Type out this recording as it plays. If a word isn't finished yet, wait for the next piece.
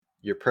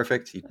You're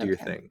perfect. You do your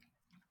Okay. thing.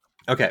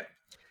 Okay.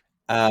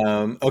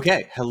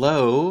 Okay.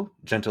 Hello,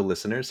 gentle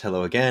listeners.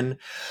 Hello again.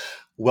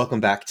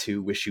 Welcome back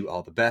to Wish You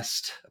All the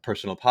Best, a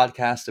personal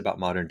podcast about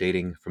modern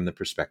dating from the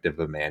perspective of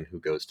a man who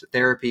goes to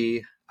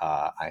therapy.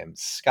 I am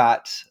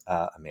Scott,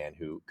 a man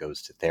who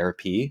goes to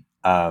therapy,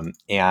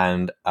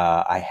 and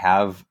I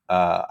have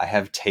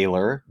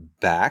Tayler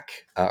back,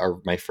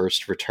 or my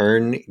first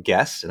return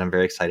guest, and I'm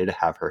very excited to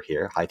have her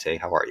here. Hi, Tay.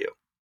 How are you?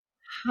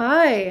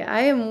 Hi,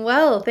 I am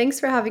well. Thanks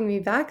for having me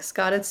back,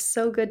 Scott. It's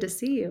so good to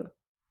see you.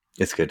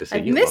 It's good to see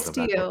I've you. Welcome missed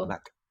back. Welcome you.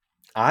 back.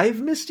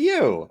 I've missed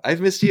you.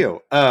 I've missed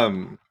you. We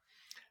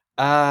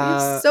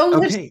have so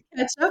much Okay. to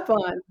catch up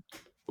on.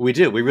 We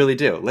do. We really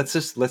do. Let's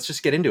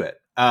just get into it.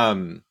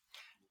 Um,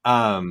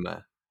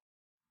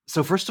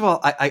 so first of all,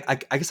 I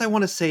guess I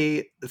want to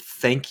say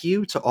thank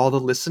you to all the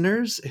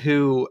listeners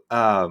who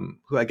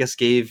I guess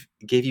gave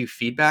you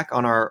feedback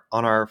on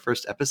our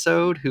first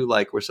episode, who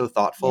like were so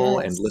thoughtful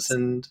and Yes.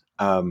 listened.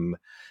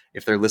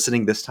 If they're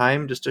listening this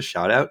time, just a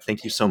shout out.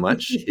 Thank you so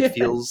much.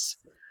 Yes.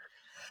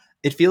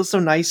 It feels so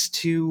nice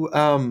to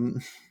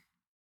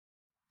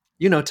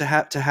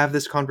to have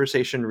this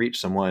conversation reach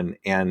someone.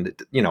 And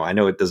I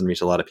know it doesn't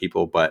reach a lot of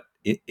people, but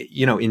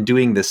in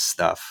doing this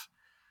stuff,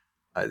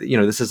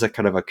 this is a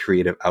kind of a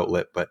creative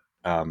outlet. But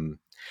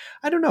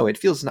I don't know, it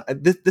feels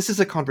this is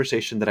a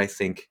conversation that I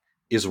think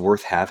is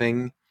worth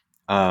having.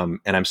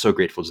 And I'm so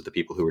grateful to the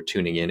people who are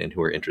tuning in and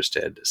who are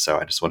interested, so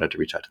I just wanted to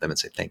reach out to them and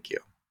say thank you.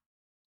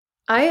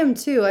 I am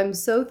too. I'm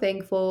so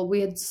thankful.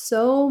 We had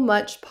so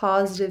much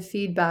positive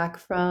feedback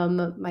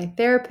from my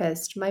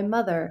therapist, my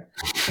mother,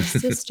 my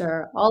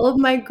sister, all of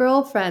my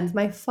girlfriends,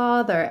 my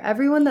father,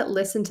 everyone that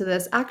listened to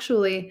this.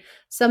 Actually,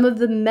 some of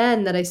the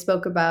men that I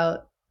spoke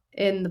about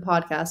in the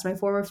podcast, my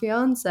former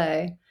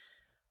fiance,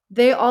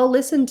 they all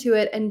listened to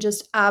it and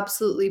just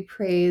absolutely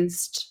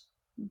praised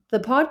the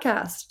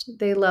podcast.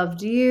 They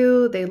loved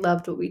you. They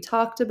loved what we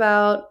talked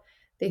about.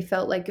 They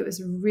felt like it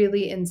was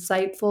really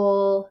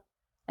insightful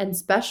and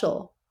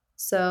special.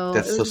 So it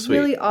That's so was sweet.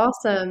 really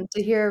awesome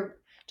to hear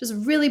just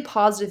really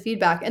positive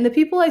feedback. And the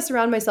people I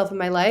surround myself in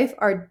my life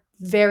are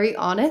very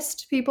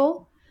honest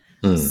people.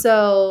 Hmm.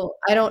 So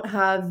I don't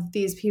have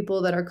these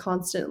people that are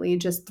constantly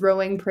just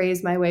throwing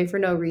praise my way for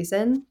no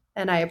reason.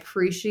 And I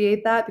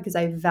appreciate that because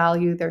I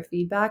value their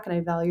feedback and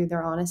I value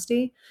their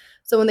honesty.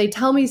 So when they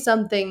tell me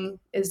something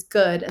is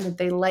good and that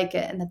they like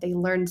it and that they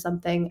learned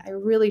something, I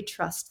really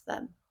trust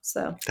them.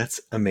 So That's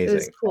it was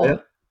amazing.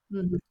 cool.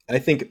 Mhm. I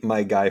think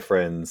my guy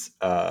friends,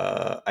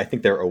 I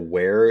think they're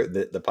aware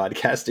that the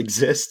podcast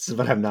exists,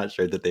 but I'm not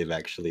sure that they've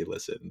actually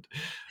listened.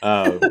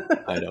 I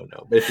don't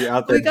know. But if you're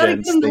out there, We got to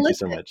get gents, them to thank you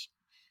so listen. much.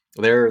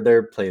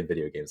 They're playing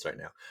video games right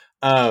now.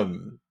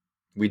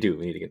 We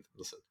need to get them to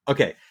listen.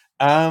 Okay.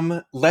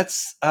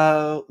 Let's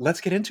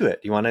get into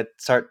it. You want to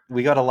start?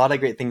 We got a lot of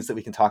great things that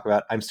we can talk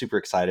about. I'm super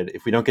excited.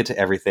 If we don't get to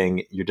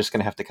everything, you're just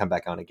gonna have to come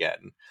back on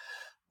again.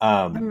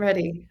 I'm Um,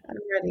 ready. I'm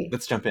ready.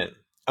 let's jump in.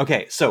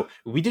 Okay, so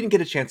we didn't get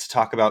a chance to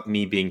talk about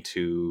me being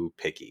too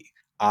picky.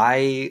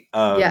 I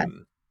Yeah.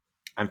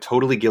 I'm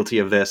totally guilty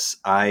of this.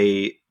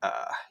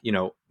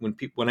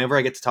 Whenever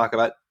I get to talk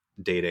about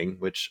dating,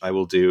 which I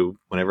will do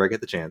whenever I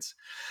get the chance,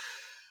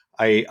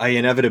 I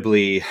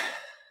inevitably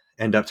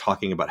end up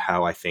talking about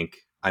how I think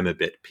I'm a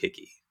bit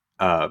picky.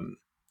 Um,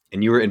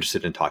 and you were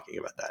interested in talking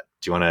about that.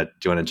 Do you want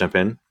to jump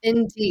in?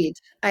 Indeed.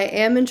 I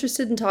am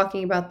interested in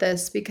talking about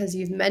this because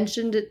you've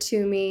mentioned it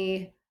to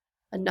me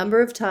a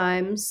number of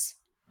times.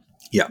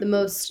 Yeah. The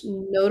most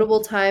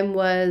notable time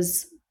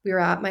was we were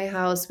at my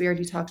house. We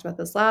already talked about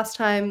this last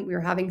time. We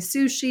were having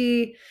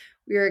sushi.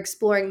 We were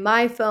exploring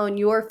my phone,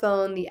 your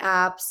phone, the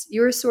apps.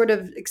 You were sort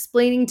of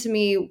explaining to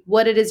me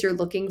what it is you're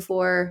looking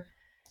for.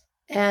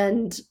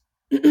 And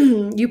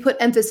you put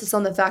emphasis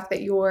on the fact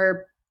that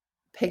you're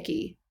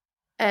picky.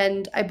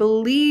 And I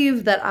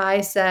believe that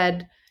I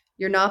said,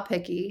 you're not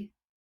picky.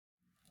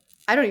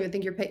 I don't even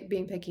think you're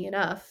being picky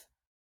enough.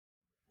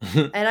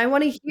 And I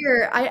want to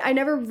hear, I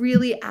never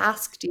really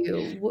asked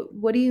you,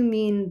 what do you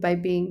mean by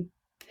being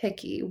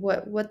picky?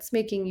 What's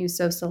making you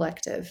so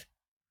selective?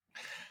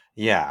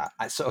 Yeah.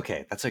 So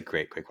okay, that's a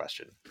great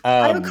question.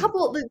 I have a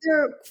couple,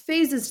 there are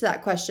phases to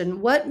that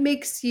question. What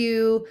makes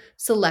you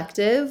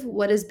selective?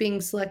 What does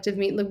being selective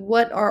mean? Like,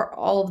 what are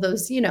all of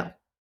those,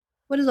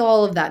 what does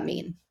all of that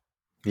mean?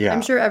 I'm Yeah.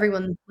 sure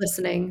everyone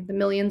listening, the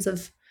millions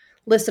of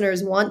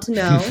listeners want to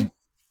know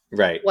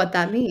Right. what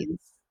that means.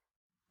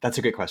 That's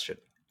a great question.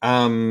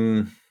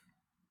 Um,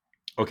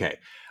 okay.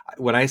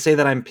 When I say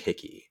that I'm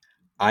picky,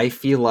 I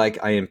feel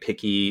like I am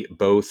picky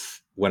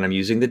both when I'm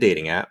using the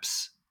dating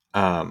apps.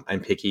 I'm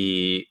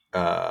picky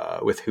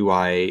with who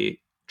I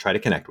try to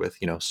connect with,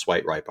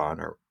 swipe right on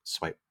or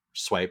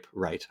swipe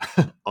right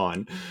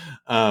on.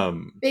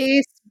 Um,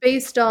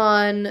 Based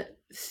on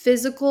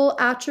physical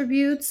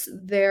attributes,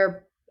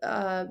 their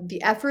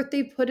the effort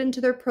they put into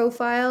their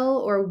profile,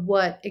 or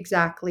what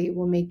exactly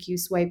will make you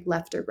swipe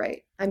left or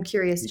right? I'm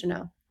curious to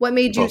know. What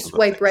made you both of those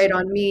swipe things. right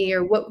on me,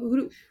 or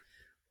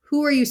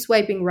who are you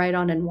swiping right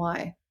on and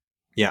why?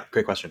 Yeah,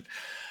 great question.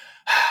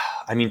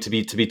 I mean, to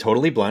be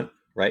totally blunt,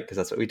 right? Because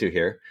that's what we do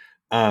here.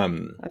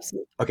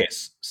 Absolutely. Okay,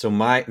 so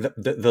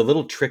the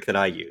little trick that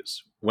I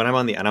use when I'm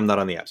on the and I'm not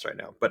on the apps right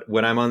now, but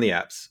when I'm on the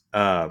apps,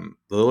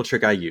 the little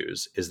trick I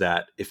use is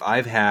that if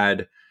I've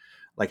had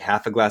like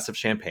half a glass of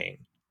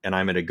champagne and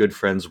I'm at a good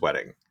friend's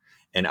wedding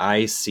and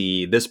I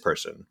see this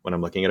person when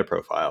I'm looking at a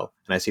profile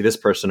and I see this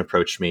person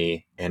approach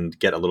me and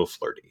get a little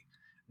flirty,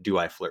 do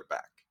I flirt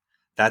back?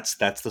 That's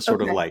the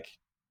sort of Okay. like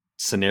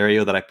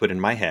scenario that I put in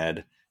my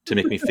head to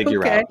make me figure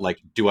Okay. out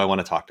like, do I want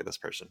to talk to this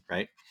person,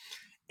 right?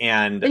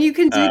 And And you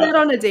can do that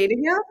on a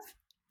dating app?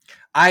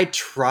 I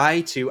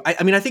try to.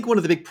 I mean, I think one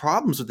of the big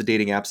problems with the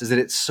dating apps is that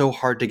it's so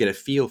hard to get a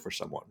feel for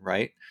someone,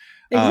 right?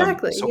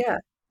 Exactly. So Yeah.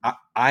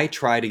 I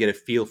try to get a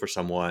feel for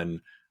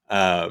someone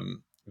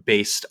um,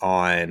 based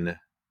on,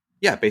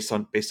 yeah, based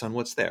on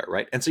what's there,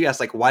 right? And so yes,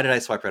 like why did I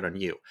swipe right on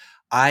you?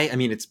 I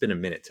mean, it's been a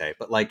minute, Tay,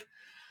 but like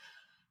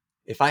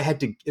if I had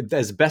to,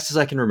 as best as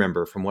I can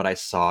remember from what I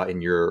saw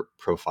in your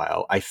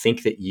profile, I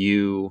think that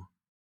you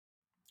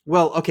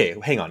well, okay,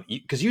 hang on,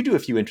 because you do a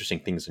few interesting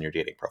things in your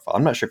dating profile.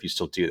 I'm not sure if you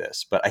still do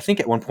this, but I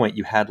think at one point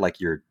you had like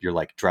your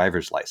like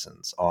driver's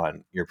license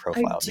on your I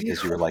profile do.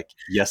 because you were like,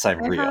 "Yes, I'm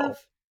I have, real."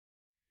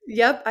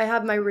 yep, I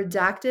have my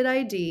redacted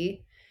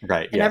ID,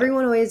 Right? and Yeah.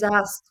 everyone always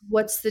asks,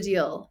 what's the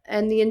deal?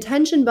 And the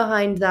intention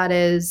behind that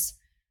is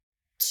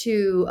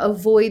to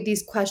avoid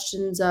these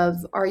questions of,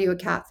 are you a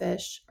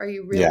catfish? Are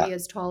you Yeah. really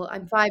as tall?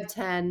 I'm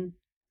 5'10.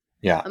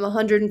 Yeah. I'm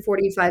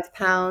 145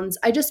 pounds.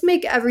 I just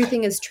make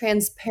everything as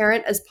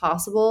transparent as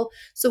possible.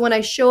 So when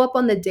I show up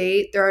on the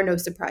date, there are no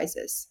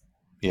surprises.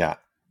 Yeah.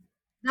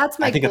 That's I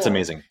my think that's goal.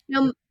 amazing.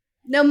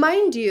 Now,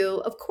 mind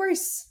you, of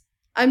course,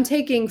 I'm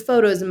taking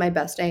photos in my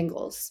best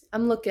angles.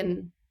 I'm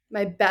looking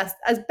my best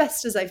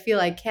as I feel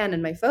I can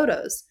in my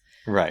photos.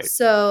 Right.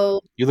 So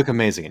You look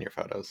amazing in your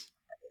photos.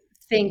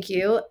 thank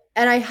you.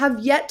 And I have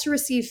yet to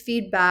receive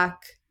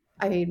feedback.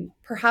 I mean,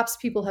 perhaps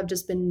people have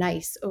just been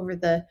nice over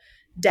the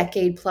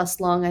decade plus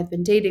long I've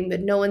been dating,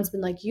 but no one's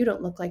been like, you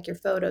don't look like your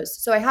photos.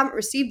 So I haven't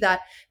received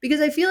that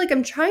because I feel like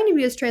I'm trying to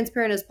be as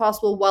transparent as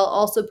possible while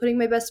also putting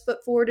my best foot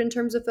forward in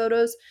terms of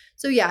photos.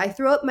 So yeah, I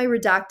throw up my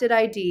redacted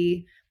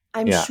ID.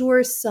 I'm Yeah.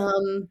 sure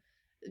some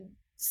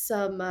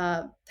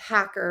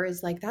hacker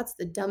is like, that's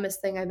the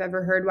dumbest thing I've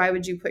ever heard. Why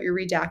would you put your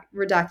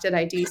redacted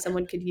ID?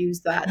 Someone could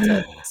use that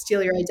to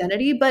steal your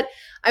identity. But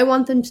I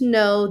want them to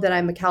know that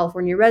I'm a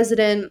California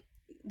resident.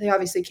 They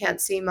obviously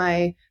can't see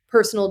my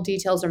personal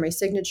details or my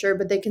signature,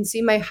 but they can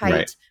see my Right.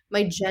 height,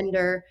 my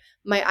gender,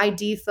 my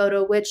ID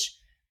photo, which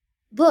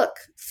look,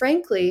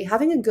 frankly,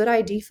 having a good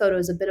ID photo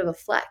is a bit of a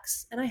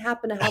flex. And I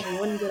happen to have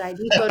one good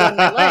ID photo in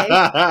my life.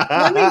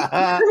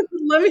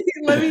 Let me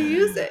let me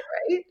use it,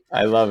 right?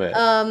 I love it.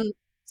 Um,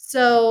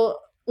 so,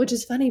 which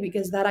is funny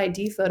because that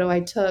ID photo I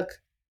took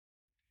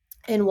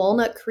in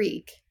Walnut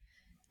Creek,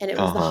 and it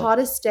was the Uh-huh.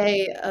 hottest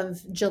day of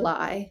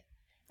July,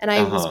 and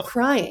I was Uh-huh.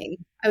 crying.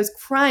 I was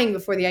crying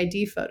before the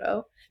ID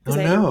photo Oh because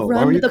I had to no.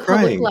 Why were run to you the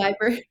public crying?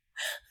 library.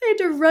 I had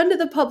to run to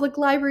the public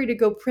library to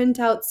go print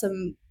out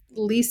some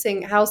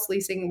leasing, house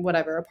leasing,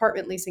 whatever,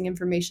 apartment leasing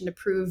information to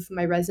prove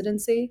my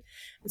residency.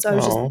 And so I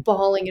was just Oh.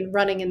 bawling and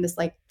running in this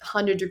like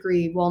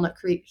 100-degree Walnut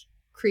Creek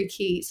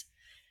heat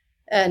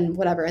and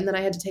whatever. And then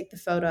I had to take the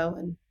photo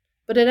and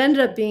but it ended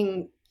up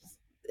being,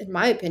 in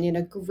my opinion,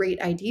 a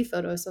great ID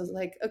photo. So I was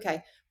like,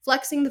 okay,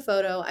 flexing the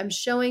photo. I'm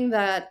showing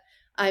that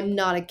I'm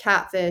not a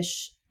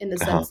catfish in the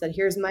Uh-huh. sense that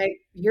here's my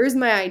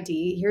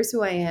ID, here's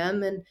who I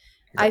am. And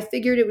Yeah. I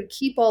figured it would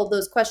keep all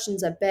those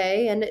questions at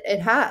bay, and it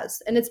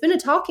has. And it's been a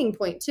talking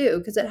point too,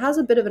 because it has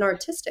a bit of an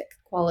artistic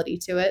quality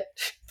to it,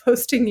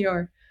 posting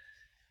your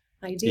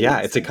Yeah,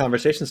 ID. it's a So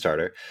conversation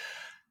starter.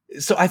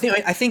 So I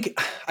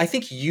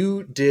think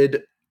you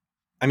did.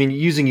 I mean,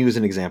 using you as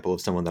an example of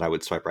someone that I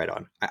would swipe right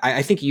on,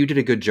 I think you did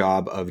a good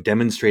job of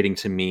demonstrating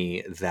to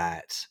me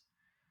that,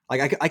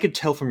 like, I could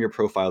tell from your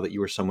profile that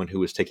you were someone who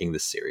was taking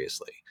this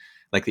seriously,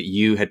 like that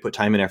you had put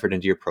time and effort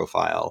into your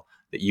profile,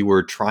 that you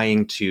were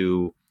trying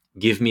to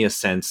give me a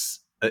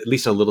sense, at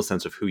least a little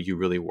sense of who you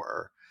really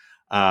were.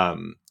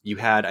 You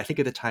had, I think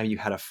at the time, you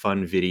had a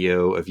fun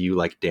video of you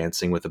like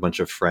dancing with a bunch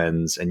of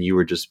friends, and you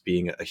were just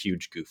being a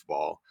huge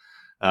goofball.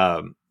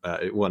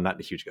 Well, not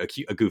a huge, a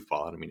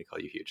goofball. I don't mean to call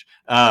you huge.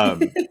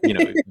 You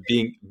know,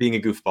 being a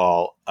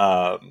goofball,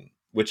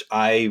 which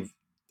I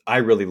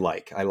really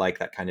like. I like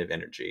that kind of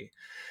energy.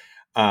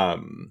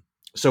 Um,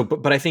 so,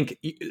 but I think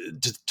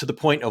to the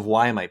point of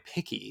why am I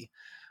picky?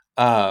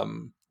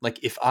 Like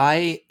if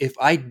I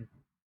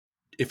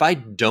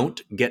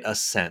don't get a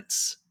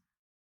sense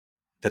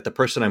that the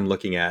person I'm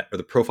looking at or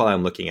the profile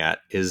I'm looking at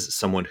is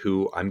someone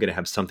who I'm going to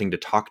have something to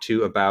talk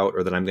to about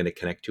or that I'm going to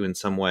connect to in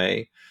some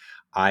way,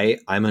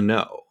 I'm a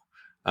no.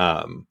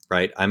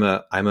 Right? I'm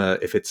a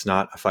if it's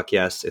not a fuck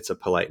yes, it's a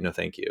polite no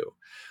thank you.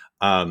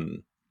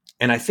 Um,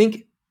 and I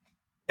think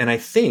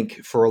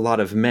for a lot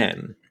of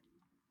men,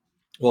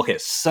 well, okay,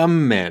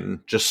 some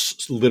men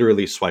just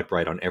literally swipe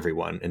right on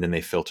everyone and then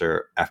they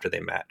filter after they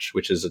match,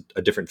 which is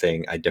a different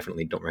thing. I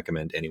definitely don't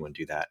recommend anyone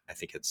do that. I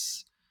think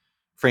it's,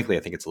 frankly, I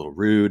think it's a little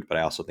rude, but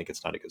I also think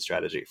it's not a good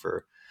strategy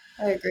for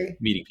I agree.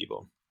 meeting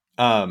people.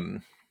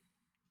 Um,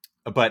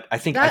 But I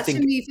That to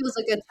think me feels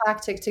like a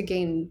tactic to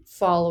gain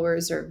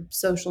followers or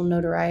social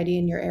notoriety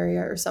in your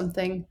area or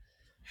something.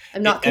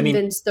 I'm not I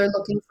mean, convinced they're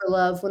looking for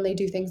love when they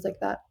do things like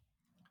that.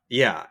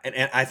 yeah,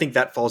 and I think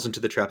that falls into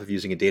the trap of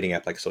using a dating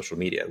app like social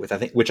media, which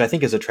I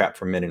think is a trap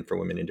for men and for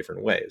women in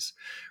different ways,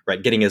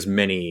 right? Getting as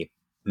many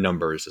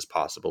numbers as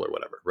possible or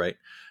whatever, right?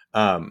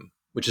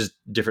 Which is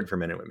different for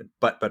men and women.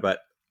 But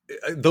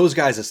those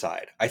guys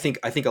aside, I think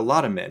a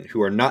lot of men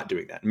who are not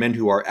doing that, men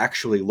who are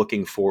actually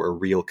looking for a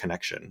real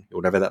connection,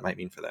 whatever that might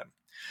mean for them,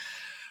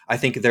 I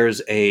think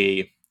there's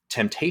a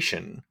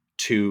temptation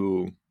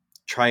to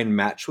try and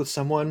match with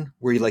someone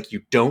where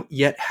you don't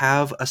yet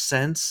have a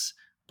sense,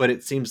 but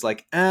it seems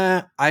like,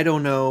 I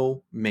don't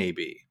know,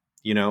 maybe,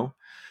 you know?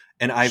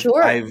 And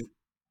Sure.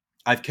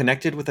 I've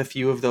connected with a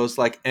few of those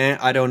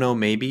I don't know,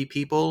 maybe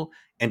people.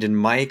 And in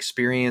my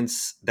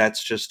experience,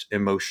 that's just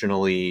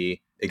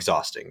emotionally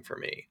exhausting for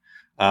me.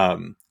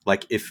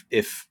 Like if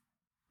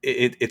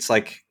it's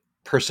like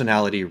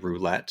personality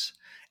roulette,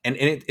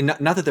 and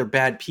not that they're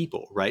bad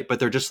people, right? But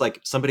they're just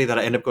like somebody that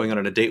I end up going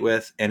on a date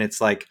with, and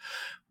it's like,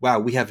 wow,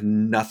 we have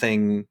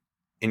nothing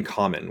in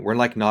common. We're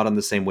like not on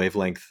the same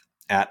wavelength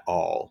at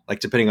all. Like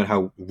depending on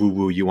how woo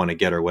woo you want to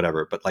get or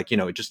whatever, but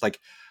just like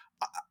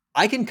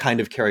I can kind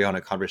of carry on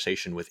a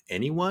conversation with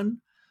anyone,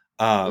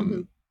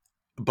 Hmm. um,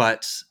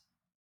 but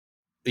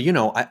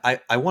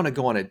I want to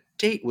go on a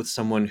date with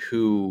someone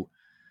who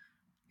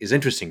is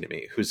interesting to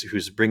me,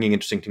 who's bringing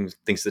interesting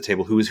things to the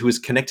table, who is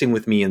connecting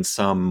with me in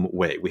some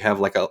way. We have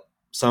like a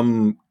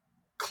some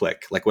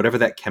click, like whatever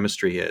that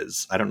chemistry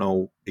is. I don't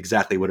know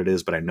exactly what it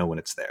is, but I know when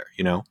it's there.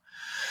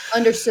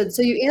 Understood.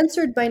 So you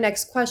answered my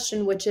next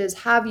question, which is,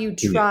 have you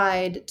Yeah,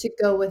 tried to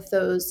go with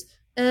those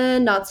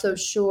not so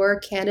sure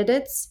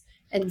candidates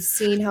and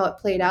seen how it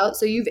played out?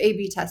 So you've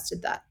A/B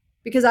tested that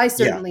because I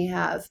yeah, certainly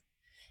have.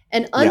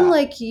 And yeah,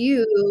 unlike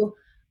you,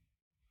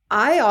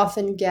 I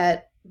often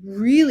get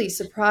really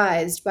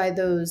surprised by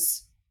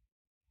those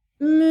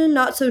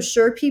not so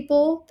sure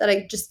people that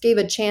I just gave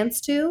a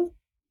chance to.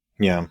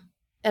 yeah.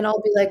 And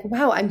I'll be like,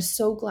 wow, I'm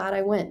so glad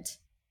I went.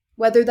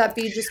 Whether that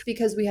be just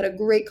because we had a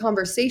great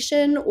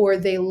conversation or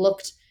they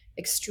looked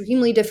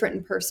extremely different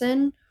in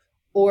person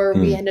or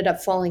we Mm. ended up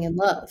falling in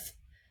love.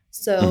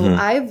 So Hmm.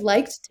 I've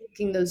liked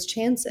taking those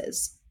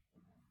chances.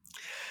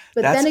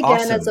 But then That's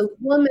again, as awesome. a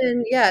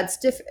woman, yeah, it's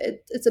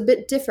it's a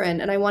bit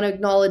different. And I want to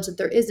acknowledge that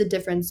there is a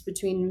difference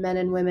between men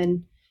and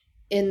women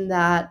in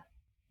that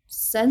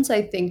sense,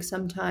 I think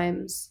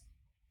sometimes.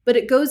 But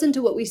it goes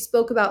into what we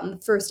spoke about in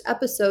the first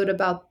episode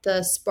about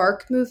the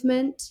spark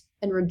movement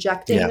and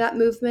rejecting Yeah, that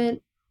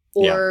movement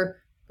yeah, or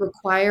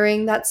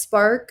requiring that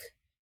spark.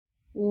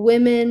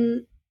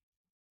 Women,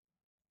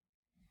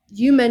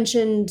 you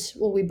mentioned,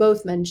 well, we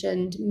both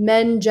mentioned,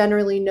 men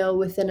generally know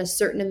within a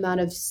certain amount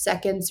of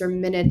seconds or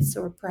minutes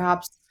or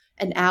perhaps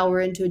an hour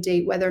into a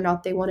date whether or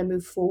not they want to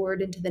move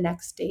forward into the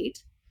next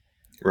date.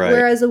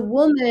 right. Whereas a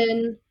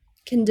woman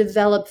can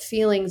develop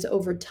feelings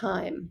over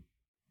time.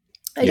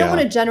 I don't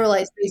want Yeah, to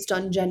generalize based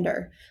on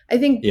gender. I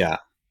think, yeah.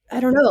 I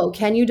don't know,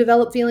 can you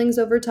develop feelings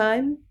over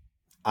time?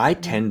 I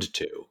tend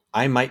to.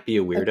 I might be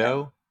a Okay,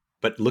 weirdo,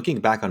 but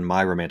looking back on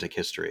my romantic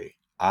history,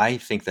 I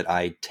think that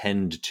I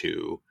tend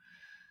to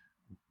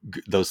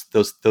those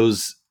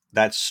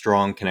that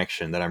strong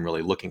connection that I'm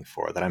really looking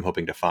for, that I'm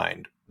hoping to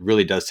find,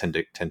 really does tend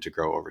to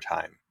grow over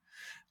time.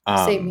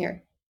 same Um,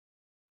 here.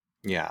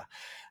 yeah,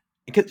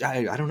 because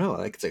I don't know,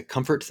 like it's a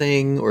comfort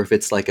thing, or if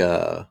it's like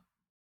a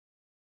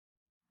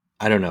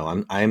I don't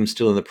know. I'm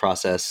still in the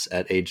process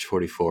at age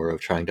 44 of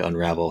trying to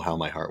unravel how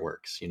my heart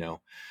works.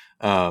 But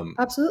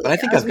Absolutely, I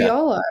think as I've we got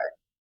all are.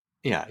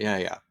 yeah, yeah,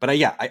 yeah. But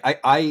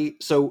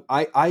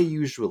I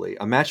usually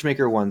a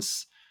matchmaker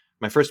once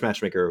my first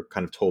matchmaker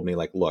kind of told me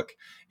like, look,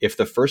 if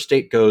the first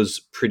date goes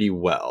pretty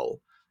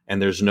well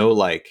and there's no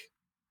like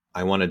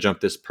I want to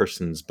jump this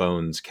person's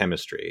bones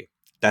chemistry,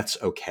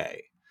 that's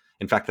okay.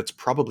 In fact, that's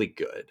probably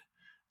good.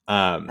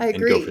 I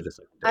And go for agree. the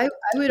second I, date.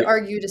 I would Yeah,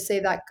 argue to say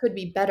that could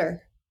be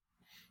better,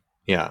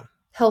 yeah.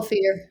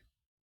 healthier.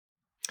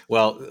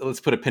 Well, let's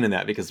put a pin in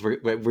that because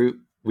we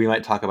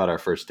might talk about our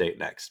first date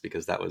next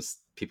because that was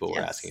people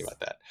were asking Yes. about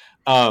that.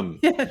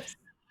 Um, Yes.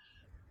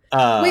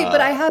 Wait,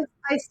 but uh,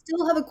 I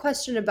still have a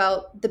question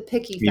about the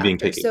picky Me being factor.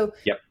 picky. So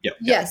Yep, yep,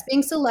 yep, yes,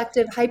 being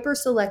selective, hyper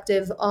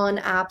selective on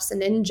apps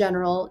and in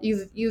general,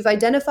 you've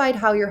identified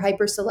how you're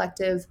hyper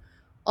selective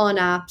on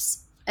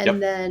apps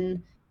and yep.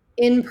 then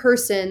in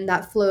person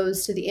that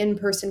flows to the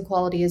in-person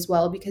quality as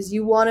well because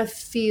you want to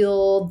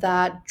feel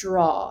that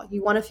draw.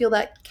 You want to feel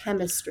that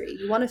chemistry.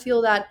 You want to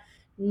feel that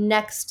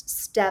next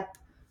step,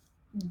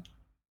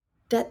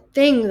 that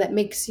thing that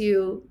makes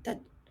you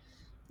that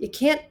you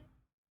can't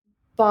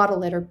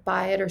bottle it or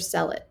buy it or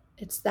sell it.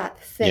 It's that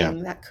Yeah,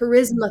 thing, that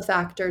charisma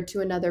factor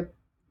to another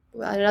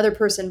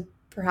person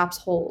perhaps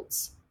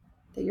holds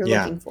that you're yeah.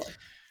 looking for.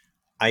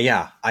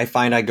 I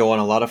find I go on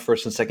a lot of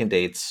first and second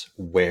dates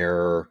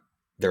where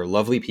they're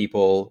lovely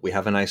people. We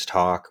have a nice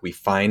talk. We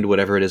find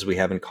whatever it is we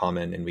have in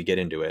common, and we get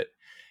into it.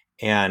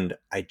 And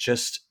I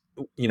just,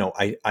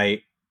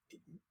 I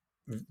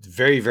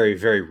very, very,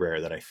 very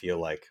rare that I feel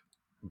like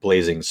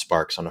blazing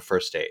sparks on a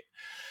first date,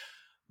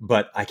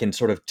 but I can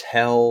sort of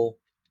tell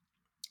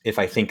if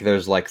I think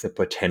there's like the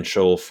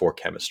potential for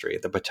chemistry,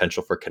 the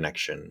potential for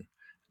connection.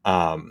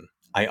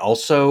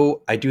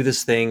 I do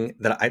this thing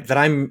that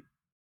I'm,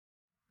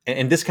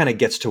 and this kind of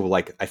gets to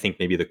like I think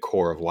maybe the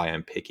core of why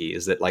I'm picky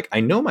is that like I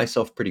know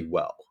myself pretty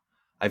well.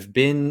 I've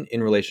been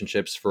in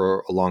relationships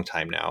for a long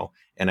time now,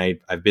 and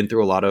I've been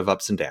through a lot of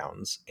ups and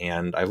downs,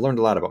 and I've learned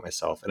a lot about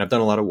myself, and I've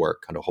done a lot of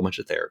work, kind of a whole bunch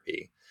of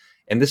therapy,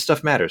 and this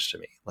stuff matters to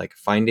me. Like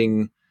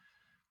finding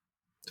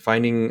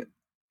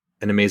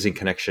an amazing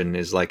connection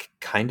is like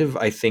kind of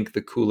I think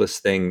the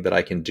coolest thing that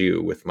I can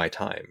do with my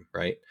time,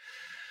 right?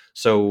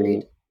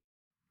 Agreed. So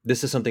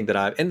this is something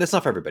that and that's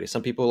not for everybody.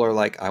 Some people are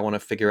like, I want to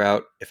figure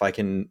out if I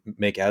can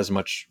make as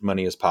much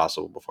money as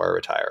possible before I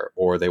retire,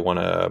 or they want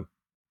to,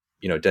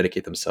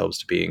 dedicate themselves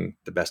to being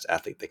the best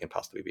athlete they can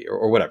possibly be,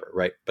 or whatever,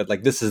 right? But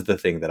like, this is the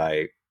thing that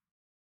I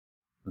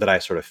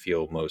sort of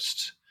feel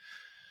most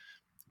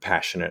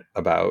passionate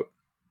about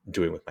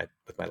doing with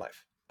my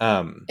life.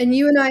 And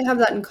you and I have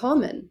that in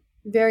common,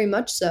 very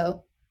much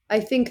so. I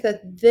think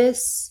that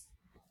this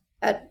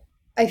at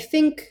I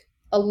think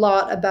a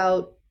lot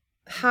about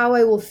how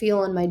I will feel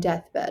on my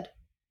deathbed.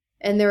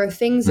 And there are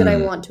things that I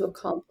Mm, want to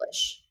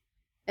accomplish.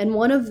 And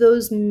one of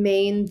those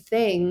main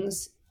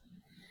things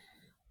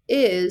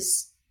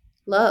is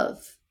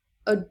love,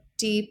 a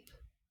deep,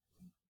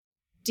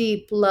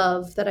 deep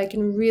love that I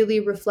can really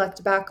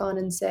reflect back on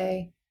and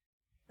say,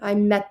 I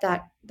met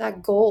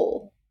that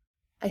goal.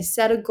 I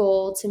set a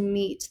goal to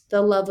meet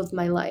the love of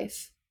my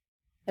life.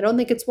 I don't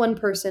think it's one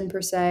person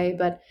per se,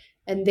 but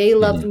and they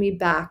loved mm, me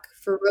back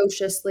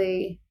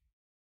ferociously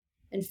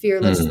and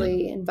mm,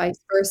 fearlessly and vice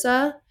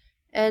versa.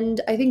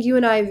 And I think you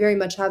and I very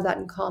much have that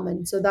in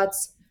common. So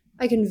that's,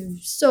 I can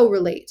so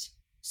relate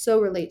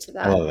to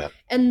I that. love that.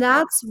 And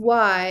that's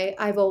why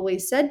I've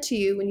always said to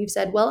you when you've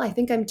said, well, I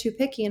think I'm too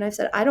picky. And I've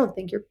said, I don't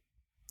think you're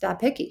that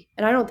picky.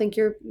 And I don't think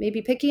you're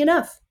maybe picky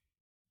enough.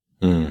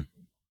 Mm,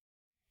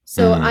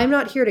 So mm, I'm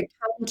not here to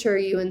counter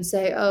you and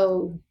say,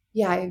 oh,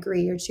 yeah, I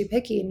agree. You're too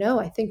picky. No,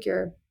 I think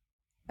you're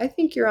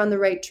on the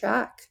right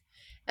track.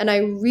 And I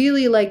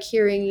really like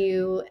hearing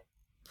you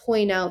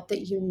point out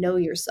that you know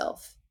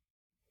yourself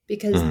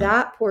because mm.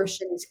 that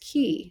portion is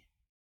key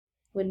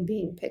when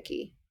being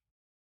picky.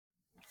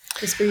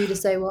 Is for you to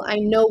say, well, I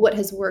know what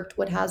has worked,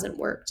 what hasn't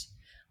worked.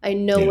 I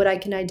know Yeah, what I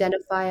can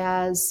identify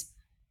as,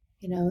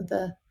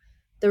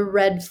 the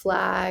red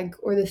flag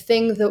or the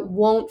thing that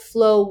won't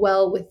flow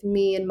well with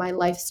me and my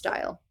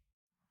lifestyle.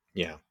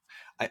 yeah.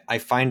 I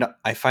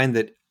find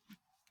that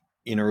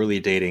in early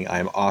dating,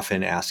 I'm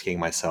often asking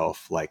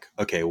myself, like,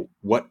 okay,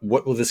 what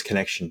will this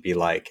connection be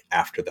like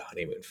after the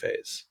honeymoon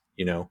phase?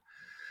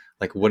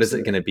 Like, what is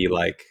it going to Absolutely. be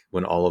like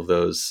when all of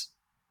those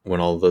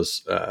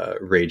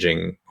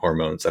raging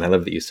hormones? And I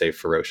love that you say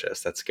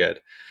ferocious. That's good.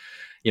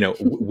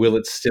 Will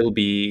it still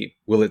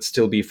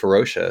be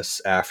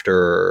ferocious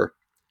after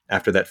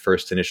that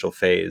first initial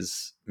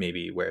phase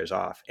maybe wears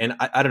off? And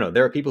I don't know.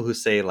 There are people who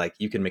say like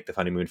you can make the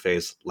honeymoon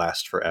phase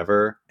last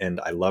forever, and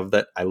I love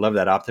that. I love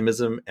that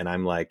optimism, and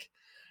I'm like,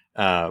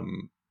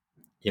 um,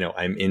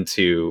 I'm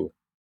into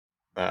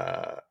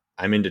uh,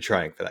 I'm into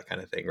trying for that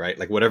kind of thing, right?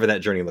 Like whatever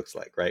that journey looks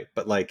like, right?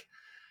 But like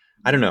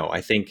I don't know.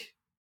 I think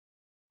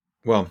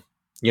well,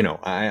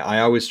 I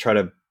always try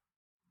to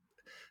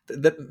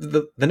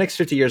the next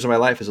 50 years of my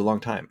life is a long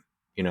time,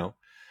 you know.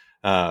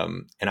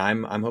 And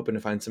I'm hoping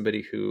to find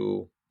somebody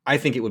who I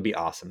think it would be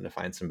awesome to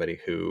find somebody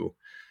who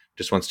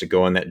just wants to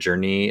go on that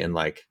journey and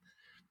like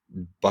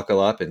buckle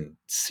up and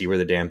see where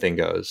the damn thing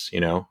goes, you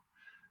know.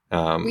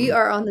 We Um,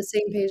 are on the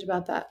same page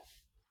about that.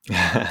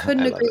 I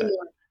Couldn't love agree that.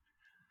 more.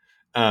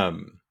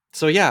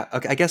 So yeah,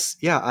 okay, I guess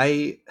yeah,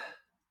 I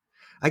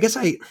guess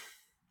I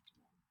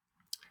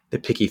the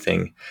picky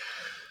thing.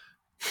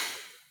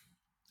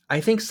 I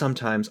think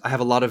sometimes I have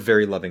a lot of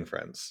very loving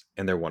friends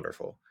and they're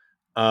wonderful.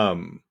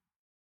 Um,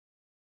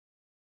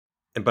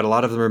 but a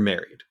lot of them are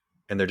married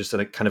and they're just in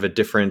a kind of a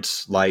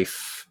different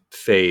life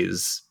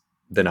phase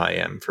than I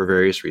am for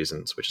various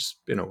reasons, which is,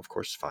 of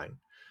course, fine.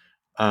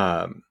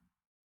 Um,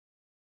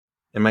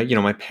 and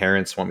my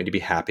parents want me to be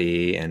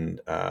happy,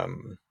 and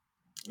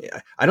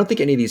yeah, I don't think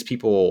any of these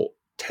people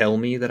tell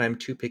me that I'm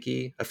too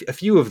picky. A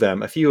few of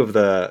them, a few of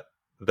the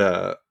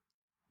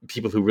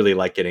people who really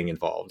like getting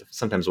involved,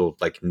 sometimes will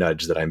like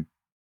nudge that I'm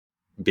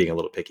being a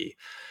little picky.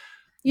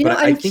 But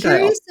I I'm think I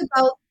curious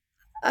about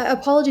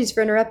apologies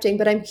for interrupting,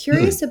 but I'm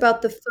mm, curious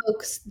about the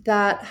folks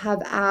that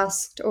have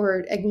asked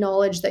or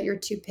acknowledged that you're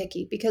too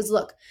picky. Because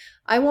look,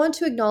 I want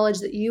to acknowledge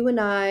that you and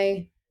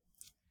I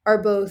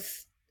are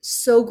both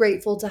so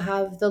grateful to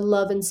have the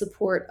love and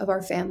support of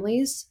our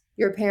families.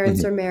 Your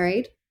parents mhm, are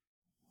married.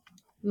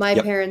 My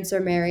yep, parents are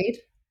married.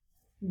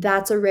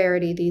 That's a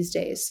rarity these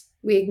days.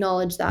 We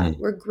acknowledge that. mm,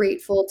 We're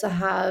grateful to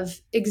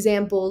have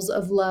examples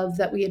of love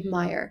that we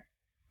admire.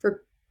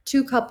 For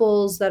two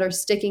couples that are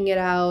sticking it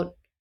out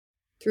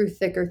through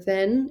thick or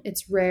thin,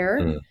 it's rare.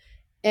 mm,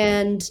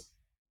 And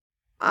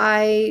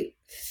I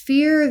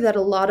fear that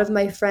a lot of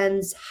my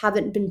friends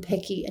haven't been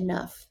picky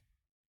enough.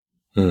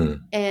 Hmm.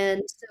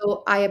 And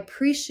so I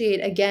appreciate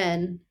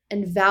again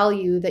and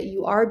value that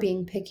you are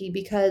being picky,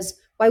 because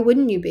why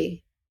wouldn't you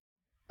be?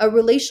 A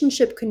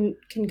relationship can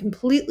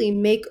completely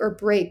make or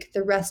break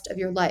the rest of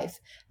your life.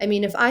 I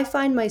mean, if I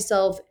find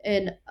myself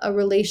in a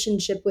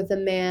relationship with a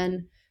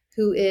man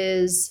who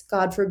is,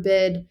 God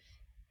forbid,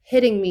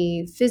 hitting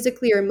me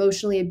physically or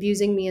emotionally,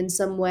 abusing me in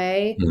some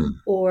way, Hmm.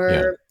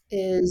 Yeah. or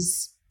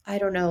is, I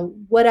don't know,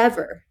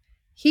 whatever,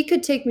 he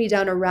could take me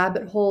down a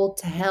rabbit hole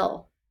to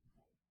hell,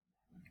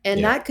 and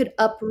Yeah. that could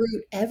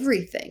uproot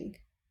everything.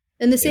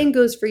 And the Yeah. same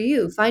goes for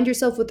you. Find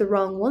yourself with the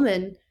wrong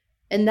woman,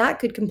 and that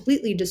could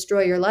completely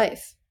destroy your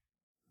life.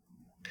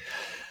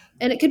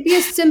 And it could be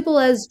as simple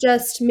as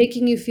just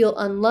making you feel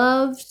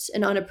unloved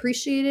and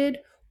unappreciated,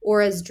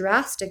 or as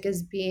drastic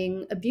as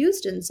being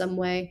abused in some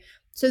way.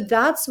 So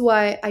that's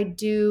why I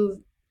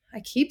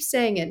keep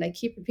saying it and I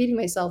keep repeating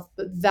myself,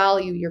 but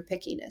value your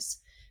pickiness.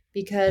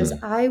 Because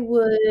Hmm. I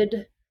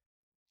would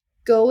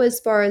go as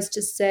far as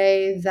to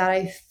say that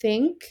I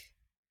think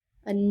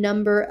a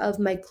number of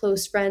my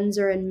close friends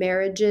are in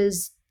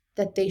marriages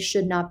that they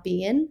should not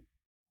be in.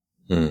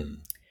 Hmm.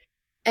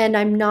 And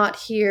I'm not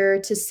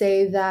here to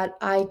say that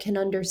I can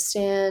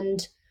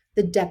understand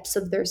the depths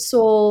of their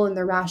soul and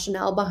the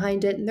rationale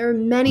behind it. And there are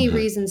many Hmm.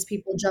 reasons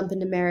people jump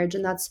into marriage,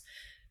 and that's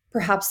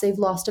perhaps they've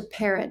lost a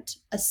parent,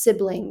 a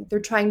sibling, they're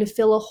trying to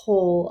fill a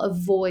hole, a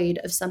void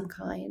of some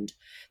kind.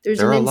 There's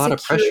There an are a lot of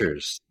insecurity.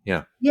 pressures.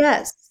 Yeah.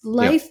 Yes, Yeah.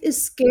 life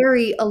is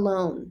scary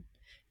alone.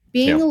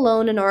 Being Yeah.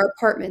 alone in our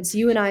apartments,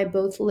 you and I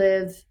both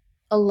live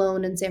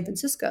alone in San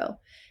Francisco.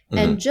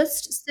 And Hmm.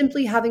 just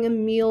simply having a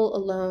meal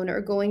alone, or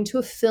going to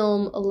a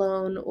film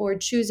alone, or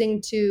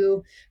choosing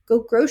to go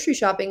grocery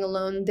shopping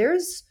alone,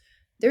 there's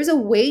a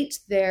weight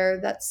there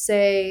that,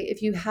 say,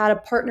 if you had a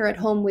partner at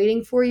home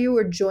waiting for you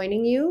or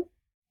joining you,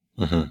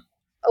 Hmm.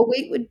 a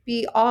weight would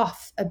be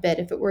off a bit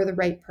if it were the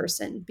right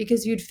person,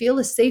 because you'd feel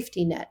a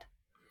safety net.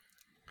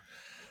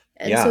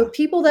 And so Yeah.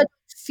 people that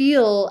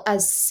feel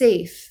as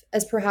safe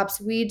as perhaps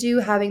we do,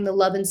 having the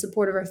love and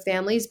support of our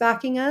families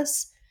backing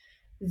us,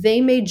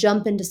 they may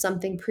jump into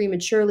something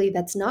prematurely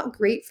that's not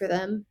great for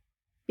them,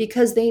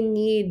 because they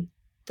need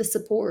the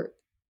support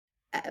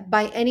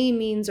by any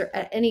means or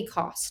at any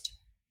cost.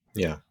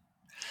 Yeah.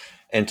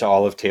 And to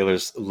all of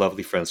Taylor's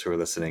lovely friends who are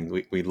listening,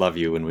 we love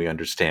you and we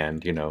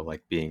understand,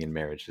 like being in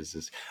marriages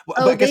is, well,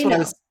 but Oh, I guess they what I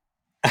know. was,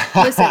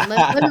 Listen,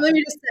 let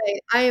me just say,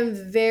 I am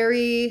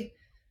very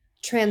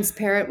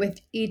transparent with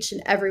each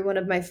and every one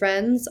of my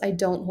friends. I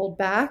don't hold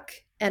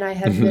back. And I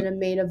have been Mhm. a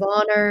maid of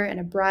honor and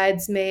a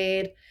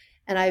bridesmaid.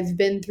 And I've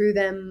been through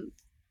them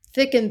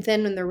thick and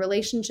thin in their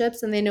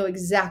relationships. And they know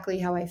exactly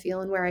how I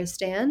feel and where I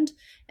stand.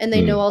 And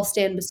they know Mm, I'll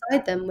stand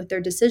beside them with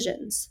their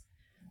decisions.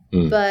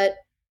 mm, But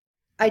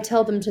I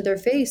tell them to their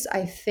face,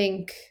 I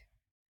think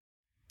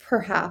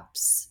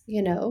perhaps,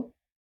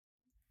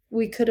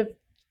 we could have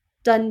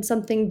done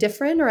something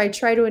different, or I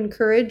try to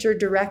encourage or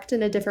direct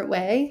in a different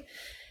way.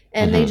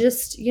 And they mhm,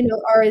 just,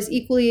 are as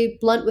equally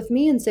blunt with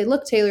me and say,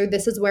 look, Taylor,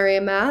 this is where I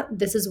am at.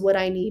 This is what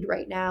I need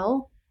right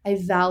now. I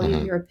value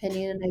mhm. your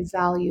opinion and I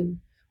value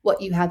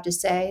what you have to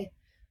say,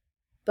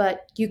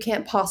 but you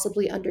can't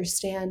possibly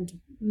understand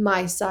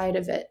my side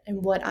of it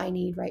and what I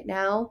need right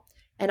now.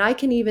 And I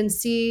can even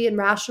see and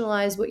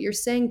rationalize what you're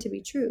saying to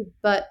be true.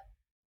 But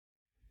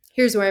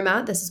here's where I'm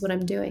at. This is what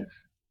I'm doing.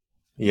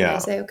 And I Yeah.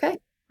 say, okay,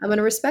 I'm going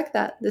to respect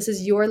that. This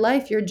is your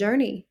life, your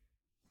journey.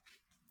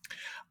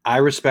 I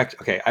respect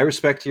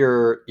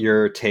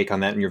your take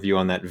on that and your view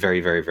on that very,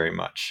 very, very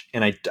much.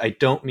 And I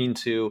don't mean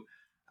to,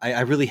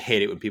 I really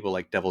hate it when people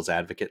like devil's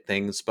advocate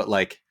things, but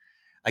like,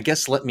 I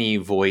guess let me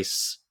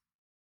voice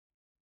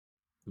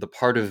the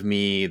part of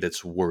me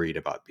that's worried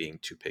about being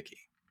too picky.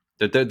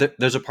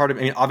 There's a part of,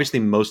 I mean, obviously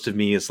most of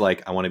me is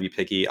like, I want to be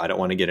picky. I don't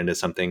want to get into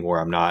something where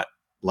I'm not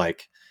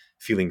like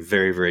feeling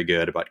very, very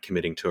good about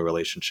committing to a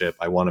relationship.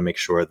 I want to make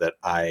sure that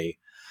I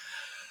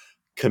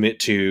commit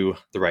to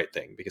the right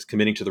thing, because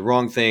committing to the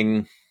wrong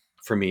thing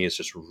for me is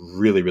just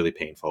really, really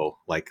painful.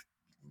 Like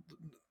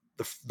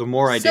the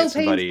more I date So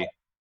somebody, painful.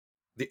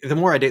 the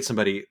more I date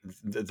somebody,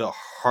 the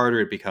harder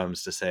it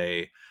becomes to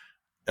say,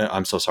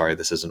 I'm so sorry,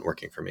 this isn't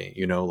working for me.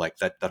 Like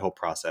that whole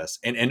process,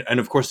 and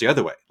of course the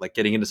other way, like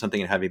getting into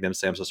something and having them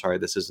say, I'm so sorry,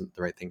 this isn't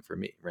the right thing for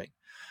me, right?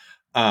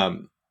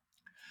 Um,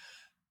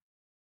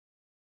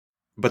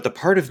 but the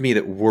part of me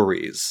that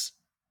worries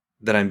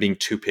that I'm being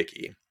too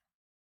picky,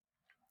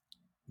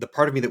 the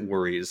part of me that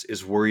worries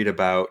is worried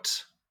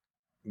about.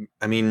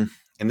 I mean,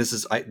 and this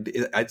is,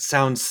 it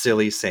sounds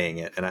silly saying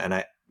it,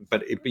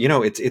 but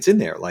it's in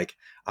there. Like,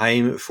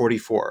 I'm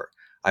 44.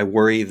 I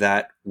worry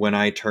that when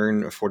I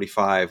turn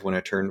 45, when I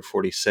turn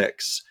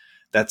 46,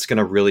 that's going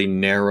to really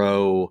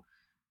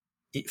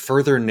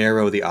further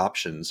narrow the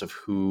options of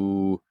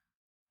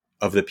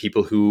the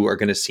people who are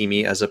going to see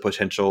me as a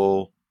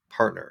potential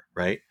partner,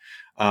 right?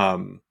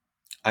 Um,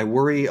 I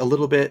worry a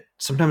little bit.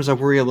 Sometimes I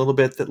worry a little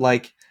bit that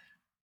like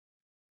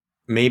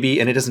maybe,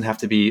 and it doesn't have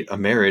to be a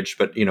marriage,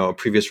 but a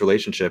previous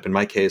relationship. In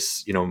my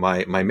case,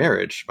 my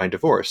marriage, my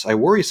divorce. I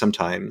worry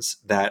sometimes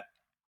that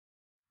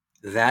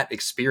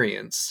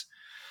experience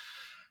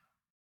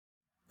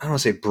I don't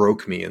want to say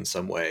broke me in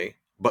some way,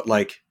 but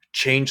like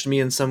changed me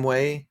in some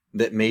way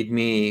that made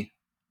me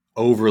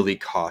overly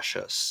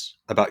cautious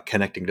about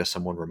connecting to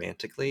someone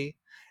romantically,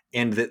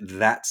 and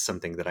that's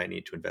something that I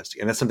need to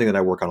investigate. And that's something that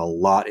I work on a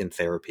lot in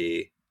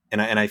therapy.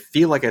 And I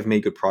feel like I've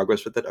made good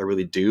progress with it. I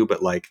really do,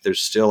 but like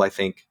there's still, I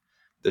think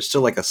there's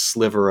still like a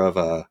sliver of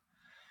a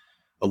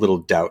little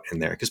doubt in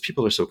there because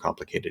people are so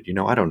complicated.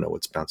 I don't know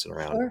what's bouncing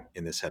around Sure.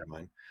 in this head of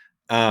mine.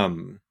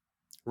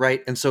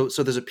 Right. And so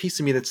there's a piece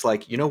of me that's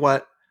like, you know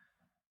what?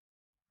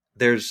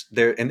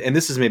 And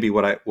this is maybe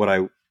what I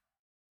am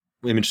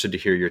interested to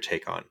hear your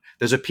take on.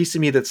 There's a piece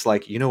of me that's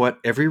like, you know what?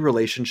 Every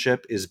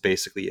relationship is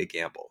basically a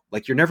gamble.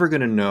 Like you're never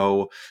going to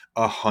know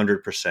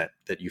 100%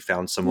 that you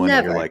found someone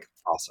and you're Never. like,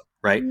 awesome.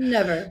 Right.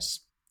 Never.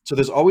 So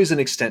there's always an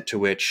extent to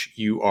which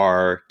you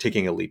are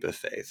taking a leap of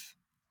faith.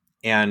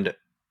 And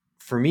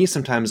for me,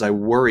 sometimes I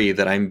worry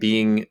that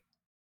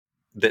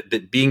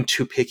that being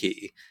too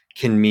picky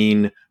can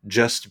mean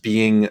just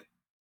being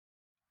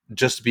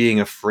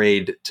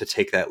afraid to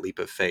take that leap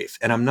of faith.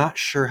 And I'm not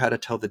sure how to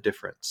tell the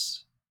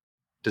difference.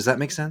 Does that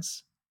make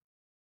sense?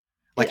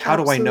 Like, It how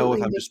do I know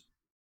if absolutely I'm makes just,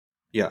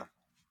 yeah.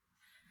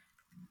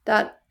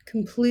 that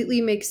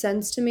completely makes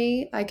sense to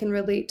me. I can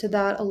relate to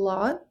that a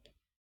lot.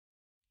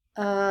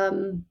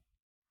 Um,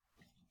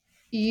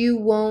 you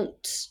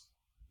won't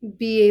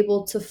be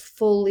able to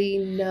fully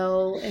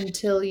know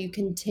until you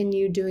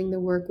continue doing the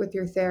work with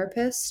your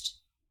therapist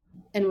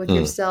and with Mm,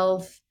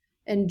 yourself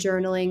and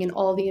journaling and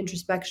all the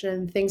introspection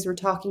and things we're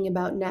talking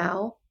about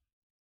now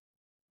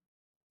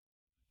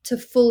to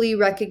fully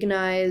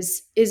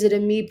recognize, is it a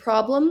me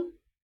problem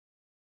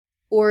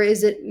or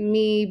is it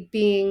me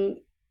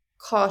being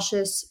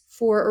cautious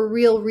for a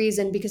real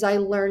reason because I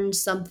learned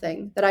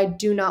something that I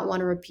do not want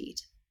to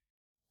repeat?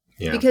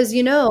 yeah. Because,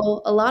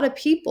 a lot of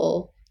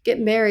people get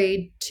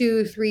married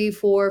 2, 3,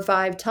 4,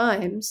 5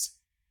 times.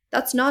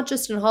 That's not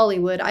just in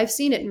Hollywood. I've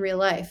seen it in real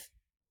life.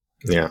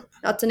 Yeah.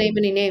 Not to name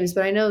any names,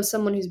 but I know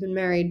someone who's been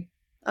married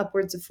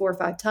upwards of 4 or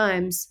 5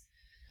 times.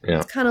 Yeah.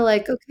 It's kind of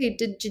like, okay,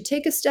 did you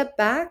take a step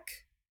back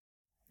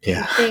Yeah.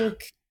 and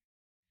think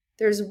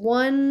there's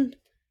one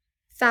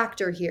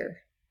factor here?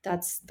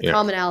 That's the Yeah.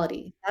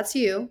 commonality. That's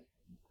you.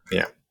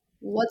 Yeah.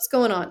 What's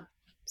going on?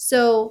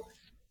 So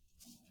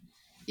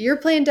you're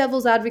playing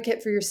devil's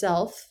advocate for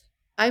yourself.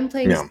 I'm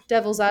playing Yeah.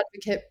 devil's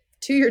advocate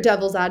to your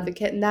devil's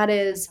advocate, and that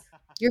is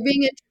you're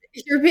being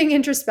you're being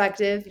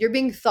introspective, you're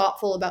being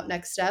thoughtful about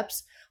next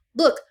steps.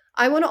 Look,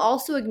 I want to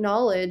also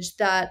acknowledge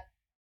that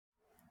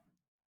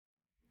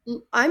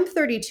I'm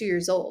 32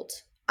 years old.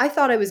 I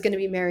thought I was going to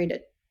be married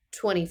at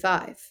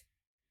 25.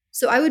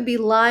 So I would be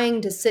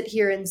lying to sit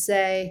here and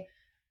say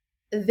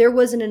there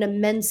wasn't an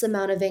immense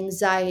amount of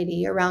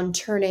anxiety around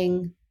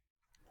turning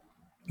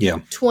Yeah.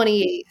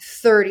 28,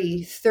 30,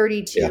 Yeah.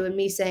 32, and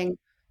me saying,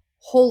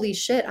 holy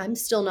shit, I'm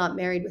still not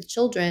married with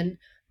children.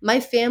 My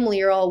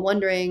family are all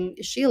wondering,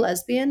 is she a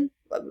lesbian?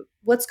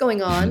 What's going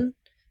Hmm. on?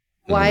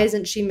 Why Hmm.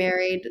 isn't she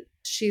married?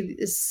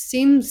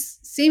 Seems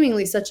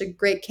seemingly such a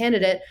great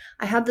candidate.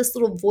 I have this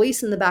little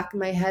voice in the back of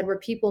my head where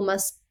people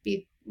must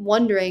be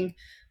wondering,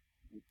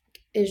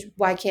 is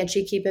why can't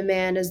she keep a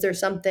man? Is there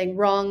something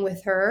wrong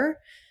with her?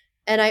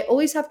 And I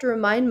always have to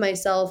remind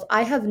myself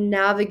I have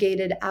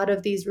navigated out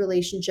of these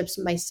relationships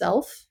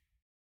myself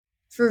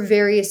for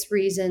various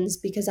reasons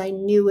because I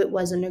knew it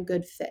wasn't a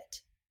good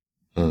fit.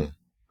 Hmm.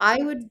 I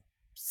would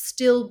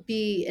still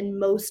be in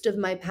most of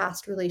my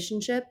past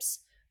relationships,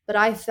 but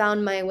I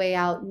found my way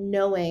out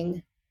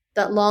knowing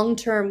that long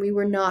term we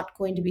were not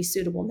going to be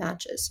suitable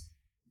matches.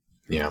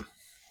 Yeah.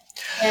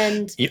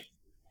 And Yeah.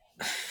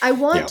 I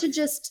want Yeah. to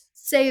just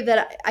say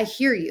that I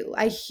hear you.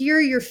 I hear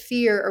your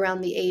fear around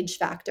the age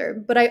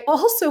factor, but I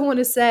also want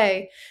to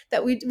say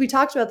that we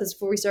talked about this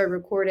before we started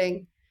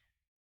recording.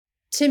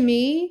 To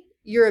me,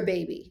 you're a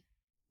baby.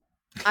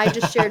 I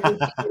just shared with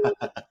you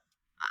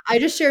I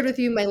just shared with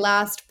you my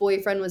last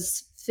boyfriend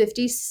was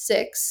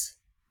 56.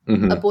 A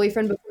Hmm.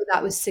 boyfriend before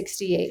that was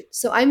 68.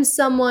 So I'm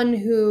someone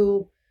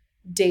who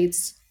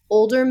dates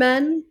older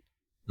men,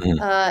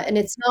 Hmm. and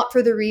it's not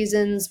for the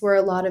reasons where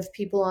a lot of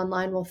people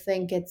online will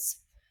think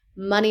it's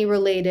money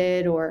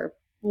related or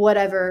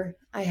whatever.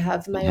 I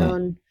have my Hmm.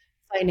 own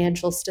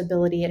financial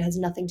stability. It has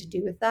nothing to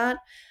do with that.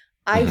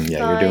 I Hmm.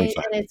 Yeah. You're doing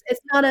find, fine. and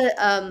it's not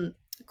a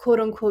quote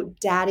unquote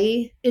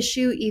daddy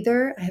issue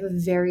either. I have a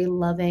very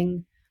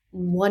loving,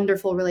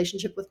 wonderful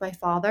relationship with my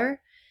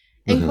father.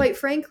 And Hmm. quite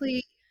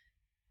frankly,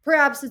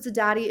 perhaps it's a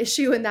daddy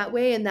issue in that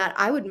way, in that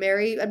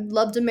I'd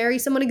love to marry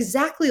someone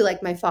exactly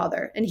like my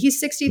father. And he's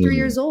 63 Hmm.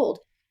 years old.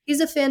 He's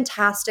a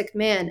fantastic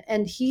man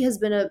and he has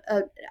been an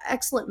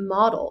excellent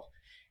model.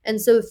 And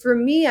so for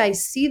me, I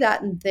see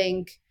that and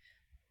think,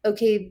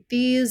 okay,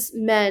 these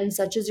men,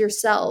 such as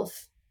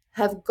yourself,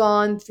 have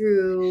gone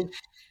through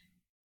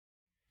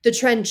the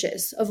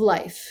trenches of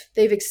life.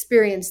 They've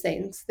experienced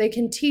things. They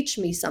can teach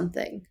me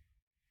something.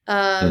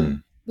 Hmm.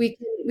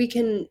 We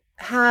can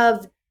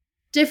have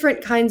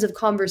different kinds of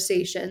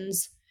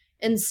conversations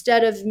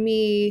instead of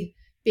me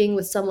being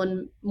with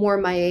someone more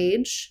my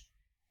age,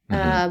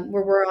 Hmm.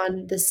 where we're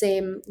on the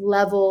same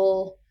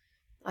level.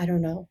 I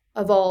don't know.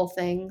 of all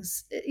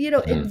things. It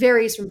Mhm.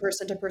 varies from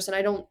person to person.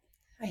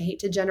 I hate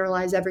to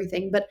generalize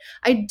everything, but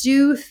I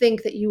do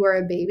think that you are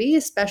a baby,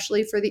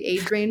 especially for the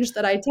age range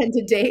that I tend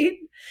to date.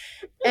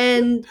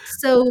 And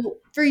so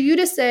for you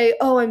to say,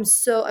 "Oh,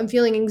 I'm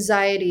feeling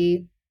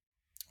anxiety."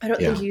 I don't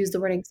think Yeah. you use the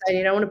word anxiety.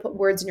 I don't want to put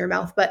words in your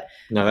mouth, but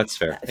No, that's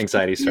fair.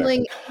 Anxiety's fair.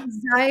 feeling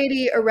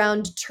anxiety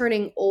around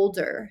turning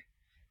older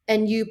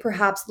and you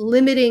perhaps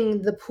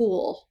limiting the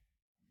pool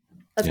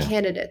of Yeah.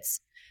 candidates.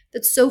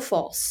 That's so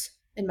false,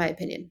 in my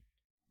opinion.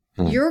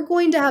 Hmm. You're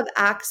going to have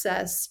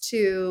access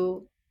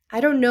to, I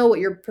don't know what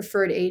your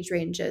preferred age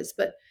range is,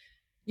 but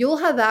you'll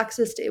have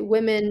access to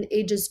women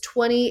ages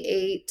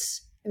 28.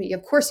 I mean,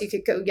 of course, you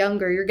could go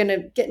younger. You're going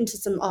to get into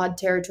some odd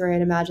territory,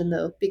 I'd imagine,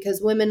 though,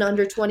 because women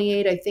under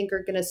 28, I think,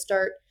 are going to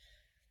start.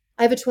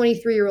 I have a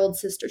 23-year-old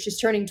sister. She's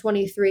turning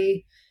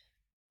 23.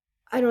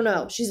 I don't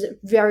know. She's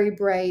very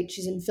bright.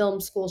 She's in film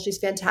school. She's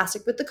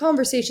fantastic, but the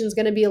conversation is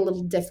going to be a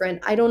little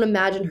different. I don't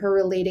imagine her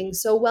relating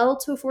so well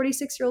to a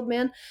 46-year-old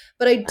man,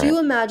 but I Right. do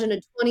imagine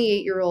a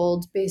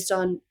 28-year-old based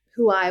on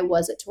who I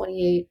was at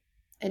 28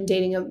 and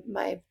dating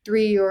my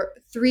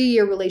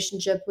 3-year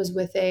relationship was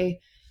with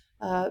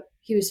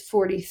he was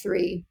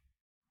 43.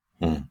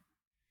 Hmm.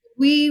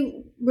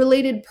 We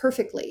related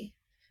perfectly.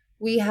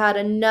 We had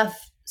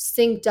enough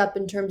synced up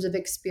in terms of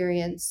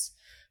experience.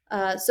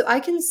 So I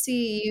can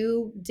see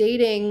you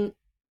dating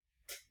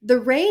the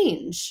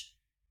range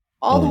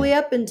all the Hmm. way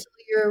up until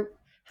you're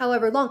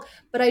however long.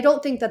 But I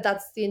don't think that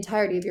that's the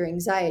entirety of your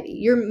anxiety.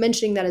 You're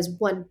mentioning that as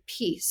one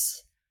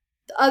piece.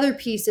 The other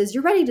piece is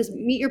you're ready to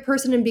meet your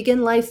person and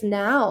begin life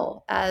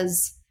now,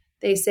 as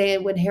they say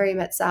when Harry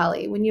met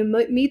Sally. When you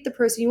meet the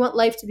person, you want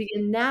life to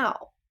begin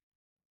now.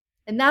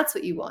 And that's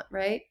what you want,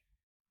 right?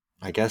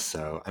 I guess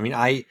so. I mean,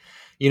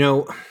 you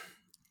know,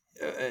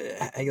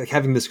 like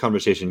having this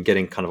conversation,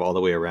 getting kind of all the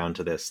way around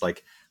to this,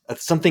 like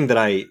that's something that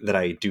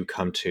I do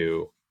come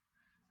to,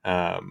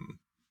 um,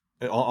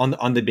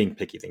 on the being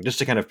picky thing, just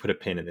to kind of put a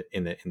pin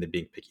in the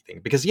being picky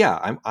thing, because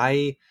yeah,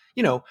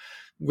 you know,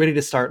 ready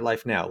to start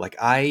life now. Like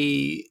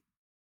I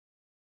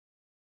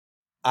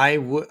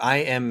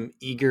am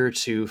eager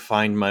to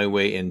find my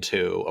way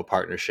into a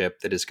partnership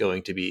that is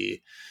going to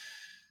be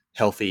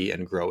healthy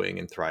and growing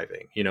and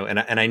thriving,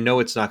 and I know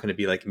it's not going to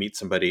be like meet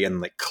somebody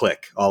and like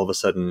click all of a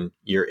sudden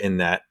you're in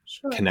that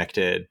Sure.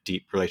 connected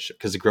deep relationship,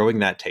 because growing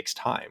that takes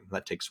time,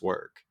 that takes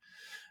work.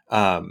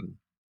 um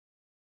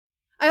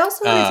I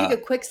also want to take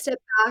uh a quick step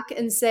back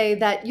and say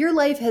that your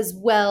life has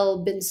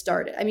well been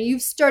started. I mean,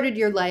 you've started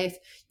your life,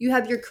 you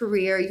have your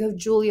career, you have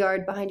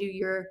Juilliard behind you,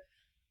 you're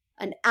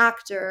an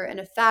actor and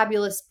a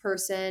fabulous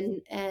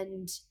person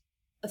and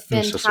a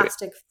you're so sweet.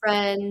 fantastic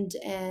friend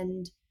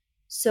and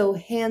so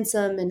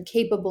handsome and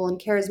capable and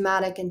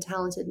charismatic and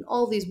talented and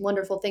all these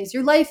wonderful things.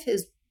 Your life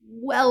is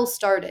well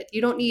started.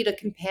 You don't need a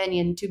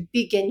companion to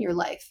begin your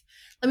life.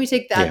 Let me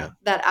take that Yeah.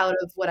 that out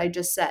of what I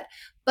just said.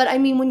 But I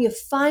mean, when you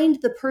find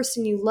the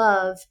person you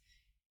love,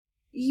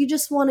 you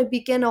just want to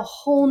begin a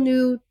whole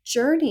new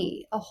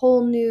journey, a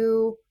whole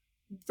new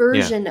Yeah.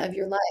 version of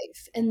your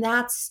life. And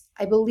that's,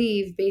 I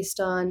believe, based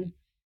on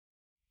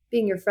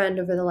being your friend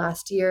over the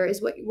last year,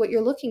 is what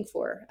you're looking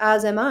for,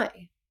 as am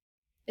I.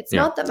 It's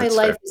Yeah, not that my that's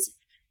life fair. is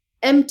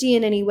empty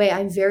in any way.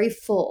 I'm very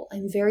full.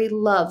 I'm very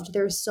loved.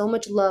 There's so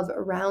much love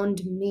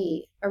around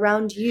me,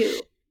 around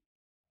you.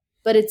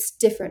 But it's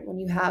different when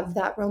you have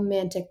that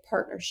romantic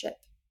partnership.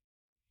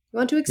 You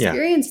want to Yeah.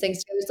 experience things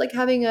together. It's like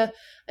having a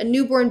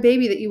newborn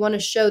baby that you want to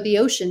show the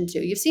ocean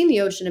to. You've seen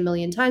the ocean a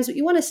million times, but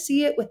you want to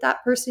see it with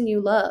that person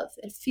you love.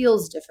 It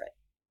feels different.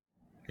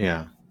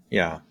 Yeah.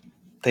 Yeah.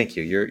 Thank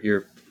you.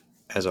 You're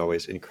as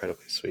always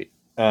incredibly sweet.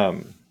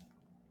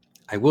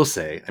 I will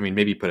say, I mean,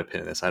 maybe put a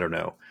pin in this, I don't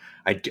know.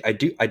 I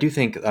do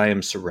think I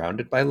am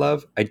surrounded by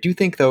love. I do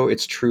think, though,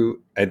 it's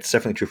true. It's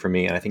definitely true for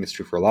me, and I think it's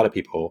true for a lot of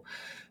people.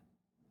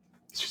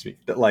 Excuse me.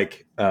 That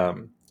like,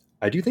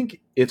 I do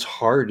think it's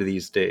hard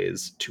these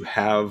days to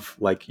have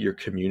like your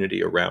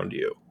community around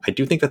you. I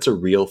do think that's a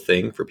real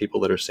thing for people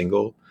that are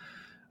single.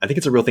 I think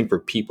it's a real thing for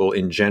people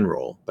in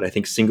general, but I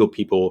think single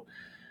people,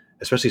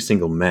 especially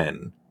single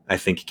men, I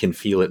think can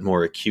feel it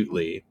more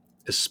acutely,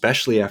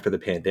 especially after the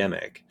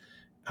pandemic.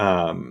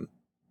 Um,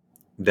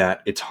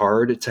 that it's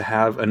hard to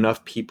have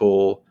enough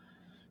people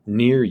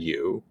near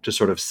you to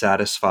sort of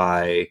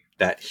satisfy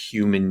that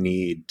human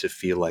need to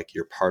feel like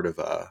you're part of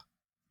a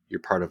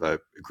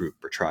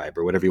group or tribe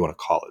or whatever you want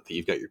to call it, that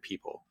you've got your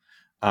people.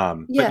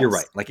 But you're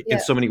right, Yes. like in Yeah.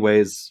 so many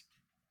ways,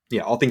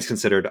 yeah, all things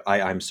considered,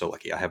 I'm so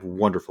lucky. I have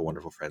wonderful,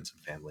 wonderful friends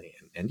and family,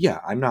 and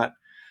yeah, I'm not.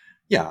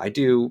 Yeah, I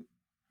do.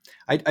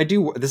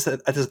 This is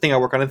a thing I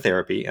work on in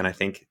therapy, and I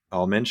think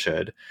all men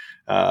should.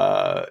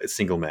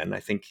 Single men, I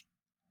think.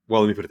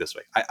 Well, let me put it this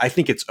way: I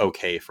think it's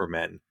okay for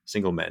men,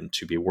 single men,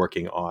 to be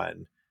working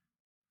on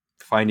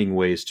finding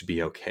ways to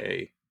be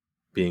okay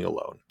being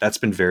alone. That's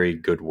been very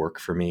good work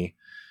for me.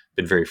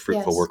 Been very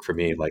fruitful Yes. work for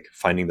me, like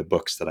finding the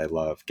books that I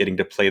love, getting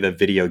to play the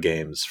video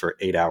games for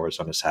 8 hours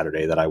on a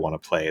Saturday that I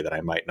want to play, that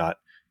I might not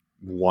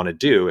want to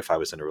do if I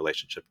was in a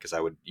relationship, because I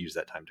would use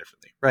that time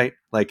differently, right?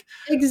 Like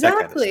that kind of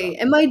stuff. Exactly.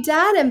 And my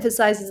dad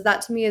emphasizes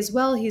that to me as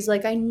well. He's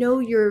like, I know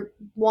you're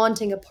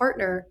wanting a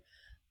partner,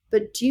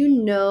 but do you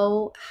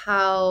know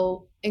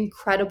how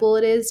incredible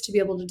it is to be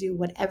able to do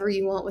whatever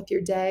you want with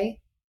your day?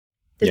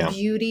 The Yeah.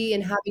 beauty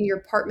in having your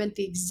apartment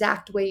the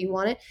exact way you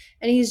want it.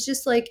 And he's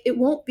just like, it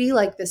won't be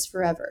like this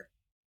forever.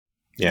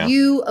 Yeah.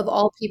 You, of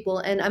all people,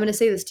 and I'm going to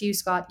say this to you,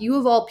 Scott, you,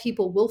 of all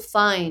people, will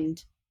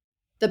find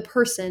the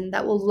person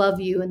that will love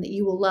you and that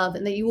you will love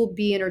and that you will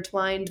be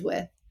intertwined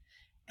with.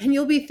 And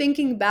you'll be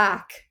thinking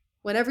back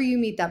whenever you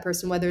meet that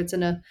person, whether it's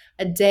in a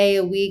day,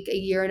 a week, a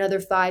year, another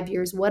 5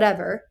 years,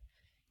 whatever,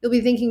 you'll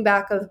be thinking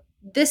back of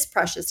this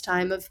precious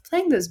time of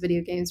playing those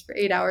video games for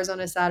 8 hours on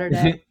a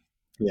Saturday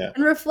Yeah.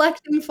 and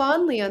reflecting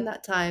fondly on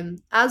that time,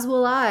 as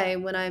will I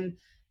when I'm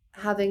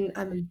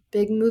a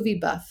big movie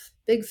buff,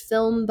 big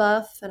film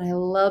buff, and I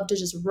love to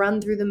just run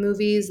through the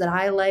movies that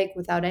I like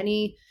without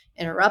any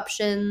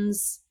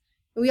interruptions.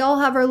 We all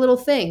have our little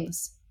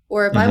things.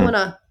 Or if I Hmm. want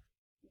to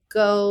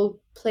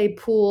go play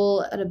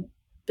pool at a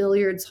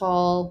billiards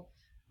hall,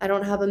 I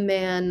don't have a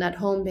man at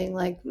home being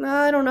like,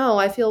 "Nah, I don't know,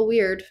 I feel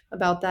weird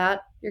about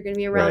that. You're going to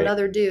be around Right.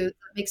 other dudes.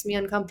 That makes me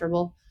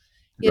uncomfortable."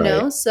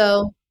 Right.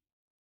 So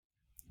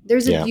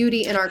there's a Yeah.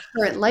 beauty in our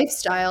current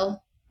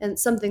lifestyle and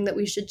something that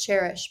we should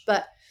cherish.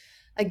 But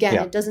again,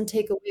 Yeah. it doesn't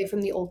take away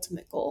from the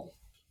ultimate goal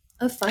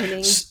of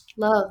finding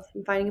love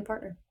and finding a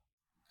partner.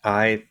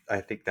 I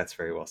think that's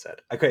very well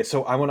said. Okay,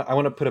 so I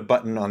want to put a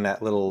button on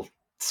that little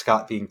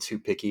Scott being too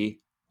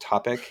picky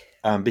topic,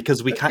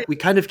 because Okay. we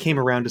kind of came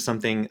around to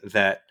something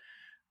that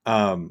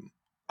um,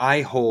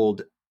 I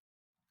hold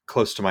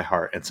close to my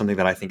heart, and something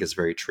that I think is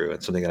very true,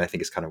 and something that I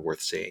think is kind of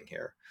worth saying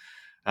here.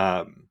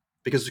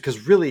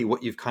 Because really,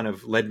 what you've kind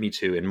of led me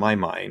to in my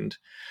mind,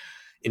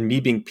 in me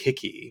being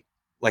picky,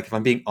 like if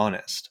I'm being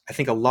honest, I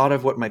think a lot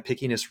of what my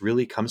pickiness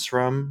really comes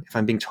from, if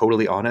I'm being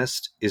totally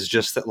honest, is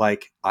just that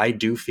like I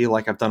do feel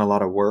like I've done a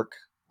lot of work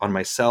on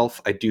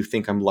myself. I do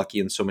think I'm lucky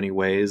in so many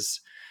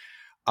ways.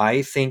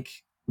 I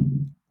think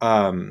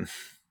um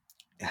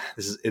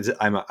this is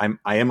I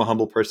am a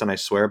humble person, I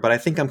swear, but I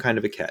think I'm kind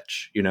of a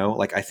catch,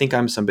 like I think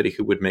I'm somebody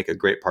who would make a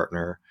great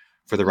partner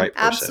for the You right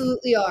person.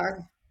 absolutely are.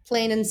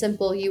 Plain and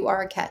simple, you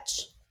are a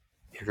catch.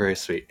 You're very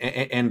sweet.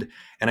 And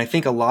I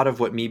think a lot of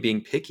what me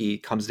being picky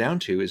comes down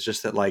to is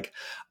just that like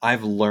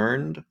I've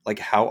learned like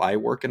how I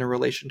work in a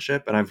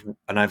relationship,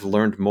 and I've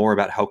learned more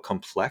about how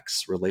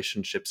complex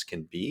relationships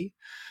can be.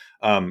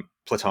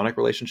 Platonic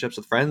relationships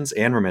with friends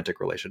and romantic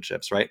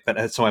relationships, right?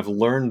 But so I've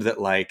learned that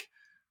like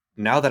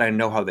now that I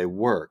know how they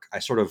work, I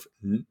sort of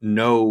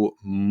know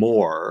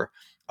more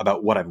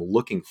about what I'm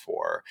looking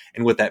for.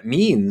 And what that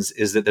means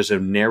is that there's a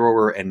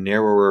narrower and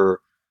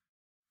narrower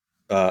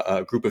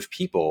group of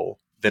people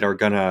that are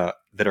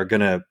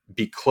gonna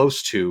be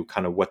close to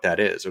kind of what that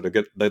is, or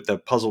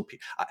the puzzle piece.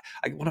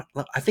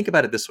 I think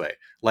about it this way,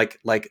 like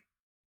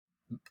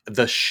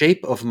the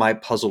shape of my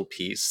puzzle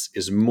piece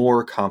is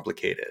more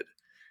complicated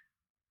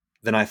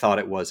than I thought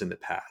it was in the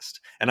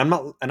past. And I'm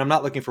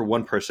not looking for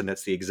one person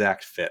that's the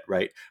exact fit,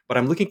 right? But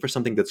I'm looking for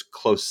something that's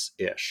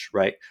close-ish,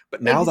 right?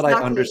 But now that I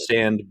Exactly.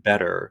 understand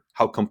better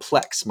how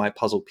complex my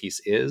puzzle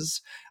piece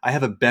is, I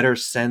have a better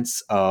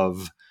sense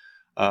of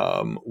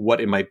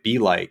what it might be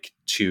like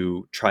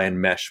to try and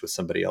mesh with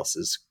somebody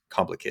else's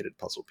complicated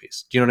puzzle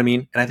piece. Do you know what I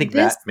mean? And I think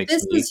This that makes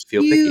this me is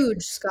feel picky.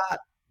 huge, Scott.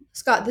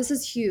 Scott, this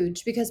is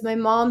huge because my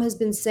mom has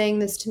been saying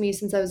this to me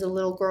since I was a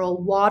little girl.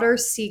 Water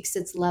seeks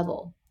its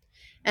level.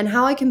 And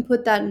how I can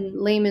put that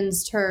in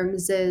layman's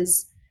terms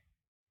is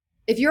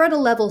if you're at a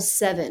level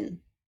 7,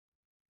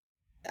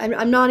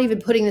 I'm not even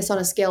putting this on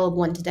a scale of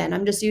 1 to 10.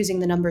 I'm just using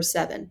the number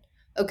 7.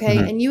 Okay?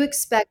 Hmm. And you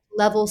expect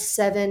level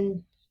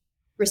 7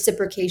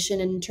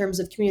 reciprocation in terms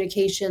of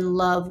communication,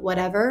 love,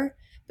 whatever,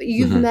 but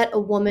you've Hmm. met a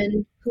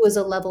woman who is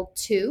a level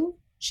 2,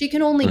 she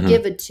can only Hmm.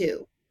 give a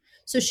 2.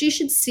 So she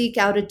should seek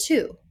out a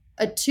 2.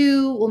 A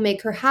 2 will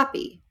make her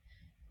happy.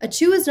 A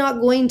 2 is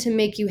not going to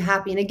make you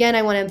happy. And again,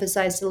 I want to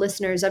emphasize to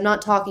listeners, I'm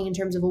not talking in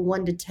terms of a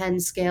 1 to 10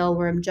 scale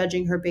where I'm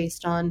judging her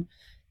based on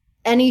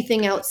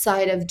anything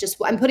outside of just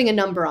I'm putting a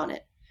number on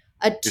it.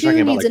 A You're 2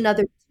 talking about needs like,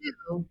 another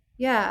 2.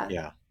 Yeah.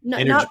 yeah,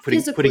 energy, Not putting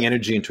physically,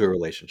 energy into a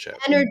relationship.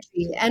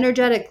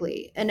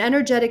 energetically. An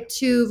energetic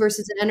 2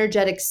 versus an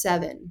energetic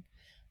 7.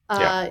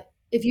 Yeah. Uh,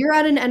 if you're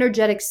at an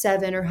energetic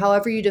 7 or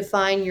however you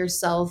define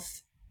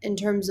yourself in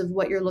terms of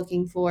what you're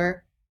looking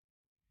for,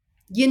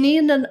 you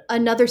need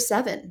another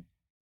 7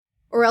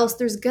 or else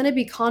there's going to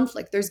be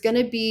conflict. There's going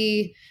to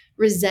be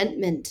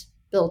resentment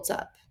built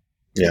up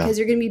Yeah. because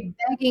you're going to be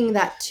begging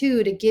that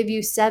 2 to give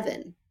you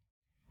 7.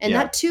 And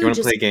Yeah. that You 2 want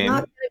to play just a not game?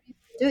 going to be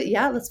able to do it.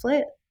 Yeah, let's play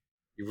it.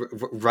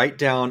 Write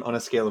down on a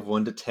scale of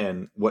 1 to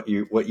 10 what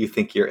you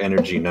think your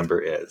energy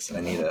number is. I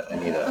need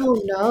a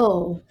Oh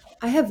no.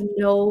 I have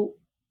no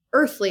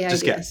earthly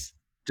just idea. guess.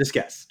 Just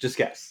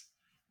guess.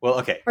 Well,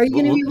 okay. Are you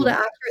going to be able to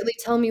accurately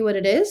tell me what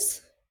it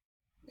is?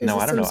 Is No,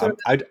 I this don't some know.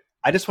 sort of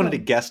I just wanted to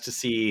oh, guess to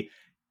see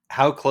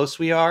how close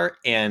we are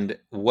and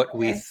what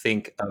we okay.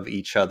 think of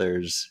each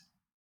other's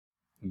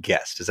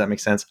guess. Does that make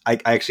sense? I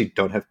actually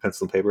don't have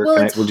pencil and paper. Well,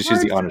 Can I? it's We'll just use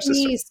hard the for honor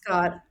system. me,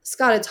 Scott.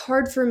 Scott, it's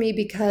hard for me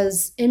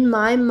because in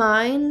my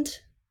mind,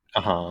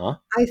 Uh huh.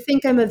 I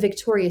think I'm a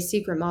Victoria's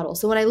Secret model.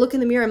 So when I look in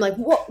the mirror, I'm like,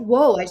 whoa,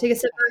 whoa. I take a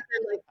step back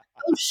and I'm like,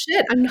 oh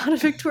shit, I'm not a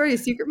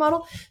Victoria's Secret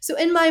model. So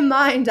in my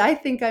mind, I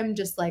think I'm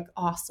just like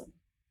awesome.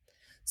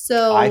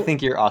 I So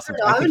think you're I awesome.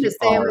 don't know. I I'm think going to you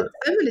say are.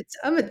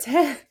 I'm a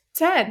 10,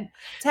 10,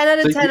 10 out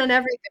So of 10 you're on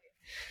everything.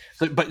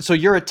 so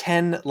you're a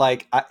 10,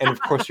 like, and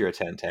of course you're a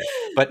 10, Tay.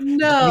 But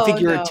do you think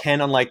No, you're a no.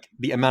 10 on like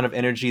the amount of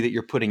energy that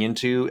you're putting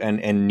into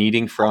and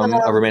needing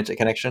from a Um, romantic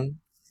connection?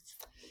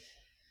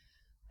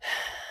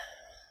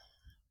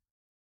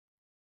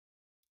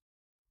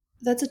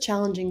 that's a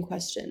challenging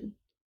question.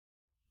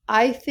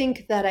 I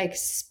think that I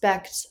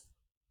expect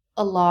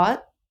a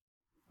lot.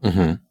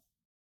 Mm-hmm.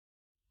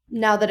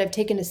 Now that I've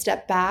taken a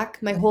step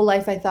back, my whole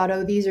life I thought,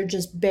 oh, these are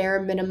just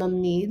bare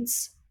minimum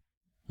needs.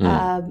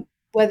 Mm,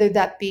 Whether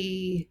that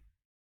be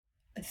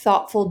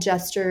thoughtful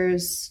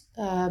gestures,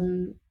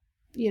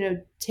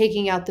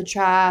 taking out the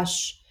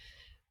trash,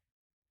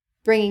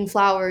 bringing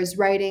flowers,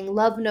 writing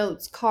love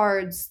notes,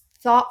 cards,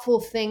 thoughtful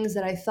things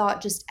that I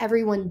thought just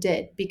everyone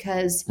did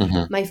because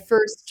mm-hmm. my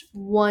first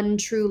one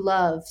true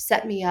love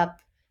set me up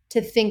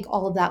to think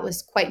all of that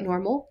was quite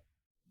normal.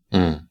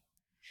 Mm,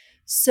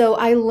 So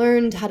I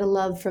learned how to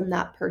love from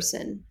that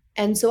person.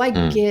 And so I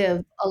mm,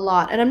 give a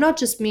lot. And I'm not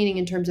just meaning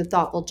in terms of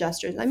thoughtful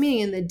gestures, I'm meaning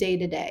in the day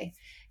to day.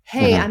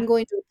 Hey, mm-hmm. I'm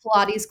going to a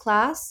Pilates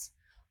class.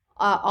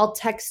 I'll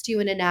text you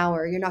in an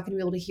hour. You're not going to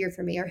be able to hear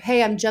from me. Or,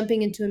 hey, I'm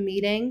jumping into a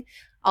meeting.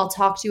 I'll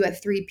talk to you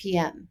at 3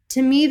 p.m.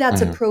 To me,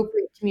 that's Mm-hmm.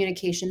 appropriate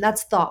communication.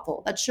 That's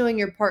thoughtful. That's showing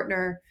your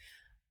partner,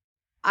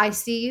 I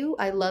see you.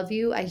 I love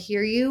you. I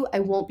hear you. I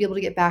won't be able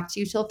to get back to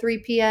you till 3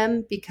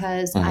 p.m.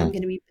 because I'm Mm-hmm.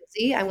 going to be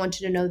busy. I want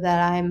you to know that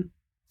I'm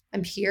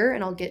here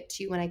and I'll get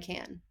to you when I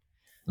can.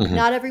 Mm-hmm.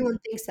 Not everyone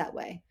thinks that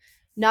way.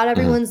 Not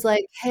Mm-hmm. everyone's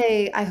like,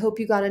 "Hey, I hope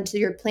you got into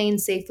your plane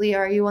safely.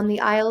 Are you on the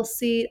aisle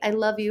seat? I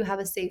love you. Have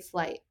a safe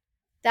flight."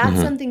 That's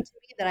Mm-hmm. something to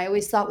me that I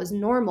always thought was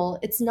normal.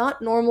 It's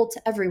not normal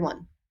to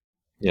everyone.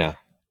 Yeah.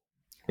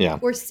 Yeah.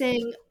 Or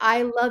saying,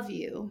 "I love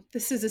you."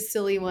 This is a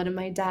silly one, and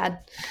my dad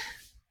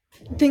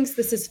thinks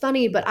this is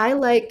funny, but I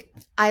like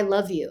 "I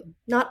love you,"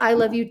 not "I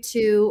love you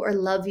too" or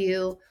 "love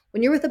you."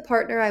 When you're with a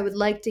partner, I would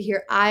like to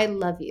hear "I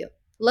love you."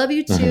 "Love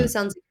you too" Mm-hmm.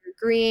 sounds like you're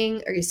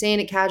agreeing or you're saying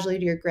it casually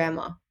to your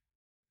grandma.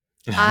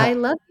 "I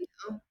love you"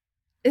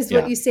 is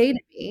what Yeah. you say to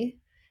me,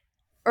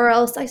 or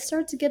else I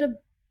start to get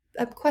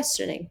a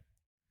questioning.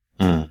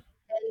 Mm.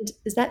 And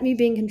is that me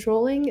being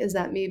controlling? Is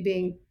that me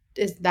being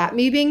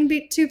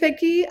too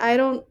picky? I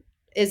don't,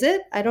 is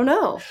it? I don't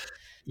know.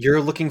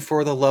 You're looking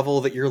for the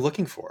level that you're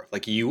looking for.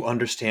 Like, you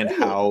understand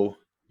Totally. how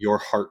your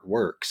heart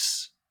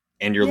works,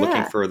 and you're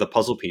looking Yeah. for the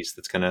puzzle piece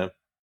that's gonna.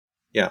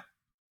 Yeah.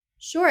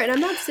 Sure, and I'm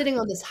not sitting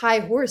on this high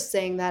horse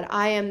saying that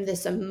I am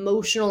this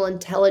emotional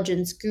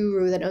intelligence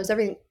guru that knows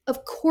everything.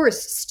 Of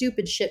course,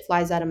 stupid shit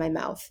flies out of my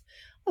mouth.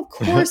 Of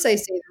course, I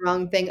say the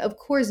wrong thing. Of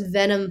course,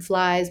 venom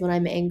flies when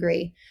I'm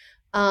angry.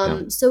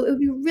 Yeah. So it would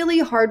be really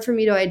hard for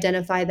me to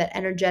identify that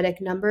energetic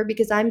number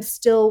because I'm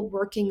still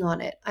working on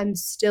it. I'm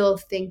still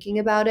thinking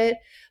about it.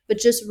 But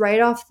just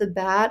right off the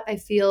bat, I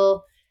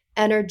feel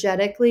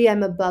energetically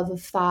I'm above a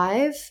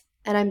 5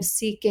 and I'm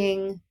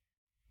seeking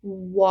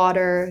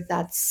water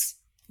that's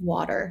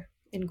water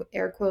in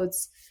air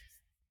quotes.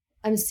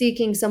 I'm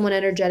seeking someone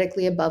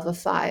energetically above a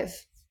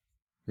 5.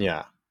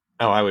 Yeah.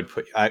 Oh, I would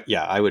put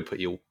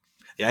you.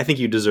 Yeah, I think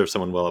you deserve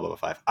someone well above a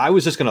 5. I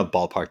was just gonna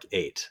ballpark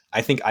 8.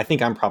 I think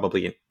I'm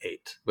probably an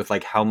 8, with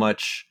like how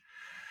much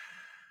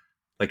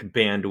like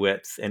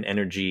bandwidth and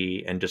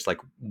energy and just like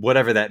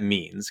whatever that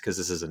means, because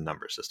this is a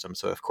number system.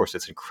 So of course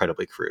it's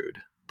incredibly crude.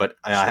 But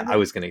I Sure.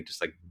 was gonna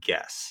just like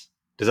guess.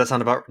 Does that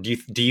sound about?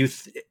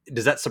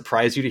 Does that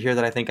surprise you to hear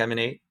that I think I'm an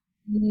 8?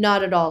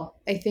 Not at all.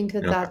 I think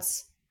that Okay.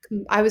 that's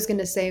I was going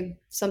to say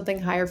something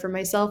higher for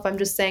myself. I'm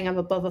just saying I'm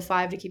above a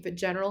 5 to keep it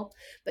general.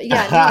 But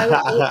yeah, no,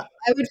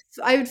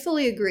 I would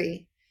fully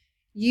agree.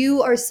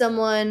 You are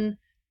someone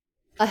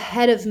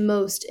ahead of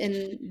most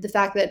in the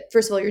fact that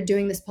first of all you're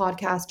doing this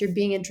podcast, you're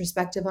being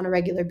introspective on a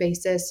regular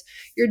basis,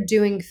 you're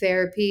doing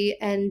therapy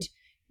and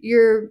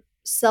you're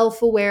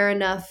self-aware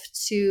enough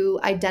to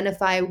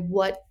identify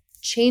what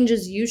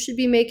changes you should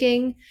be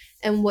making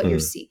and what you're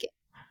Mm, seeking.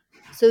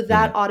 So mm,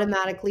 that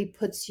automatically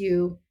puts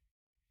you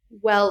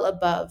well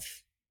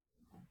above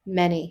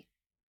many.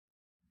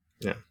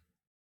 yeah.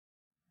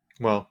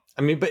 Well,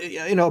 I mean, but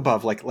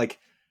above,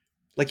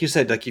 like you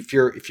said, like if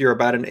you're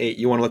about an 8,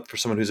 you want to look for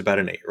someone who's about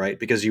an 8, right?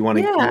 Because you want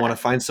to Yeah,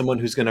 find someone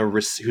who's gonna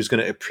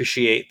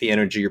appreciate the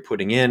energy you're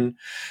putting in,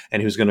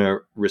 and who's gonna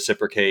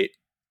reciprocate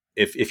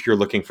if you're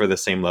looking for the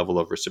same level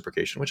of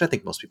reciprocation, which I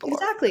think most people are.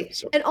 exactly.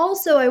 So And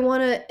also I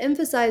want to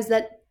emphasize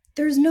that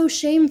there's no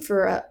shame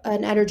for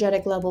an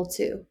energetic level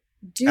too.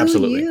 Do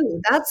absolutely,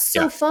 you? That's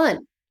yeah, so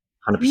fun.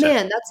 100%,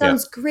 Man, that yeah,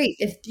 sounds great.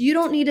 If you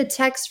don't need a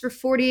text for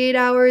 48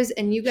 hours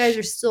and you guys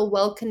are still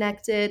well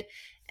connected,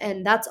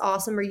 and that's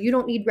awesome, or you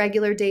don't need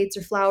regular dates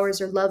or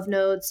flowers or love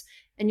notes,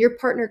 and your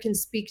partner can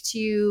speak to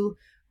you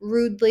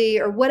rudely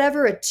or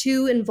whatever a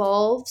two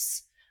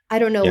involves, I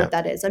don't know Yeah. what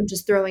that is. I'm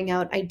just throwing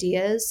out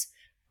ideas.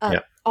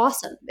 Yeah.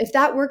 Awesome. If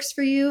that works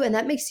for you and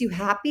that makes you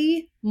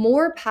happy,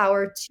 more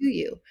power to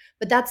you.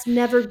 But that's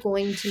never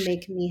going to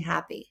make me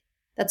happy.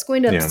 That's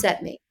going to Yeah.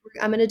 upset me.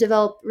 I'm going to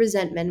develop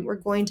resentment. We're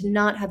going to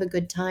not have a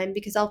good time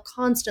because I'll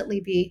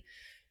constantly be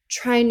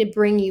trying to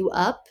bring you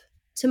up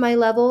to my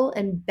level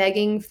and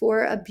begging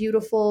for a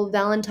beautiful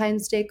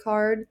Valentine's Day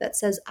card that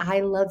says,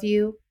 I love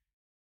you.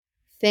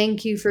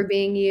 Thank you for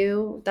being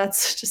you.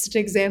 That's just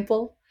an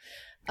example.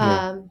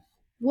 Yeah. Um,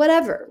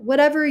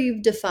 whatever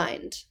you've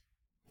defined.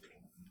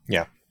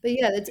 Yeah. But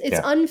yeah, it's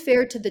Yeah.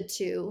 unfair to the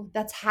two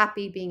that's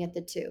happy being at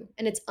the two.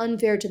 And it's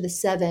unfair to the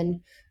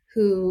seven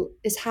who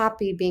is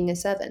happy being a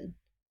seven,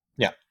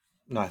 Yeah.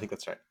 No, I think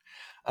that's right.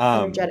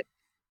 Um, energetic.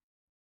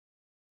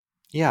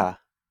 yeah.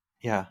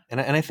 Yeah. And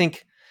I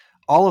think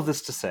all of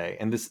this to say,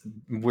 and this,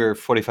 we're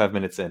 45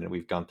 minutes in and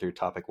we've gone through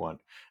topic one.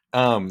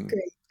 Um,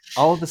 Great.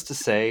 all of this to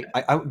say,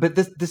 but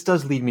this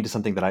does lead me to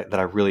something that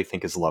I really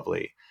think is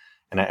lovely.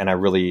 And I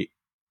really,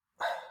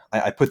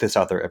 I put this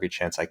out there every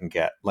chance I can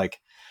get.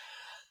 Like,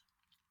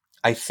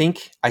 I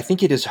think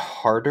it is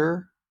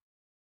harder.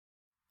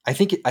 I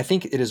think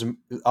it is.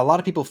 A lot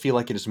of people feel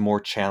like it is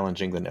more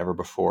challenging than ever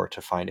before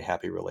to find a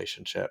happy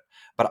relationship.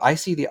 But I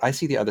see the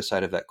other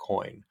side of that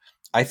coin.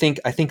 I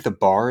think the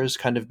bar has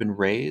kind of been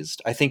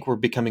raised. I think we're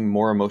becoming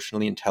more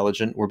emotionally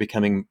intelligent. We're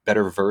becoming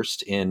better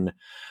versed in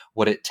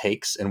what it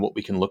takes and what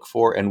we can look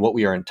for and what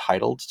we are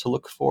entitled to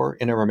look for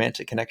in a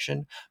romantic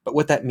connection. But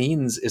what that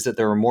means is that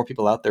there are more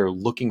people out there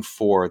looking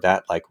for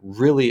that, like,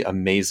 really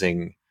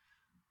amazing,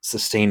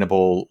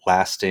 sustainable,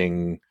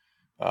 lasting,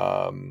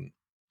 um,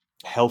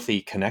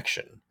 healthy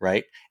connection,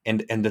 right? And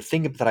the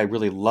thing that I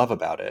really love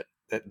about it,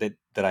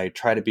 that I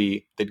try to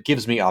be, that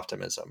gives me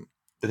optimism,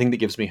 the thing that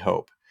gives me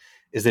hope,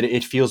 is that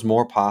it feels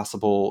more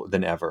possible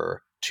than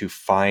ever to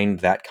find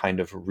that kind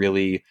of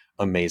really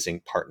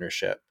amazing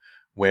partnership.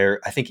 Where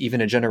I think even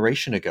a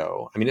generation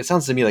ago, I mean, it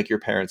sounds to me like your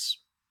parents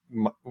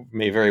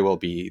may very well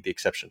be the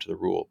exception to the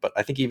rule, but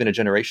I think even a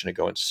generation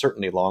ago, and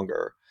certainly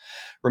longer,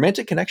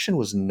 romantic connection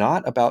was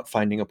not about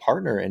finding a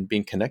partner and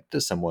being connected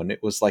to someone.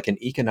 It was like an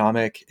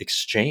economic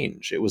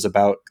exchange. It was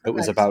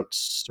Correct. about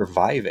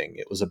surviving.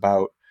 It was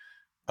about,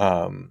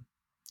 um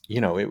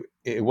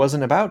it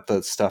wasn't about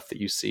the stuff that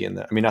you see in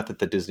the, I mean, not that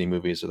the Disney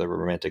movies or the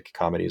romantic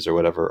comedies or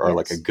whatever are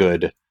like a Yes.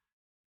 good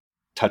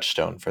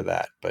touchstone for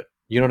that, but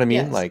you know what I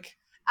mean? Yes. Like,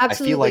 I feel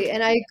Absolutely. like,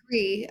 And I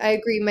agree. I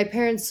agree. My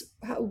parents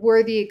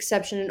were the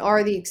exception and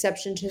are the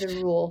exception to the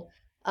rule.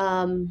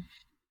 Um,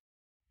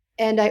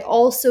 And I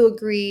also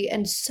agree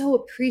and so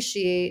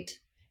appreciate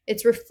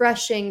it's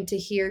refreshing to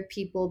hear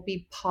people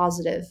be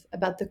positive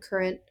about the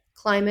current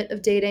climate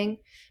of dating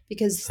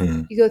because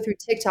hmm, you go through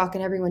TikTok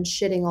and everyone's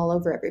shitting all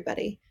over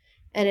everybody.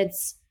 And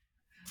it's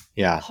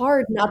yeah,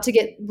 hard not to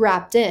get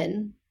wrapped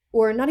in,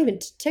 or not even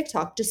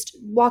TikTok, just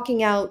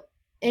walking out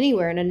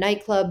anywhere in a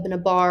nightclub, in a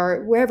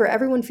bar, wherever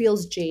everyone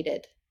feels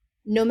jaded,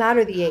 no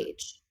matter the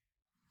age.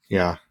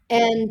 yeah,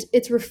 And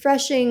it's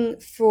refreshing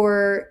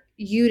for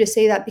you to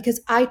say that because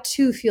I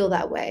too feel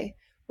that way.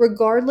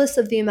 Regardless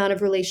of the amount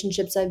of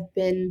relationships I've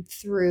been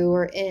through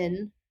or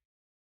in,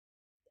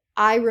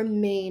 I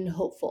remain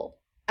hopeful.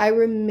 I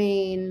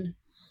remain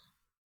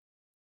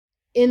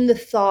in the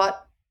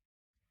thought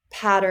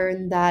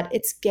pattern that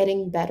it's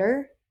getting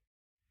better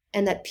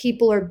and that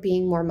people are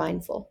being more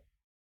mindful.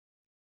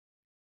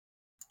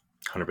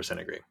 100%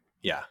 agree.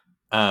 Yeah.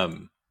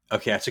 um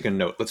okay, I took a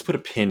note. Let's put a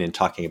pin in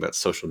talking about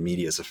social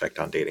media's effect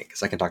on dating,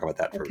 because I can talk about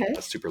that for Okay.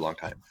 a super long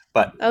time.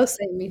 But Oh,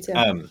 same, me too.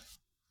 um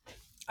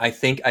I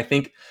think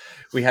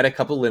we had a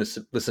couple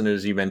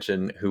listeners you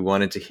mentioned who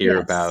wanted to hear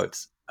Yes.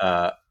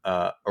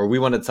 about, or we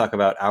wanted to talk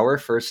about our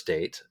first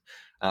date,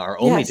 our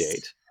only Yes.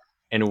 date,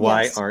 and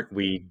why Yes. aren't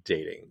we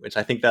dating? Which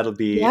I think that'll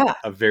be Yeah,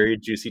 a very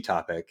juicy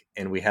topic,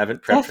 and we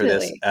haven't prepped for this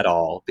definitely. at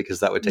all because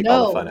that would take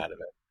all the fun No, out of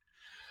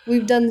it.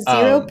 we've done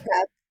zero Um,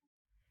 prep.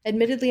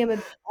 Admittedly,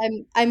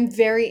 I'm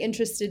very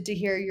interested to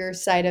hear your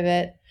side of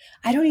it.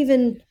 I don't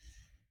even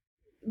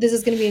this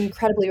is going to be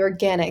incredibly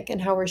organic in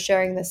how we're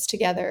sharing this uh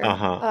together.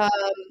 huh.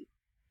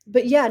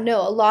 But yeah, no,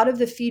 a lot of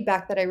the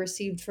feedback that I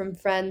received from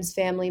friends,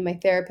 family, my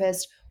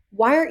therapist,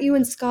 why aren't you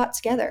and Scott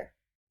together?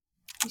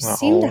 You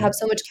seem to Oh, have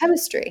so much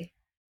chemistry.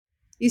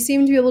 You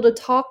seem to be able to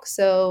talk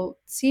so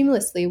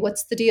seamlessly.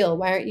 What's the deal?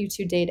 Why aren't you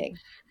two dating?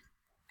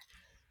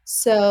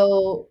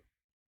 So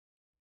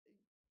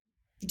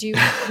do you,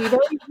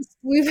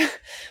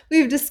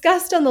 we've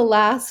discussed on the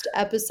last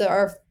episode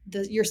or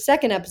your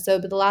second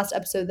episode, but the last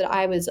episode that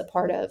I was a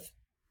part of,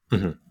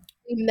 mhm.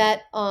 we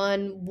met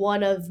on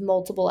one of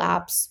multiple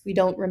apps. We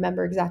don't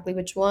remember exactly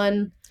which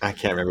one. I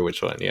can't remember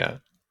which one. Yeah.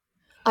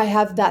 I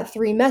have that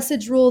three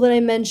message rule that I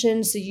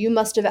mentioned, so you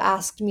must have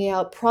asked me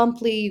out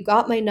promptly. You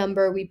got my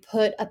number. We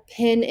put a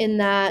pin in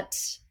that.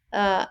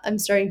 I'm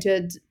starting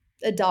to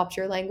adopt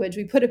your language.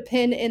 We put a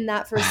pin in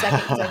that for a second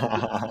because I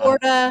moved to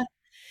Florida.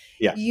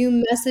 Yeah.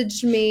 You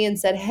messaged me and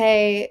said,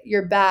 "Hey,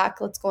 you're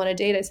back. Let's go on a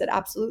date." I said,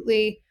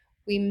 "Absolutely."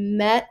 We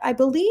met, I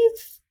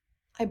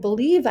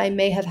believe I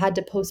may have had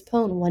to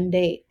postpone one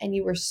date and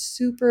you were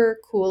super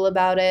cool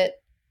about it.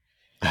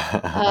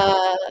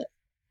 Uh,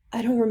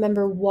 I don't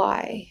remember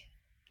why.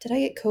 Did I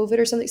get COVID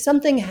or something?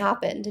 Something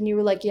happened, and you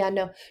were like, "Yeah,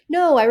 no,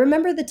 no." I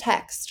remember the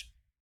text.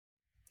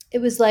 It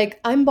was like,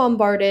 "I'm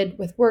bombarded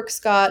with work,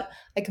 Scott.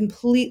 I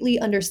completely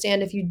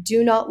understand if you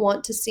do not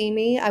want to see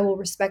me. I will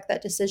respect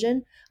that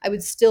decision. I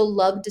would still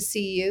love to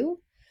see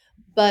you,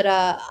 but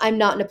I'm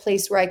not in a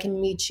place where I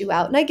can meet you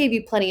out." And I gave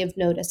you plenty of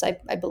notice, I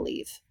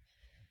believe,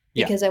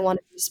 Yeah. because I want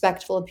to be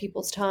respectful of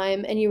people's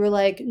time. And you were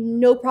like,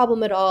 "No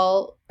problem at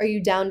all. Are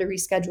you down to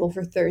reschedule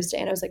for Thursday?"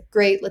 And I was like,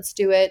 "Great, let's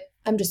do it."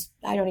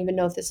 I don't even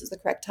know if this is the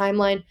correct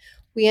timeline.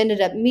 We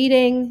ended up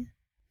meeting,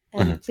 Mhm.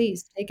 and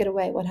please take it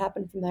away. What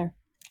happened from there?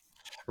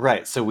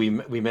 Right. So we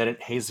met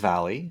at Hayes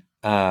Valley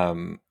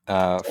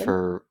Did?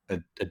 for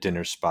a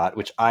dinner spot,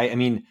 which I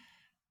mean,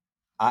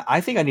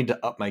 I think I need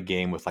to up my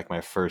game with like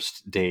my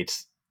first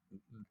date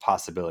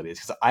possibilities,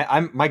 because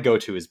I'm my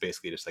go-to is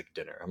basically just like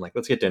dinner. I'm like,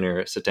 let's get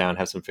dinner, sit down,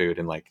 have some food,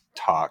 and like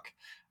talk.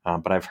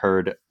 But I've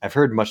heard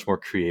much more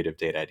creative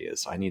date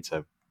ideas,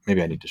 so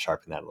maybe I need to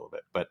sharpen that a little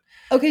bit. But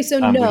Okay, so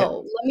we had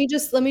no.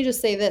 Let me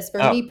just say this.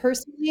 For oh me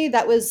personally,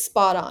 that was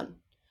spot on.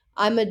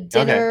 I'm a okay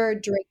dinner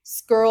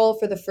drinks girl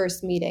for the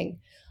first meeting.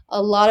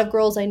 A lot of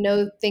girls I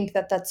know think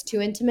that that's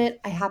too intimate.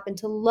 I happen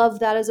to love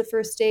that as a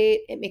first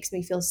date. It makes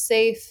me feel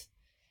safe.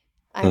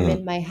 I'm Mhm.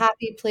 in my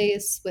happy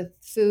place with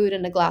food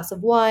and a glass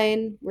of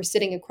wine. We're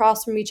sitting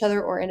across from each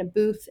other or in a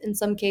booth in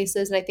some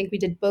cases. And I think we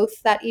did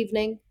both that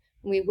evening.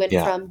 We went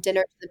Yeah, from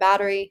dinner to the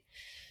Battery.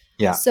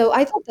 yeah. So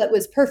I thought that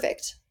was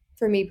perfect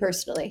for me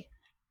personally.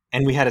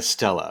 And we had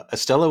Estella.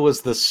 Estella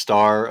was the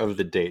star of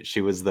the date.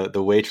 She was the She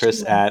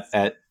waitress at was.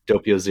 at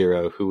Doppio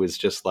Zero, who was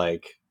just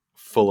like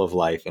full of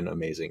life and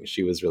amazing.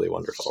 She was really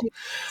wonderful.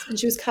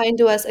 She was kind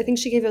to us. I think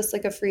she gave us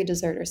like a free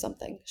dessert or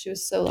something. She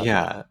was so lovely.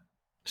 Yeah,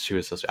 she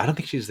was so sweet. I don't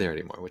think she's there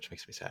anymore, which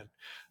makes me sad.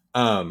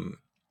 Um,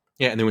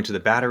 yeah, and then went to the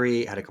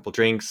Battery, had a couple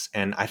drinks,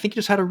 and I think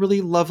just had a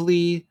really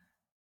lovely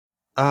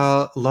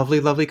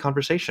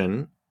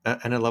conversation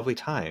and a lovely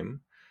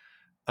time.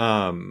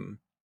 Um,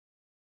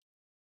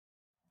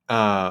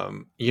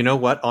 you know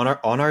what?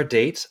 On our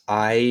date,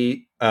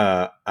 I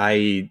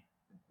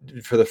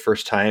for the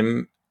first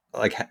time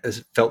like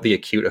felt the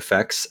acute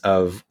effects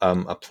of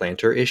a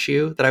plantar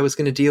issue that I was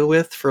going to deal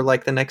with for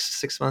like the next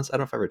 6 months. I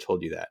don't know if I ever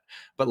told you that,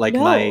 but like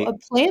No, my a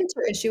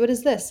planter issue. What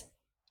is this?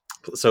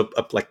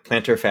 like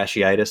plantar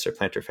fasciitis or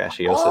plantar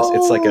fasciosis.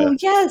 It's like Oh, a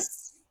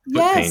yes.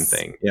 foot pain Yes.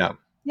 thing. Yeah,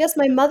 Yes,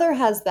 my mother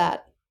has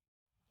that.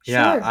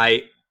 yeah. Sure.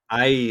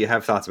 I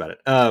have thoughts about it.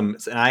 And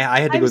I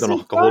had to I'm go on so a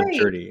whole sorry.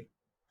 journey.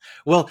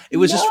 Well, it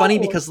was just funny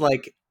No. because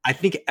like I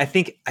think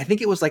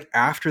it was like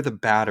after the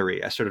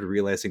Battery, I started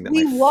realizing that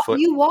my foot.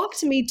 You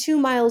walked me 2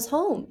 miles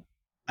home.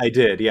 I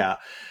did, yeah.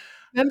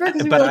 Remember?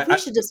 Because we were But like, "We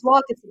should just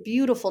walk. It's a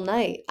beautiful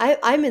night."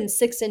 I'm in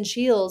 6-inch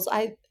heels.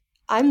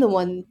 I'm the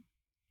one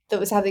that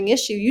was having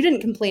issue. You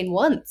didn't complain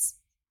once.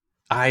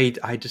 I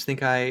just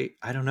think I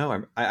don't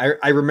know.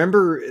 I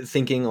remember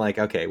thinking like,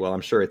 okay, well,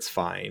 I'm sure it's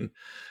fine.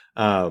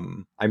 I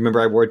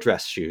remember I wore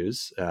dress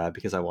shoes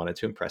because I wanted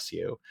to impress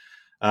you,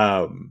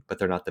 but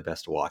they're not the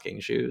best walking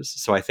shoes.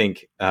 So I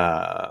think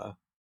I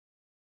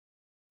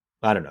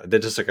don't know. They're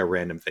just like a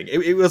random thing.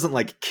 It wasn't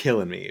like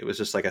killing me. It was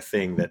just like a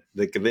thing that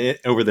like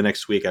over the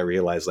next week I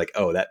realized like,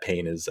 oh, that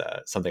pain is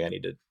something I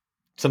need to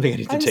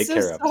I'm take so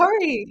care of.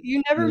 sorry.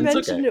 You never It's okay.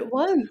 mentioned it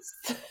once.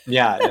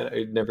 Yeah,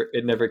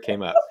 it never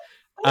came up.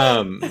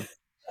 Um,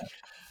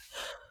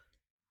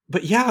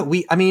 but yeah,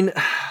 I mean,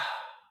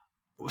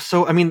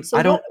 so I mean, So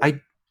what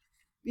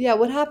yeah,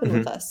 what happened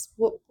with mhm. us? I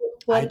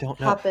What don't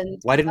know. happened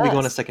Why didn't with we go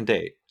on a us? second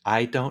date?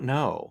 I don't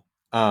know.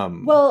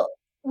 Well,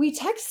 we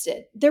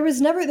texted. There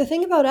was never the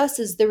thing about us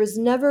is there was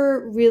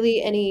never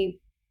really any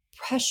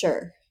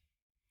pressure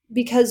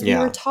because we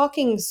were Yeah.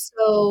 talking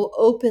so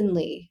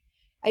openly.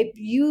 I'm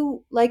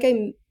like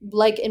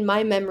in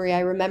my memory, I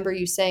remember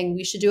you saying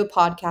we should do a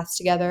podcast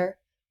together.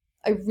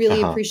 I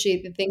really Uh-huh.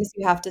 appreciate the things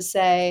you have to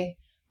say.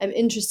 I'm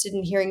interested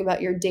in hearing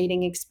about your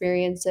dating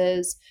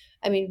experiences.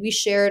 I mean, we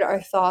shared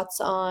our thoughts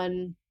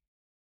on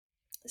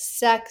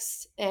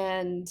sex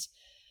and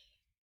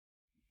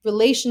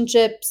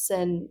relationships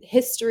and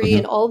history Hmm.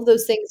 and all of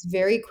those things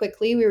very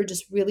quickly. We were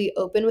just really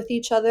open with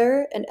each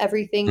other and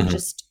everything Hmm.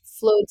 just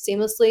flowed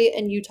seamlessly.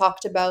 And you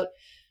talked about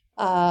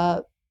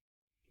uh,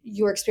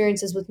 your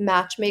experiences with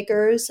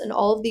matchmakers and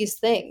all of these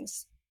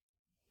things.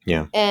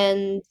 Yeah.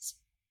 And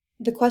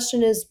the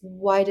question is,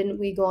 why didn't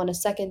we go on a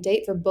second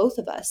date for both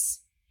of us?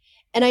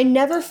 And I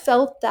never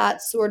felt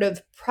that sort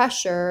of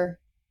pressure.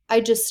 I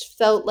just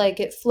felt like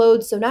it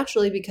flowed so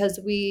naturally because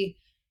we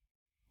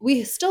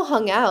still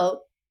hung out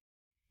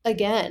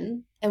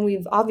again, and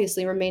we've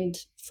obviously remained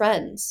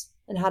friends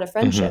and had a Hmm.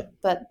 friendship.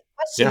 But the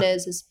question Yeah.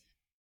 is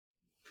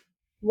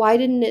why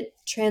didn't it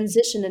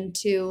transition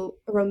into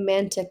a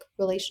romantic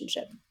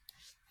relationship?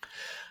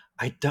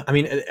 I don't. I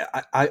mean,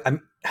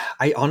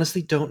 I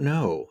honestly don't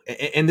know.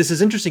 And this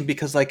is interesting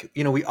because, like,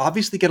 we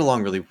obviously get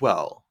along really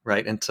well,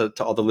 right? And to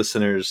all the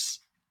listeners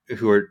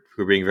who are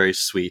being very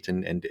sweet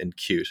and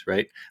cute,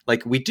 right?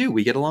 Like we do,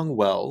 we get along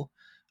well.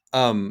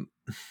 Um,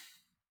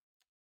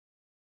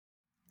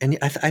 and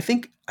I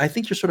think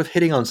you're sort of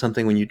hitting on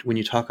something when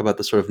you talk about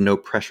the sort of no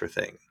pressure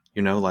thing.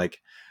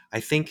 Like I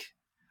think,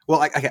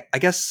 well, I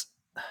guess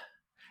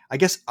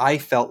I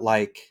felt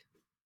like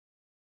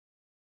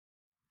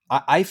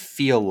I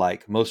feel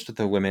like most of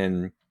the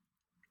women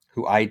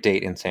who I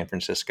date in San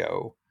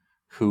Francisco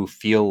who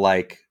feel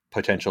like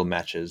potential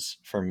matches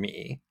for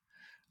me,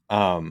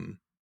 um,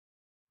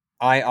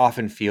 I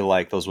often feel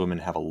like those women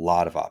have a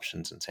lot of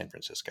options in San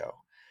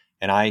Francisco.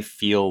 And I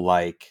feel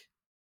like,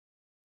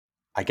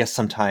 I guess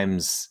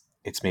sometimes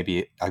it's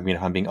maybe, I mean,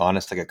 if I'm being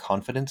honest, like a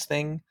confidence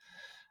thing,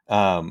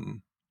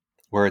 um,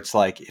 where it's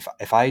like,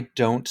 if I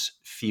don't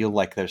feel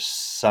like there's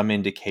some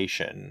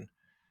indication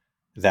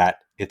that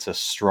it's a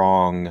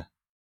strong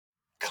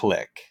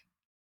click,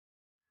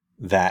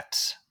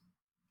 that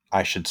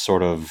I should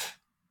sort of,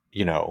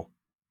 you know,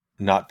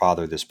 not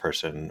bother this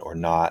person or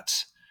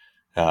not,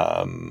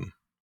 um,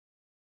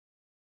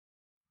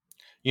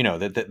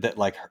 that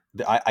like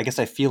I guess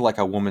I feel like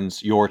a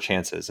woman's your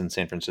chances in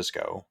San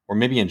Francisco, or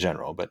maybe in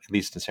general, but at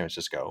least in San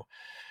Francisco,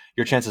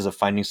 your chances of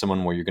finding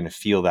someone where you're going to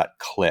feel that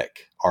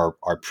click are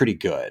pretty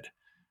good.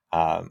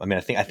 I mean,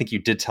 I think you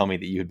did tell me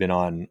that you had been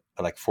on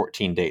like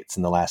 14 dates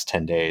in the last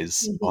 10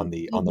 days Mhm, on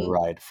the mhm.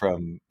 ride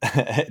from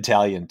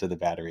Italian to the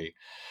Battery.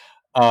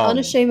 Um,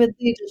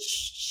 Unashamedly just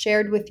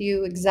shared with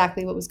you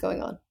exactly what was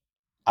going on.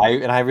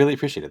 I really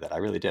appreciated that. I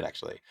really did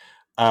actually.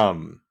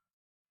 Um,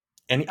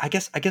 and I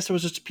guess there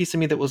was just a piece of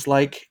me that was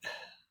like,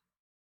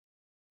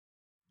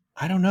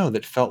 I don't know,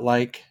 that felt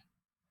like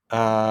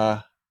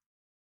uh,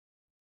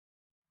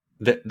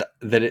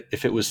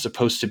 if it was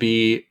supposed to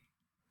be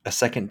a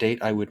second date,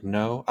 I would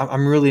know.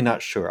 I'm really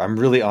not sure. I'm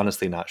really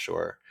honestly not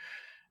sure.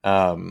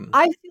 Um,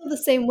 I feel the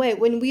same way.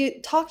 When we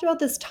talked about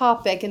this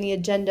topic in the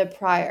agenda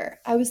prior,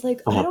 I was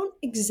like, I uh-huh. don't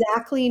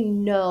exactly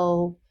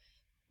know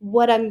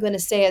what I'm going to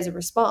say as a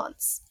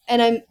response.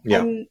 And Yeah.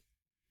 I'm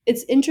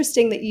it's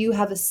interesting that you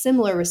have a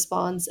similar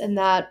response and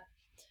that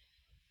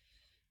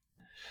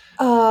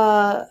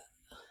uh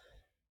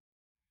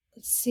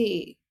let's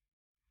see.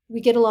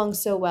 We get along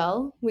so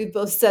well. We've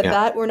both said Yeah.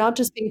 that. We're not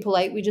just being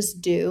polite, we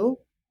just do.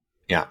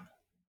 Yeah.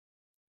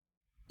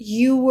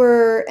 You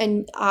were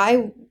and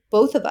I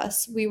both of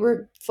us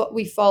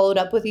we followed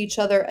up with each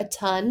other a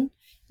ton.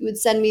 You would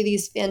send me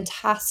these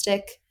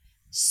fantastic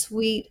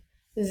sweet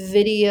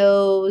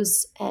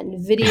videos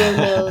and video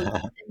notes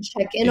and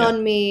check in Yeah.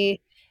 on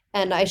me,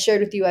 and I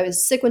shared with you I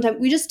was sick one time.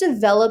 We just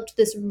developed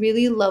this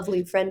really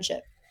lovely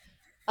friendship,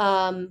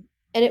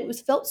 and it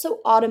was felt so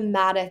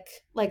automatic,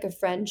 like a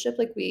friendship.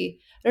 Like I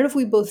don't know if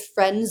we both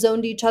friend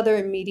zoned each other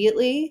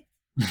immediately,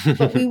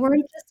 but we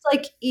weren't just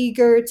like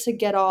eager to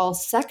get all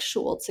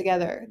sexual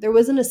together. There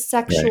wasn't a Right.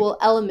 sexual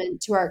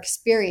element to our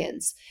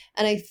experience.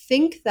 And I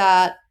think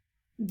that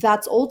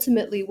that's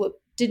ultimately what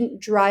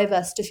didn't drive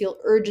us to feel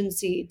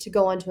urgency to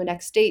go on to a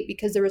next date,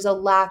 because there was a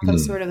lack of Mm.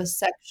 sort of a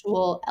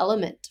sexual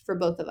element for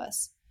both of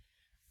us.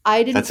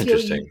 I didn't That's feel you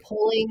interesting.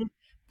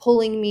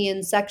 pulling me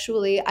in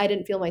sexually. I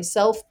didn't feel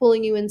myself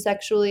pulling you in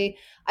sexually.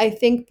 I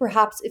think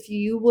perhaps if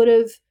you would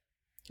have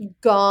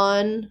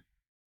gone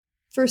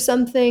for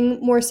something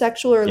more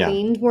sexual or Yeah.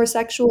 leaned more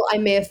sexual, I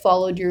may have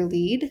followed your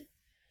lead.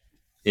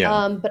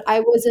 Yeah. But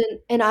I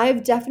wasn't, and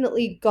I've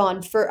definitely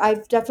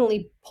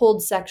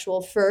pulled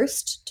sexual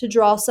first to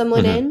draw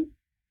someone Hmm. in,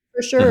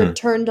 for sure, or Hmm.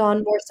 turned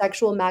on more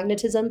sexual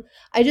magnetism.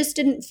 I just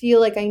didn't feel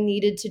like I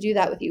needed to do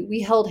that with you.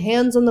 We held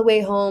hands on the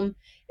way home.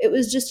 It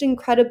was just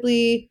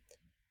incredibly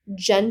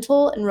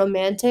gentle and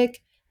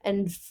romantic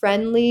and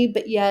friendly,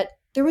 but yet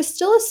there was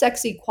still a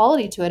sexy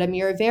quality to it. I mean,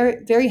 you're a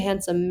very, very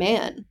handsome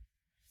man,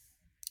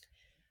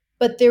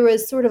 but there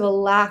was sort of a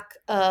lack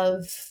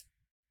of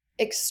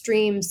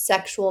extreme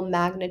sexual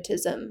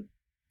magnetism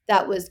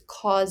that was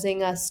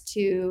causing us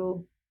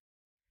to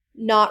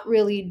not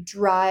really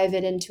drive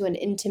it into an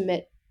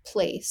intimate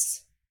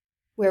place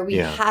where we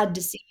Yeah. had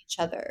to see each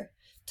other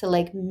to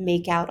like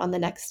make out on the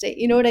next date.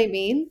 You know what I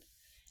mean?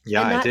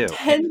 Yeah, And I that do.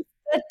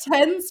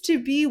 tends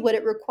to be what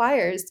it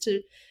requires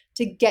to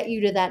get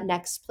you to that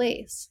next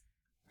place.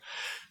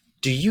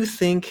 Do you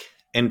think,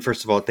 and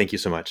first of all, thank you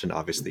so much. And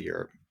obviously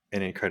you're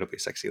an incredibly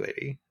sexy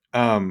lady.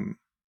 Okay,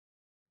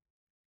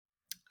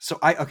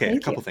 a Thank you.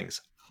 couple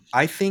things.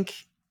 I think,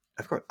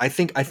 of course, I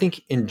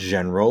think in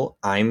general,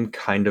 I'm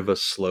kind of a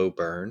slow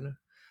burn.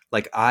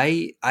 Like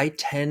I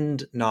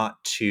tend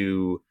not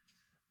to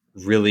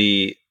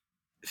really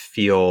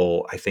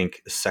feel, I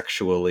think,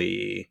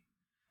 sexually.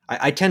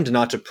 I tend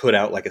not to put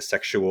out like a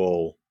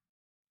sexual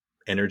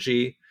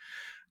energy,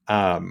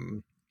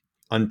 um,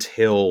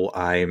 until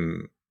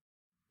I'm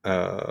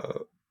uh,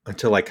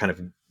 until I kind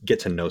of get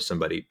to know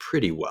somebody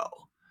pretty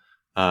well.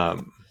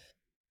 Um,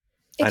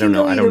 It I don't can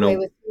know. go I don't either way know.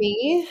 with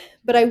me,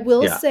 but I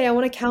will Yeah. say I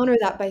want to counter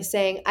that by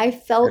saying I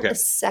felt a Okay.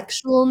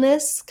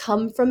 sexualness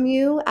come from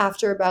you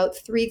after about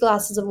 3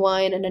 glasses of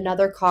wine and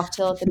another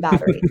cocktail at the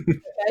Battery,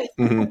 okay?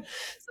 Hmm.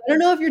 So I don't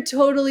know if you're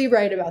totally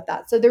right about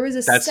that. So there was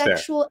a That's fair.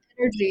 sexual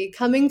energy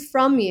coming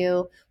from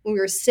you when we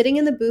were sitting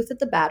in the booth at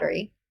the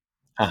Battery.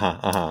 Uh huh.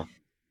 Uh huh.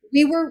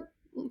 We were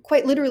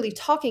quite literally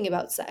talking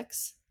about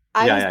sex.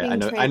 I Yeah, was yeah, yeah. I being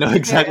know. I know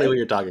exactly transparent. what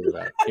you're talking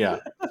about. Yeah.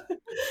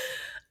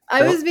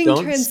 I was being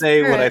Don't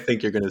say what I transparent.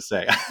 think you're going to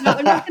say. No,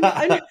 I'm not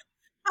gonna.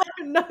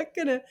 I'm not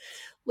gonna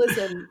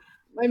listen.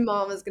 My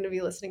mom is gonna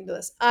be listening to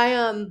this.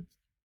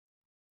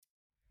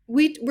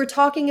 We were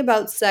talking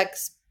about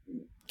sex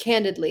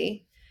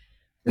candidly.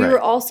 We were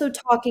Right. also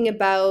talking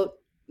about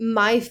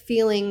my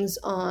feelings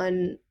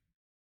on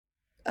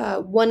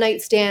one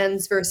night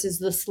stands versus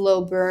the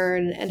slow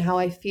burn and how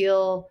I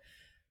feel.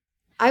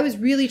 I was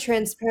really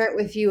transparent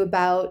with you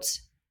about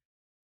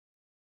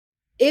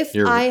if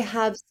Your I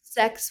have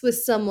sex with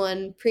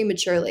someone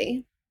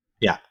prematurely.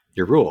 yeah,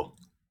 your rule.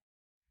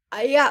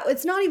 Yeah,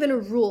 it's not even a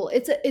rule.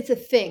 It's a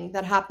thing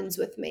that happens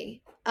with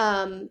me.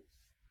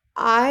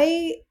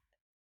 I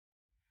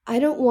I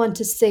don't want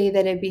to say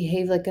that I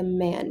behave like a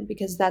man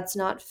because that's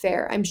not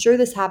fair. I'm sure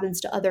this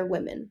happens to other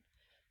women,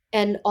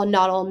 and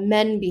not all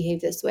men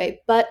behave this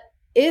way. But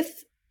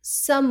if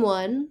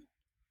someone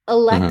Mhm.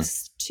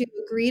 elects to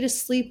agree to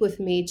sleep with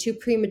me too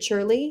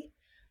prematurely,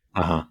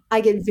 Uh-huh. I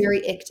get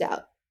very icked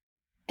out.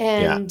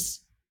 Yeah. And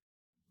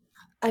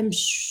I'm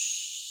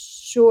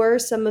sure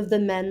some of the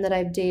men that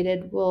I've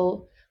dated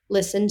will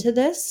listen to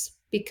this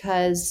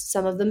because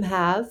some of them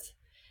have,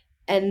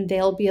 and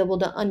they'll be able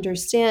to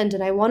understand.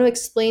 And I want to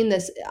explain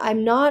this.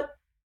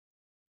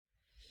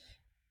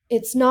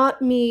 It's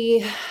not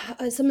me.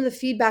 Some of the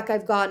feedback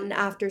I've gotten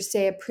after,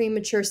 say, a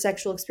premature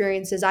sexual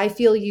experience is I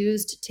feel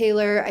used,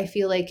 Taylor. I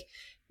feel like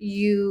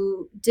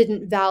you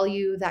didn't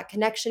value that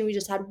connection we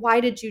just had.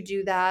 Why did you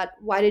do that?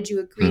 Why did you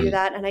agree to Mm.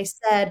 that? And I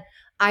said,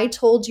 I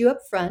told you up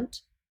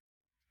front,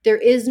 there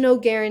is no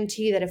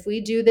guarantee that if we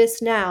do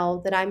this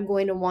now, that I'm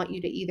going to want you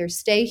to either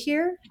stay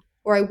here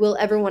or I will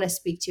ever want to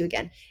speak to you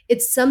again.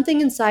 It's something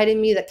inside of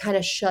me that kind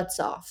of shuts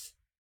off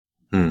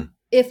Mm.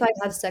 if I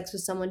have sex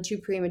with someone too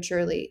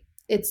prematurely.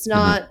 It's Mhm.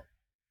 not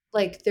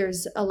like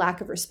there's a lack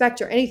of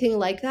respect or anything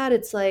like that.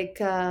 It's like,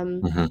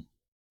 Mhm.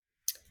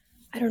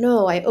 I don't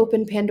know. I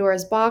opened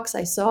Pandora's box.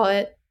 I saw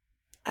it.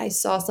 I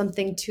saw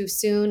something too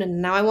soon,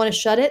 and now I want to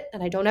shut it,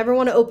 and I don't ever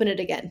want to open it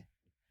again.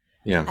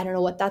 Yeah. I don't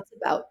know what that's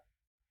about.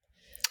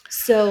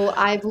 So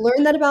I've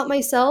learned that about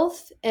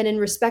myself, and in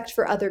respect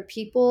for other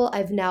people,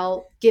 I've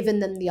now given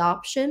them the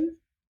option.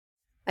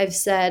 I've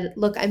said,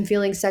 look, I'm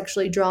feeling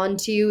sexually drawn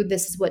to you.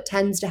 This is what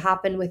tends to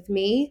happen with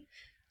me.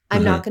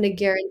 I'm not Mhm. going to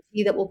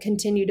guarantee that we'll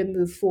continue to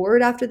move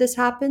forward after this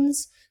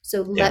happens.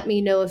 So Yeah. let me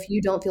know if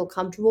you don't feel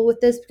comfortable with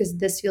this because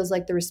this feels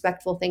like the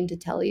respectful thing to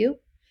tell you.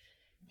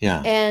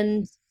 Yeah.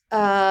 And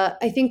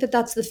I think that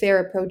that's the fair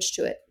approach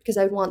to it because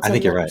I want I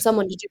think you're right.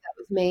 someone to do that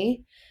with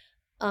me.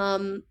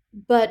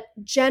 But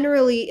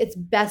generally, it's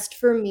best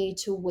for me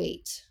to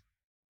wait.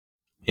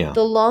 Yeah.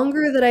 The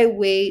longer that I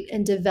wait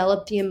and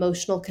develop the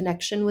emotional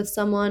connection with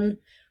someone,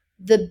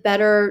 the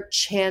better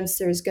chance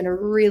there's going to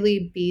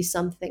really be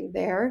something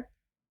there.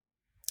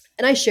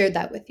 And I shared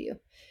that with you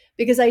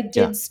because I Yeah.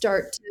 did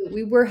start to,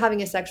 we were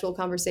having a sexual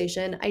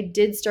conversation. I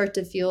did start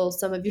to feel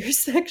some of your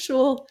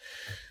sexual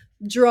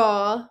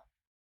draw,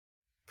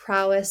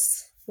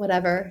 prowess,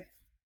 whatever.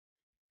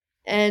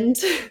 And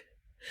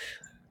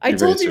I You're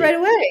very told you sweet. right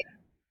away.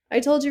 I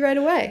told you right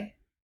away.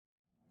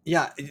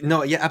 Yeah.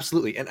 No, yeah,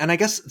 absolutely. And I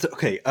guess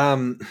okay,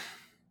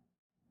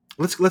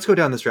 let's go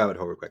down this rabbit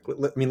hole real quick.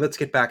 I mean, let's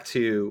get back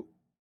to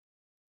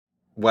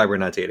why we're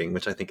not dating,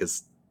 which I think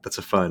is that's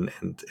a fun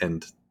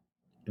and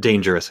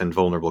dangerous and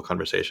vulnerable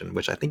conversation,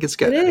 which I think is It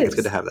good. I think it's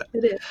good to is. have that.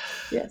 It is.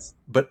 Yes.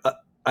 But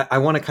I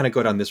want to kind of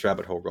go down this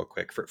rabbit hole real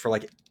quick for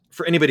like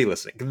for anybody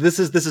listening. This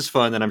is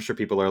fun, and I'm sure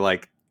people are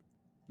like,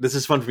 this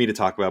is fun for me to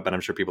talk about, but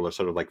I'm sure people are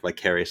sort of like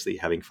vicariously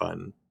having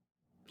fun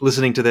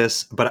listening to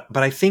this. But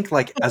I think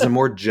like as a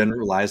more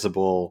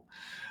generalizable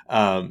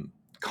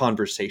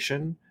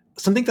conversation,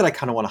 something that I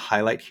kind of want to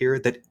highlight here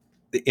that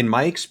in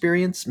my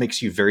experience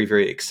makes you very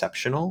very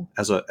exceptional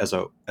as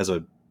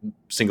a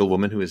single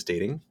woman who is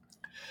dating.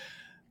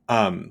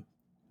 Um,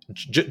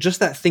 just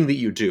that thing that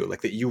you do,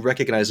 like that you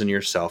recognize in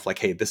yourself, like,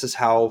 hey, this is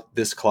how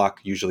this clock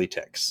usually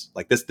ticks.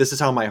 Like this is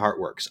how my heart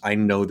works. I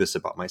know this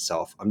about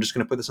myself. I'm just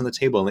going to put this on the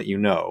table and let you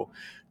know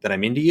that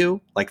I'm into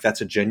you. Like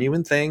that's a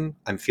genuine thing.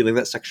 I'm feeling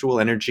that sexual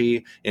energy.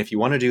 And if you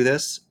want to do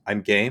this,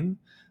 I'm game.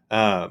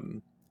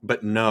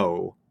 But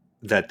know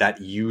that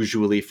that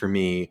usually for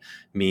me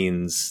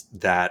means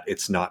that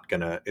it's not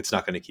gonna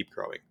keep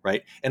growing,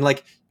 right? And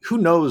like, who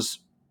knows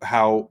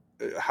how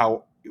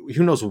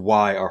who knows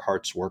why our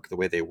hearts work the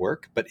way they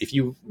work, but if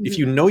you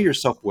Mhm. know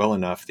yourself well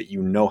enough that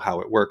you know how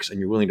it works and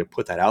you're willing to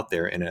put that out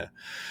there in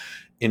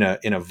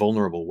a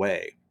vulnerable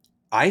way,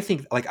 I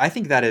think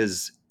that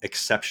is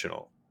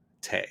exceptional,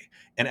 Tay.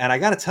 And I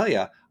got to tell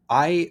you,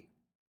 I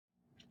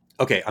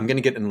okay, I'm going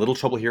to get in a little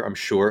trouble here, I'm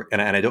sure,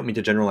 and I don't mean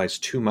to generalize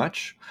too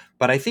much,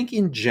 but I think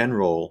in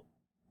general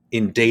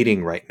in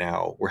dating right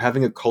now, we're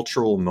having a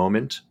cultural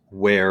moment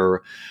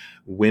where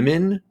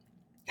women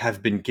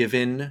have been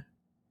given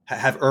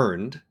have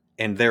earned,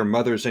 and their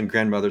mothers and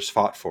grandmothers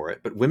fought for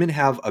it, but women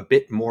have a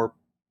bit more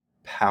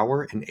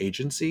power and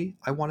agency,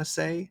 I want to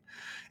say.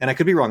 And I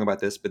could be wrong about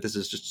this, but this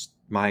is just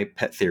my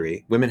pet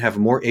theory. Women have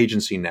more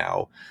agency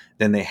now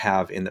than they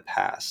have in the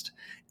past,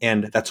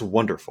 and that's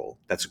wonderful,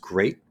 that's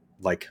great.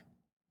 Like,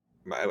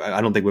 I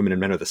don't think women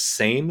and men are the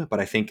same, but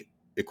I think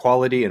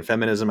equality and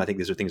feminism, I think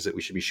these are things that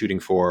we should be shooting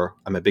for.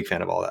 I'm a big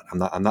fan of all that.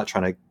 I'm not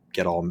trying to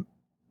get all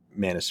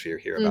manosphere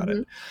here about it.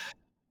 Hmm.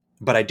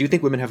 But I do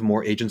think women have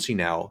more agency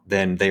now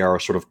than they are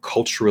sort of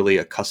culturally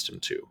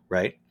accustomed to,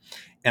 right?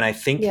 And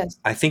Yes,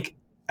 I think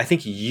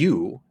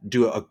you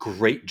do a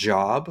great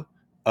job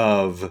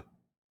of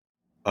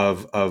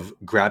of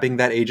grabbing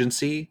that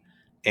agency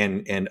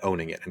and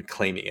owning it and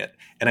claiming it.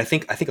 And I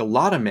think a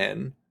lot of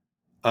men,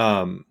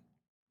 um,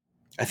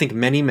 I think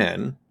many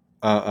men,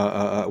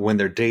 when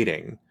they're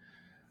dating,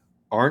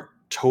 aren't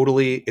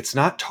totally. It's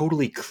not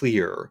totally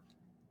clear,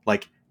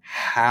 like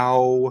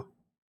how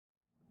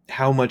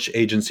much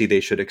agency they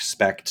should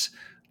expect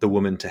the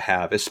woman to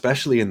have,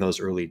 especially in those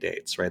early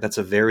dates, right? That's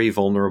a very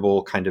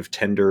vulnerable, kind of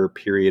tender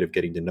period of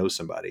getting to know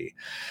somebody.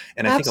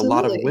 And I think a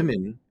lot of absolutely.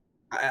 women,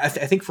 I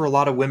think for a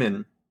lot of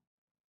women,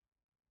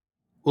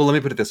 well, let me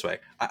put it this way.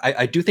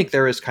 I do think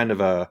there is kind of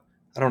a,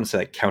 I don't want to say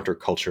like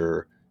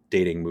counterculture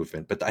dating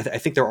movement, but I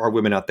think there are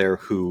women out there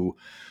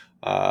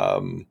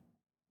um,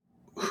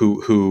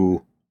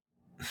 who,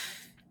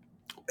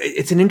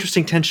 it's an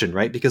interesting tension,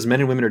 right? Because men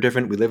and women are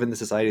different. We live in the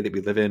society that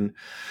we live in.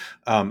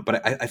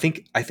 But I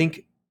think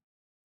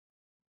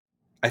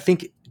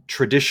a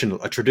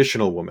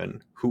traditional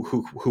woman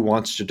who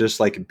wants to just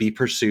like be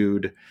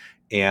pursued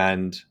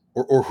and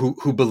or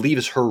who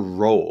believes her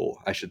role,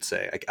 I should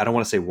say. I don't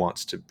want to say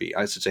wants to be.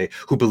 I should say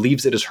who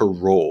believes it is her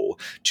role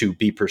to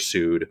be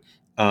pursued,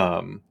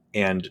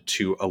 and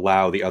to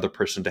allow the other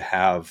person to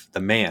have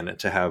the man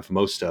to have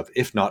most of,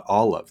 if not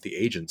all of, the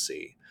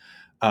agency.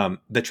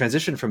 The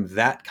transition from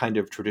that kind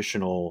of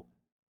traditional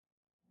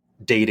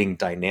dating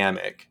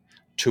dynamic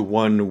to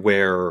one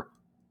where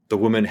the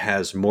woman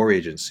has more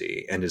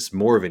agency and is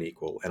more of an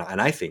equal,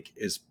 and I think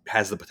is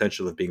has the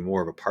potential of being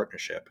more of a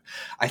partnership.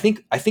 I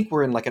think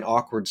we're in like an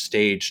awkward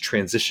stage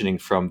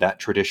transitioning from that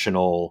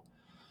traditional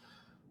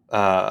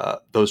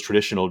those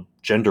traditional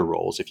gender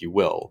roles, if you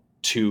will,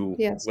 to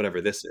Yes.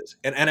 whatever this is.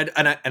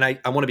 I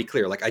want to be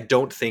clear. Like I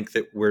don't think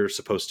that we're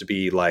supposed to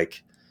be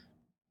like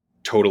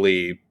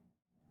totally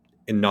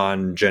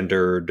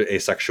non-gendered,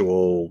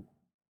 asexual,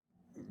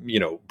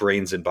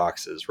 brains in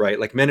boxes, right?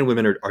 Like men and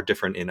women are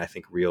different in, I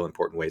think, real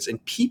important ways,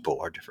 and people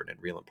are different in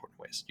real important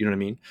ways. You know what I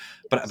mean?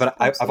 Yes, I've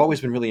always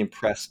absolutely. been really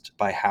impressed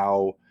by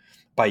how,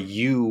 by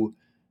you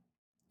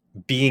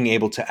being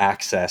able to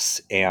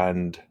access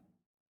and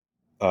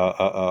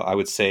I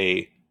would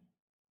say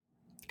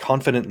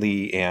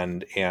confidently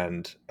and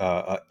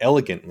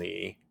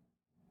elegantly,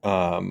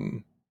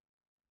 um,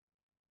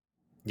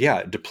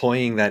 yeah,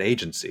 deploying that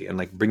agency and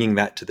like bringing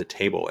that to the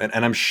table. And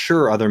I'm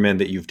sure other men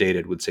that you've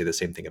dated would say the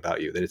same thing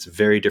about you, that it's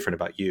very different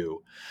about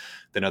you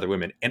than other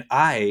women. And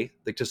I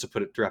like, just to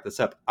put it, to wrap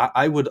this up,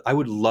 I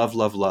would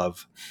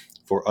love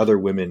for other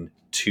women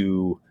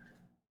to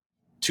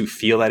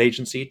feel that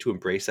agency, to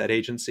embrace that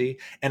agency.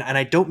 And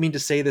I don't mean to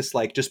say this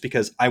like just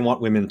because I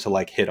want women to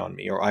like hit on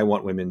me, or I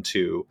want women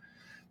to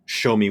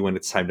show me when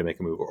it's time to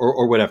make a move,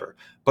 or whatever,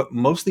 but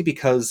mostly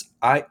because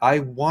I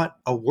want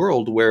a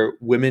world where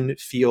women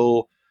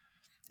feel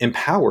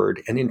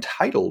empowered and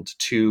entitled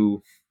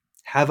to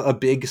have a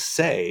big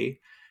say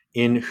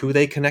in who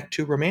they connect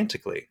to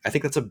romantically. I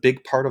think that's a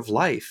big part of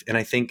life, and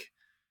I think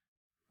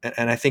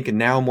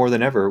now more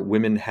than ever,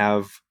 women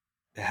have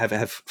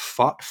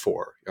fought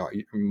for,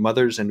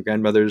 mothers and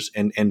grandmothers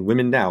and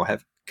women now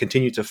have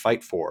continued to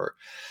fight for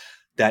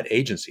that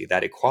agency,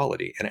 that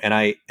equality,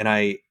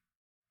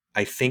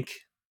 I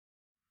think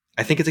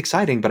I think it's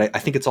exciting, but I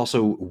think it's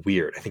also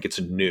weird. I think it's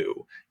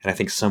new, and I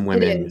think some It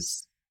women.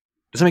 is.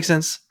 Does that make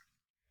sense?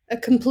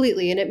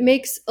 Completely. And it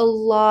makes a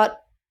lot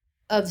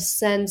of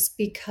sense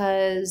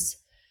because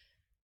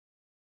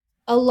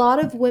a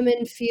lot of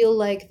women feel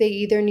like they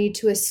either need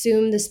to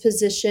assume this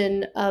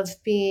position of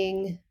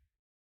being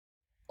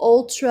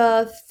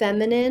ultra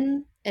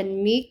feminine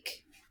and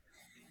meek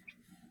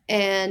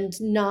and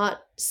not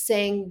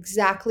saying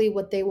exactly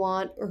what they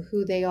want or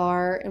who they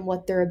are and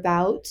what they're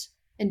about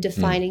and Mm,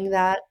 defining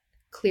that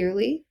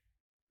clearly.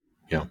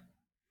 yeah.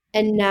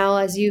 And now,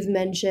 as you've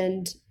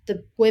mentioned,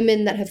 the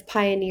women that have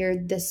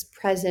pioneered this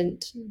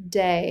present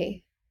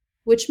day,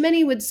 which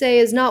many would say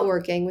is not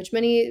working, which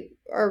many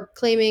are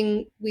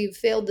claiming we've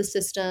failed the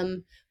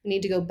system, we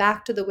need to go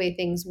back to the way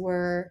things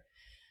were.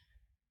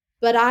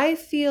 But I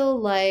feel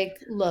like,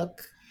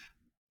 look,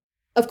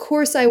 of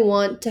course, I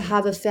want to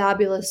have a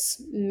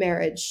fabulous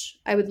marriage.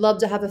 I would love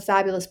to have a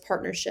fabulous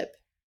partnership.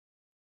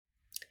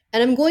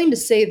 And I'm going to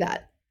say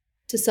that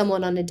to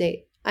someone on a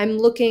date. I'm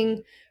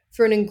looking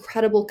for an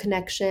incredible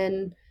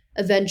connection,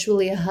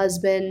 eventually a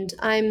husband.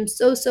 I'm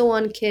so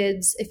on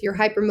kids. If you're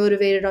hyper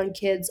motivated on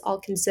kids,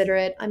 I'll consider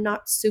it. I'm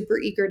not super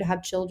eager to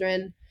have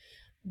children,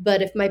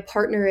 but if my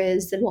partner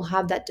is, then we'll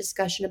have that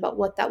discussion about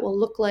what that will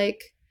look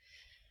like.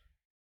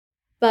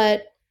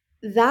 But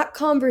that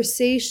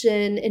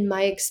conversation, in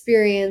my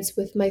experience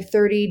with my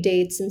 30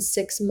 dates in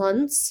 6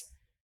 months,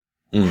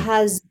 Mm,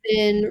 has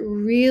been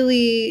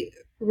really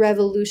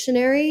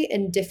revolutionary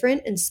and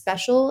different and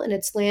special. And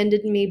it's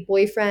landed me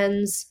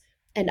boyfriends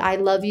and I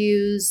love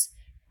yous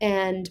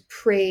and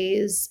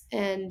praise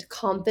and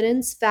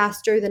confidence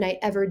faster than I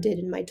ever did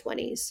in my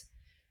 20s.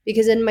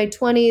 Because in my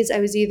 20s, I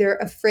was either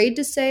afraid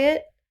to say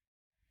it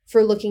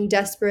for looking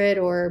desperate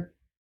or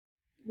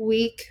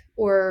week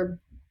or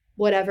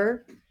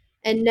whatever.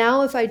 And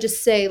now, if I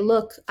just say,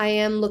 look, I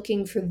am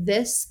looking for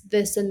this,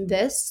 this, and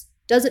this,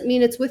 doesn't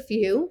mean it's with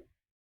you,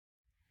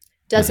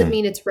 doesn't Hmm.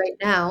 mean it's right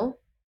now,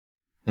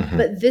 Hmm.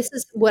 but this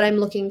is what I'm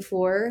looking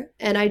for.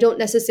 And I don't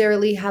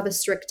necessarily have a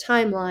strict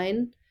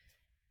timeline.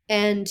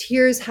 And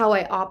here's how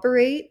I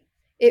operate.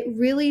 It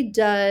really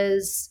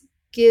does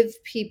give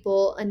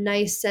people a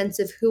nice sense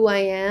of who I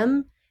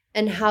am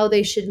and how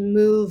they should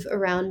move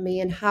around me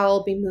and how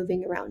I'll be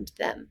moving around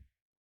them.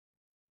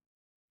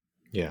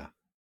 Yeah.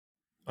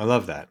 I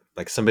love that.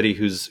 Like somebody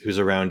who's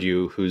around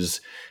you,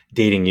 who's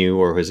dating you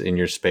or who's in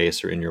your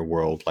space or in your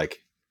world,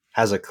 like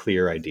has a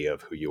clear idea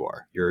of who you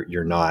are. You're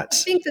I not.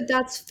 think that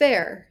that's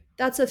fair.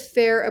 That's a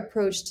fair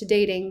approach to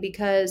dating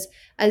because,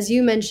 as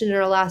you mentioned in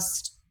our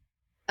last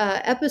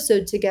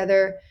episode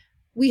together,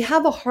 we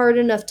have a hard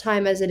enough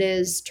time as it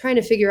is trying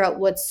to figure out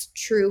what's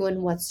true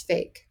and what's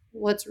fake,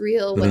 what's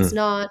real, what's Mhm.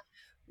 not,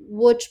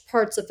 which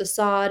parts of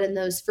facade in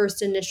those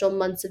first initial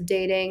months of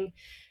dating.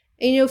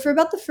 And, you know, for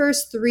about the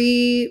first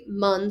 3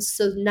 months,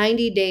 so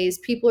 90 days,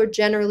 people are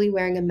generally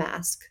wearing a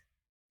mask,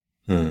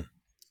 Mhm.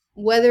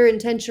 whether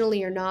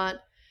intentionally or not.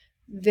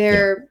 Yeah.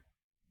 They're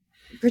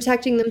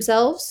protecting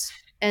themselves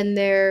and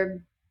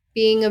they're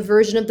being a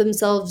version of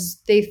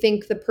themselves they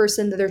think the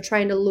person that they're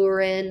trying to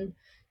lure in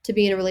to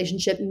be in a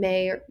relationship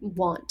may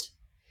want.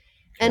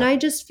 And Yeah. I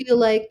just feel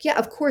like, yeah,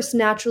 of course,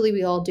 naturally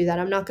we all do that.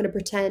 I'm not going to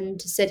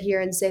pretend to sit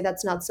here and say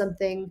that's not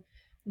something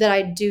that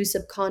I do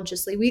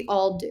subconsciously. We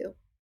all do.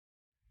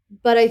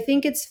 But I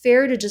think it's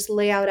fair to just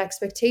lay out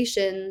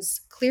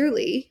expectations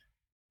clearly.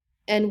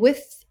 And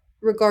with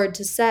regard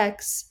to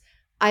sex,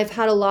 I've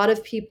had a lot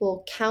of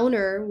people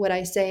counter what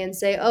I say and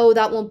say, oh,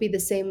 that won't be the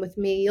same with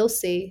me. You'll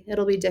see,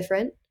 it'll be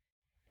different.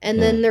 And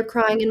then Mhm. they're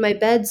crying in my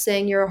bed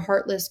saying, you're a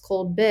heartless,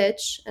 cold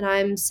bitch. And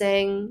I'm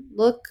saying,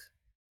 look,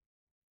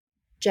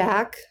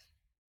 Jack,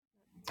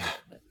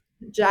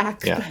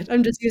 Jack, Yeah. but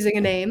I'm just using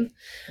a name.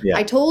 Yeah.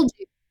 I told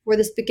you where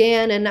this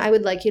began, and I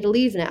would like you to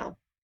leave now.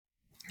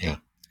 Yeah.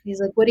 He's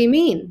like, what do you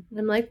mean? And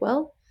I'm like,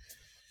 well,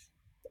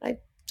 I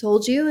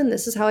told you, and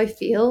this is how I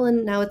feel,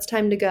 and now it's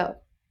time to go.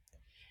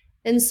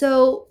 And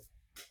so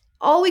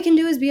all we can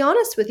do is be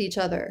honest with each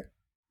other.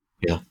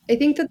 Yeah. I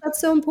think that that's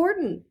so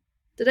important.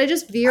 Did I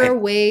just I veer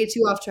way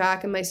too off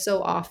track? Am I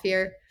so off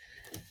here?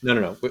 No,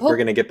 no, no. We're Hoping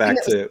gonna get back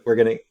that was to we're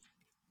gonna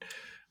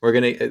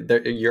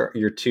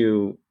you're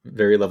two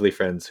very lovely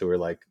friends who are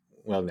like,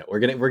 well, no, we're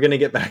gonna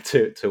get back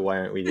to why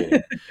aren't we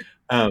dating?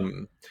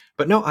 Um,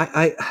 but no,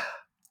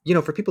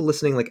 for people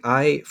listening, like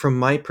from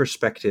my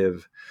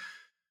perspective,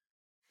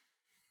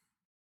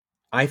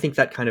 I think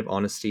that kind of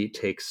honesty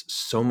takes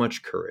so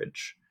much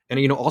courage.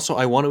 And, also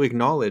I want to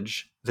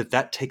acknowledge that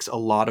that takes a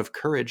lot of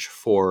courage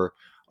for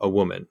a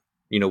woman.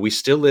 We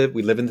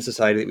live in the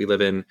society that we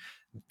live in.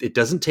 It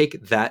doesn't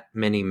take that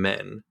many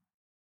men.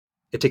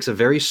 It takes a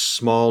very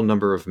small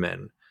number of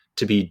men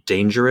to be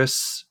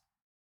dangerous,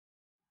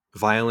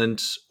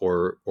 violent,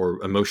 or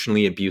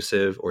emotionally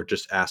abusive, or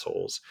just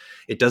assholes.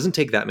 It doesn't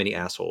take that many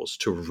assholes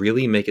to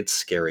really make it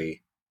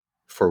scary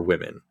for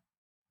women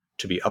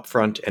to be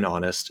upfront and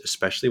honest,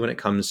 especially when it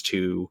comes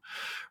to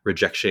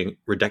rejecting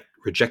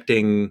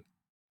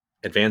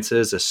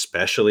advances,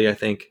 especially I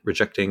think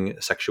rejecting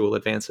sexual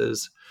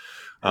advances.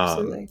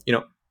 absolutely.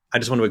 I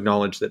just want to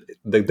acknowledge that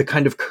the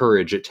kind of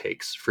courage it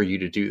takes for you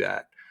to do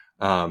that.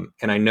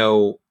 And I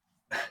know,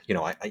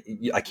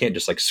 I can't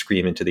just like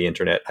scream into the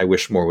internet, I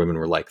wish more women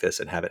were like this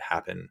and have it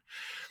happen.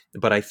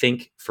 But I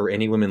think for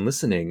any women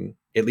listening,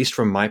 at least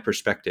from my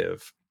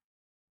perspective,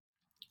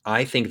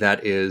 I think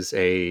that it's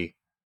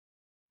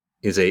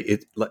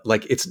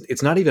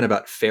not even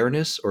about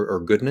fairness or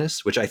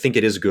goodness, which I think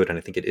it is good and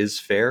I think it is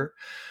fair.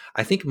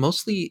 I think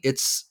mostly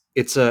it's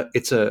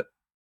a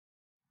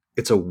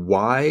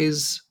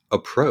wise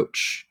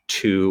approach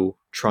to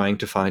trying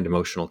to find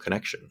emotional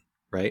connection,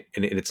 right?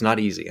 And it's not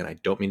easy, and I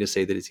don't mean to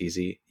say that it's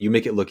easy. You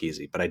make it look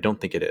easy, but I don't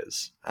think it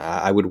is.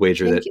 I would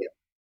wager Thank that you.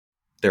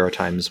 there are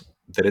times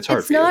that it's hard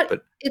It's for you, not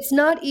but it's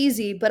not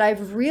easy, but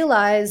I've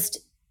realized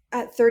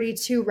at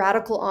 32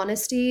 radical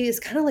honesty is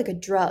kind of like a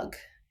drug.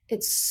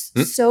 It's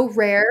mm, so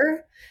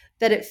rare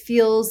that it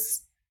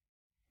feels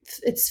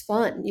it's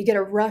fun. You get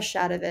a rush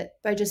out of it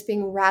by just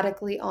being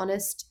radically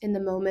honest in the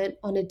moment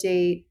on a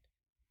date.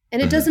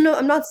 And it mhm, doesn't know,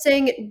 I'm not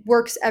saying it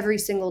works every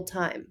single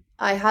time.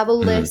 I have a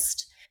mhm.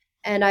 list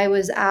and I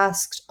was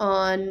asked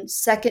on uh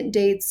second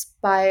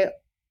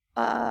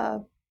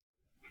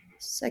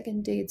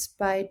dates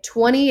by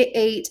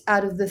 28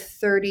 out of the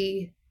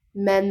 30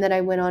 men that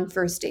I went on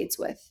first dates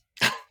with.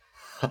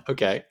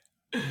 Okay.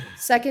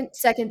 Second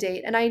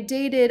date. And I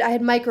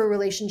had micro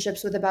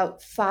relationships with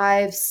about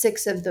 5,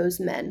 6 of those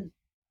men.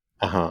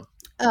 Uh-huh.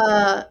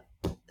 Uh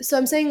so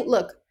I'm saying,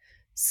 look,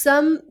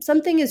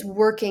 something is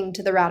working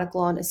to the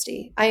radical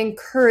honesty. I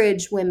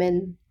encourage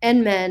women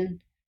and men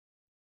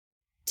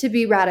to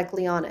be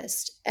radically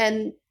honest.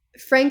 And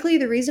Frankly,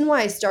 the reason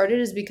why I started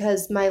is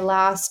because my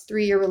last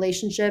 3-year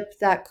relationship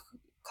that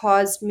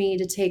caused me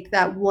to take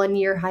that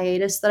 1-year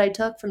hiatus that I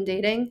took from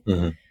dating.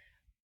 Hmm.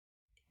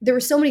 There were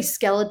so many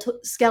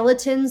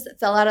skeletons that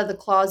fell out of the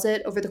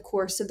closet over the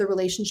course of the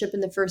relationship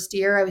in the first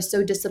year. I was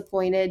so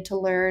disappointed to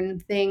learn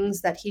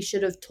things that he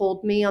should have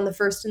told me on the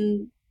first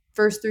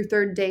through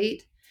third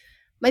date.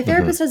 My Hmm.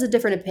 therapist has a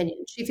different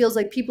opinion. She feels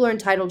like people are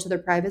entitled to their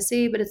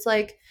privacy, but it's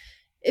like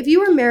if you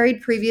were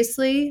married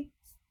previously,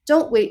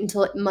 don't wait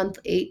until month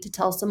 8 to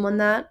tell someone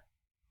that.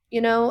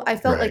 I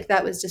felt Right. like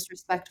that was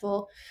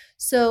disrespectful.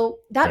 So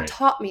that Right.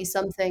 taught me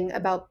something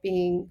about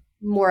being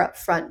more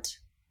upfront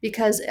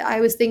because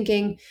I was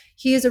thinking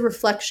he is a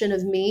reflection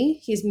of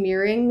me. He's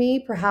mirroring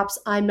me. Perhaps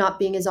I'm not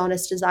being as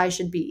honest as I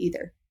should be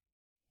either.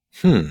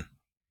 Hmm.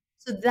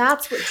 So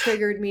that's what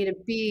triggered me to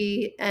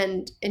be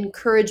and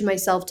encourage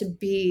myself to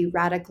be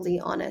radically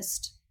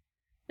honest.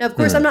 Now, of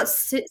course, I'm Hmm. not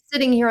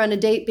sitting here on a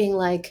date being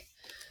like,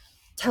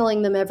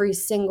 telling them every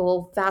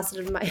single facet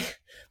of my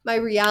my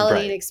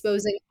reality and Right.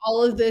 exposing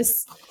all of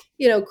this,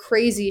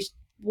 crazy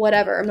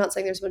whatever. I'm not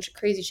saying there's a bunch of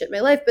crazy shit in my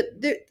life, but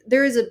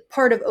there is a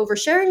part of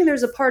oversharing and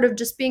there's a part of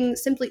just being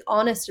simply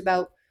honest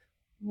about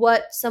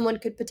what someone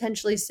could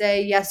potentially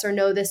say, yes or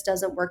no, this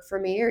doesn't work for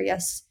me, or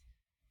yes,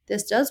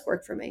 this does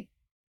work for me.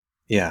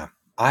 Yeah.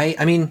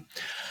 I mean,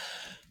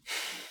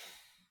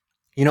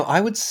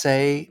 I would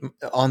say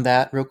on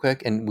that real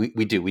quick, and we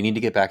need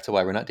to get back to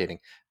why we're not dating.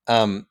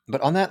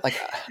 But on that, like,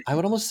 I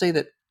would almost say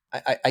that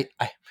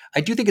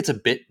I do think it's a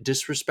bit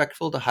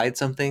disrespectful to hide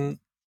something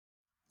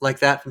like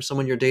that from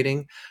someone you're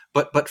dating.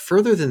 But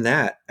further than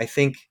that,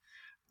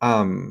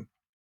 um,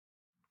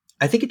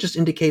 I think it just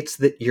indicates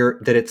that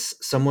it's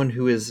someone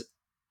who is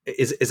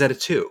at a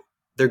two.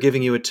 They're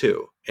giving you a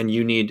two, and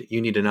you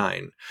need a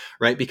nine,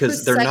 right?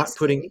 Because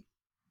Precisely.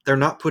 they're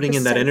not putting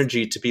in that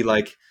energy Precisely. to be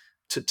like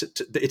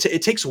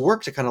it takes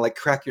work to kind of like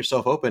crack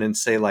yourself open and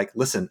say like,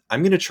 listen,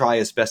 I'm going to try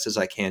as best as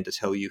I can to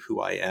tell you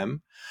who I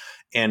am,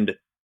 and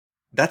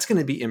that's going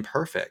to be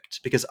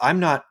imperfect because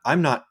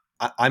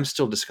I'm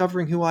still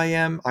discovering who I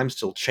am. I'm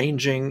still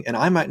changing, and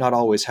I might not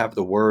always have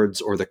the words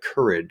or the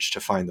courage to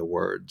find the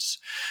words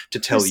to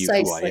tell you who I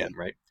am, Precisely.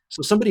 right?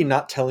 So somebody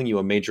not telling you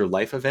a major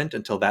life event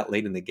until that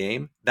late in the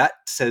game, that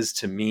says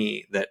to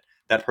me that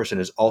that person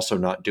is also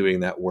not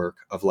doing that work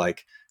of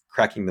like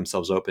cracking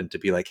themselves open to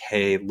be like,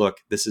 hey, look,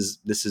 this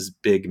is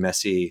big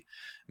messy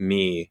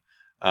me,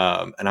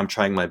 and I'm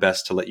trying my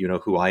best to let you know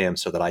who I am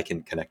so that I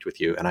can connect with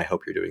you, and I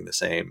hope you're doing the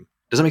same.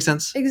 Does that make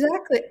sense?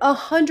 Exactly.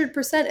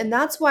 100%. And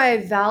that's why I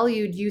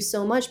valued you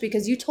so much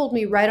because you told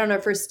me right on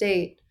our first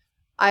date,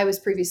 I was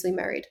previously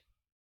married.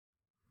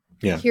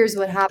 Yeah. Here's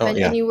what Oh, happened. And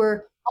yeah. you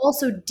were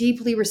also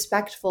deeply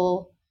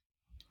respectful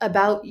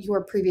about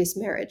your previous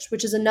marriage,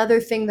 which is another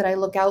thing that I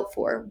look out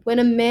for. When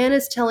a man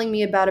is telling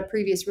me about a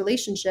previous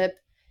relationship,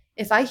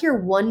 if I hear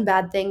one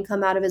bad thing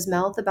come out of his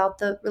mouth about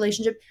the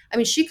relationship, I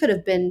mean, she could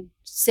have been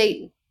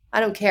Satan. I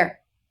don't care.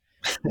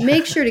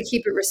 Make sure to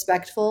keep it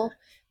respectful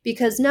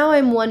because now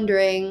I'm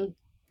wondering,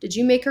 did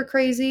you make her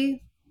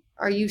crazy?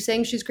 Are you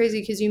saying she's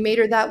crazy because you made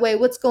her that way?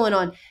 What's going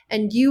on?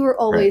 And you were Right.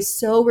 always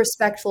so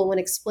respectful when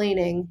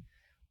explaining,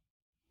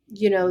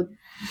 you know,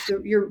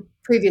 your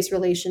previous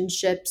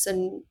relationships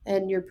and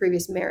your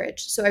previous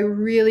marriage. So I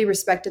really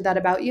respected that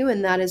about you,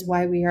 and that is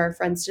why we are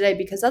friends today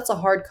because that's a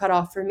hard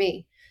cutoff for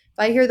me. If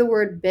I hear the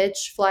word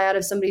bitch fly out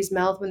of somebody's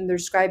mouth when they're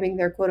describing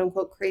their quote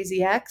unquote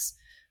crazy ex,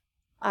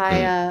 I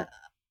Hmm. uh,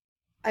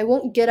 I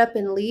won't get up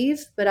and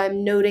leave, but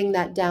I'm noting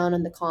that down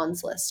on the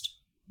cons list.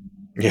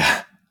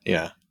 Yeah.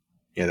 Yeah.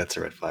 Yeah. That's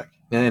a red flag.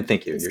 And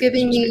thank you. It's You're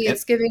giving so sweet. me And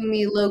it's giving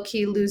me low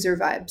key loser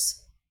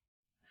vibes.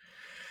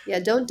 Yeah,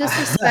 don't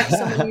disrespect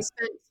someone you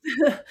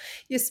spent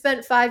you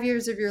spent 5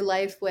 years of your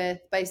life with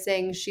by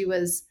saying she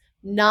was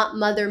not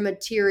mother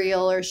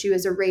material or she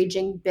was a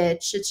raging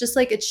bitch. It's just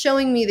like it's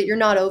showing me that you're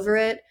not over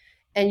it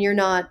and you're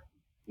not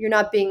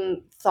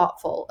being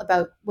thoughtful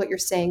about what you're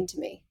saying to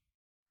me.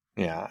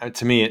 yeah,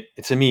 to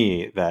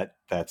me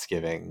that's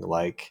giving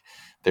like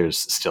there's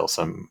still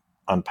some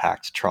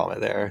unpacked trauma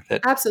there that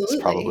is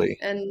Absolutely. probably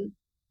And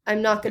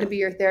I'm not going to yeah be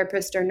your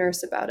therapist or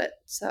nurse about it.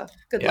 So,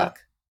 good yeah luck.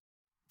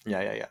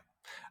 yeah.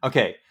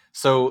 Okay,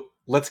 so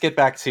let's get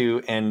back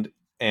to and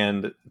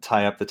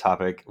tie up the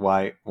topic.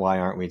 Why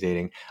aren't we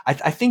dating? I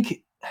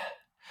think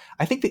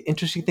the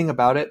interesting thing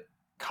about it,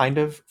 kind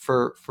of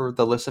for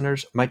the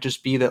listeners, might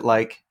just be that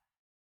like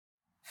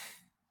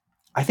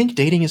I think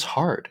dating is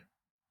hard.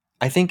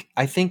 I think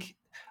I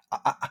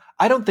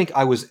don't think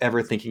I was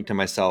ever thinking to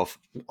myself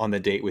on the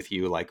date with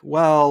you like,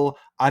 well,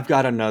 I've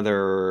got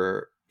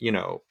another,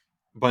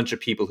 bunch of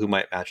people who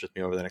might match with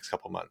me over the next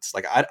couple months.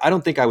 Like I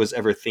don't think I was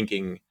ever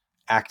thinking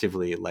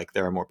actively like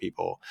there are more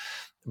people.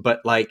 But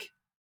like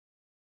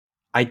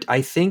I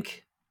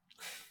think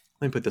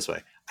let me put it this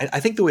way. I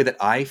think the way that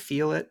I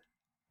feel it,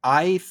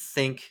 I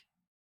think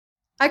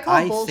I call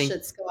I think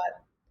bullshit, Scott.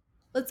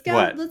 Let's go.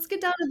 what? Let's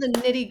get down to the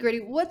nitty gritty.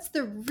 What's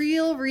the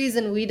real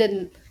reason we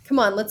didn't? Come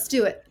on, let's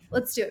do it.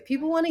 Let's do it.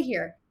 People want to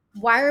hear.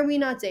 Why are we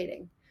not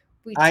dating?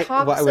 We I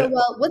talk what I so would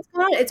well. What's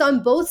going on? It's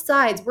on both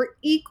sides. We're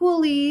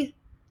equally.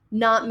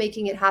 not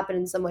making it happen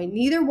in some way.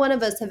 Neither one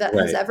of us has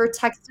Right. ever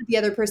texted the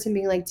other person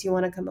being like, "Do you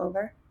want to come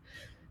over?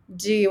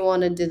 Do you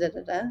want to da da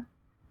da da?"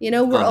 You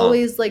know, we're Uh-huh.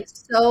 always like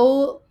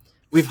so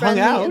We've hung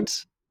friendly and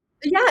out.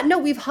 yeah, no,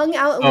 we've hung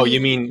out and Oh,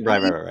 you mean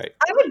right, right, we right, right.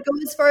 I would go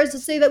as far as to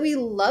say that we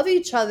love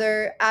each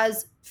other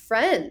as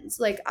friends.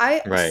 Like,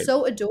 I Right.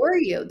 so adore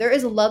you. There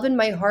is love in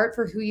my heart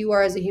for who you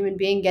are as a human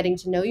being, getting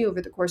to know you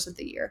over the course of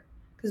the year,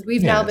 because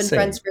we've now Yeah, been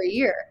friends same. for a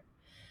year.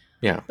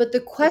 Yeah. But the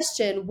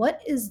question,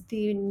 what is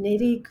the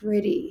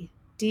nitty-gritty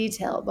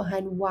detail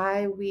behind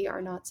why we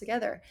are not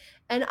together?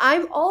 And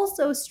I'm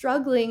also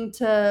struggling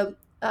to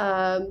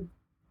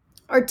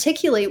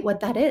articulate what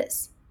that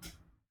is.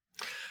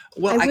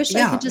 Well, I I wish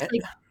I could yeah, just eh,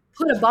 like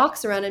put a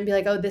box around it and be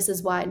like, "Oh, this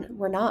is why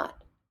we're not."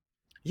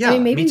 I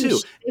mean, yeah, me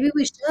too. maybe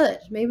we should.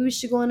 Maybe we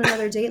should go on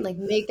another date and like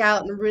make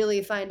out and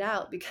really find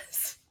out,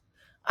 because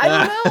I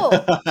don't Uh,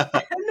 know.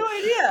 I have no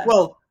idea.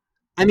 well,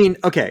 I mean,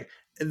 okay.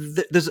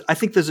 There's, I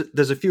think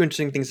there's a few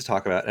interesting things to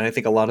talk about, and I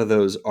think a lot of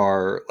those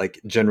are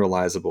like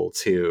generalizable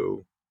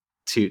to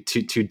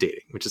dating,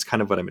 which is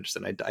kind of what I'm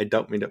interested in. I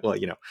don't mean to, well,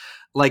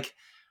 like,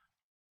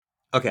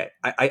 okay,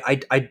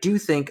 I do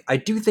think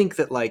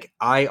that like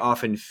I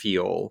often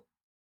feel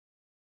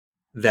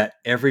that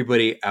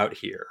everybody out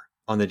here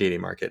on the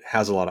dating market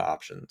has a lot of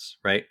options,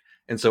 right?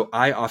 And so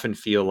I often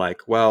feel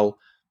like, well,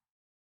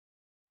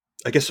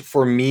 I guess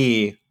for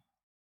me,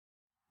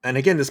 and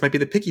again, this might be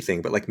the picky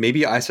thing, but like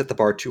maybe I set the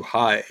bar too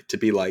high to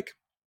be like,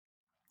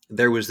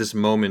 there was this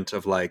moment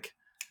of like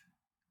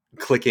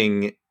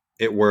clicking,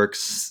 it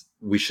works.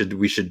 We should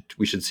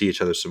see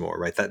each other some more,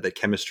 right? That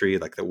chemistry,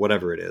 like that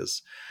whatever it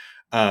is.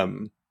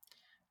 Um,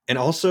 and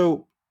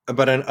also,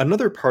 but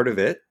another part of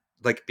it,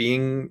 like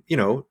being,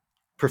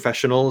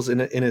 professionals in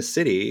a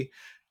city,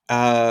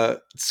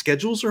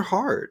 schedules are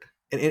hard,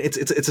 and it's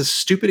a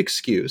stupid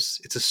excuse.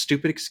 It's a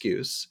stupid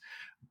excuse,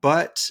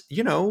 but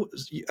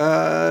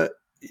uh,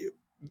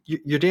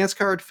 your dance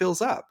card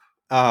fills up.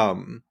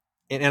 And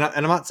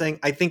I'm not saying,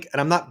 I think,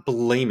 and I'm not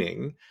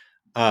blaming.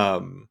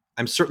 I'm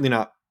certainly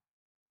not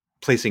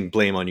placing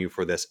blame on you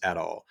for this at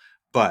all.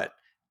 But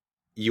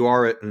you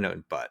are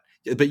no, but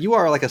you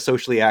are like a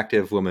socially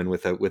active woman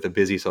with a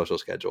busy social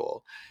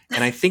schedule,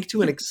 and I think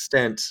to an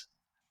extent,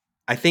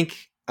 I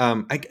think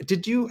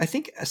I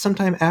think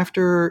sometime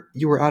after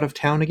you were out of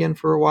town again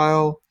for a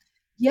while.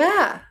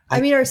 Yeah. I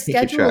I mean, our can't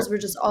keep track. schedules were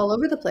just all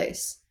over the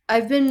place.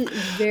 I've been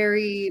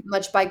very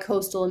much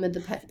bi-coastal amid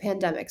the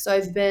pandemic. So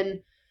I've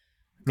been,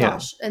 Yeah,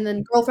 gosh, and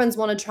then girlfriends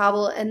want to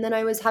travel. And then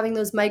I was having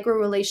those micro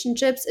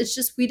relationships. It's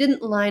just we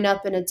didn't line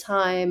up in a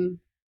time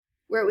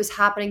where it was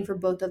happening for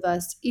both of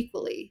us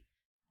equally.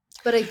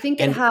 But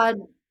and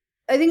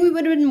I think we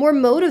would have been more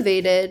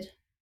motivated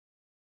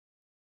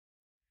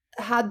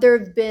had there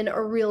been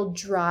a real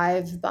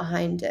drive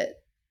behind it.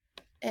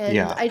 And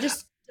yeah, I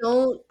just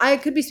don't, I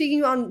could be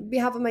speaking on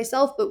behalf of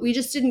myself, but we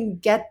just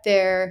didn't get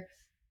there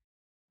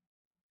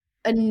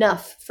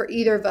enough for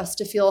either of us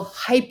to feel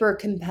hyper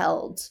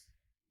compelled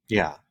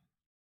yeah,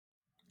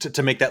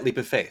 to make that leap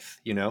of faith,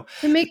 you know.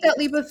 to make that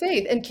leap of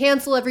faith and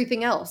cancel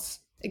everything else.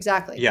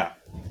 Exactly. Yeah.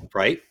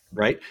 Right.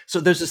 So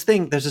there's this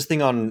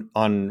thing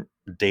on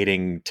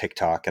dating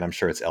TikTok, and I'm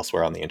sure it's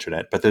elsewhere on the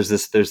internet, but there's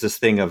this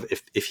thing of,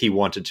 if he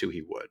wanted to,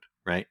 he would,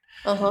 right?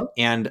 Uh-huh.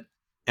 And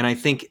and I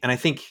think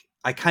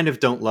I kind of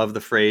don't love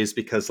the phrase,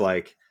 because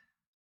like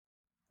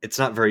it's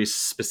not very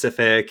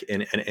specific,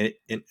 and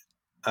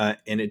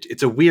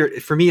it's a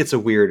weird, for me it's a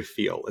weird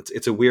feel.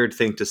 It's a weird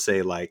thing to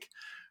say, like,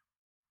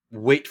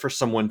 wait for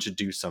someone to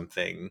do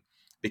something,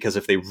 because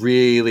if they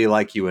really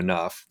like you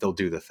enough, they'll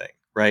do the thing,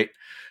 right?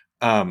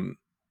 um,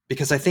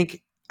 because I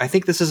think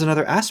this is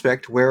another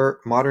aspect where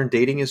modern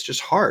dating is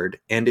just hard,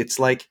 and it's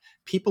like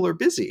people are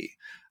busy.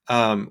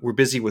 We're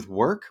busy with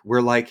work.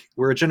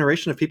 We're a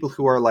generation of people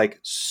who are like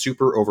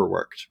super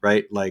overworked,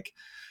 right? Like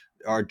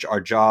our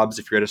jobs,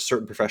 if you're at a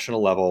certain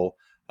professional level,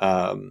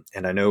 and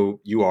I know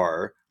you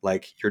are,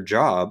 like your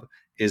job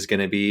is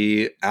going to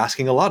be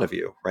asking a lot of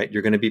you, right?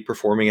 You're going to be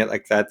performing at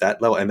like that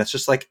level, and that's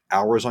just like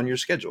hours on your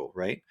schedule,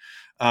 right?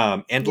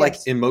 And like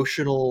Yes.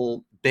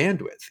 emotional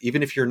bandwidth.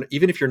 Even if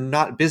you're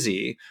not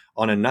busy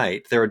on a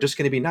night, there are just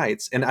going to be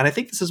nights, and I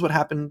think this is what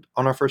happened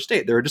on our first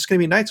date. There are just going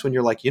to be nights when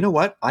you're like, you know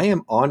what,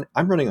 I'm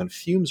running on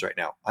fumes right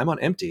now. I'm on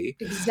empty.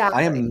 I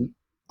Exactly. am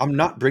I'm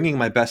not bringing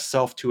my best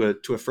self to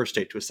a first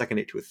date, to a second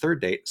date, to a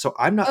third date. So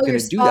I'm not Oh, going you're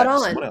to do spot that to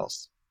someone on.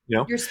 else. You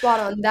know? You're spot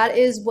on. That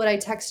is what I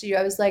texted you.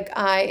 I was like,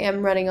 I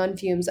am running on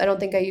fumes. I don't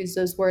think I used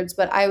those words,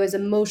 but I was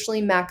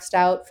emotionally maxed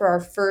out for our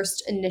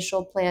first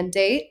initial planned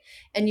date.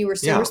 And you were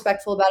so Yeah,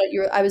 respectful about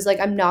it. I was like,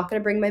 I'm not going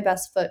to bring my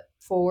best foot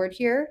forward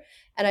here.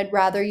 And I'd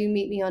rather you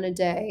meet me on a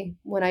day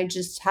when I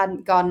just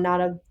hadn't gotten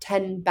out of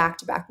 10 back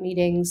to back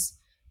meetings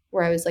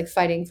where I was like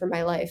fighting for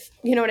my life.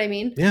 You know what I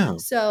mean? yeah,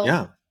 So,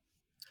 yeah,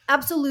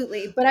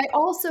 absolutely. But I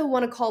also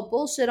want to call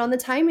bullshit on the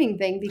timing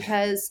thing,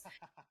 because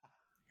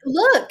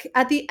look,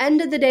 at the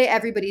end of the day,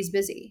 everybody's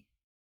busy.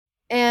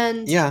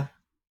 And yeah,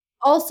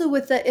 also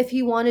with the if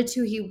he wanted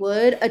to, he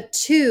would. A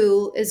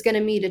two is going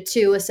to meet a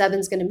two, a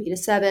seven's going to meet a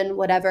seven,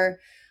 whatever.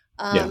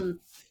 yeah, Um,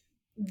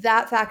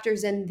 that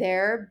factors in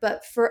there.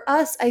 But for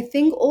us, I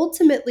think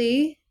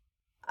ultimately,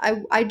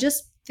 I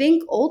just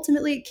think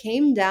ultimately it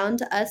came down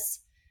to us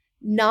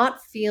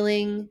not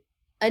feeling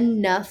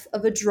enough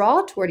of a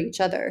draw toward each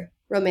other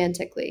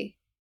romantically.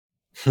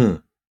 Hmm.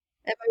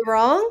 Am I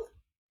wrong?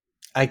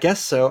 I guess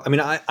so. I mean,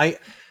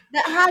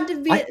 That had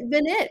to be I,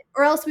 been it,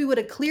 or else we would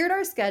have cleared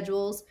our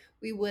schedules.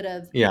 We would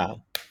have yeah.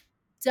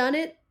 done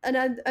it.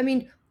 And I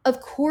mean, of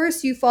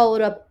course, you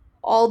followed up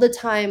all the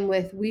time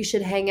with we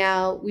should hang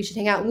out. We should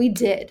hang out. And we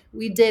did.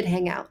 We did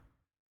hang out.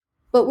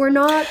 But we're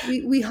not.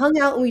 We hung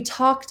out and we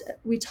talked.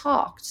 We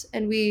talked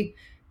and we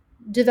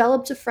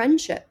developed a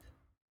friendship.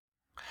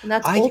 And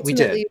that's We did.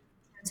 ultimately what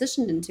we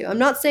transitioned into. I'm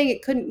not saying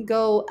it couldn't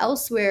go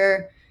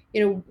elsewhere,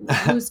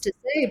 who's to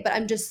say, but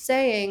I'm just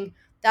saying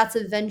that's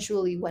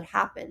eventually what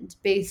happened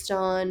based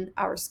on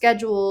our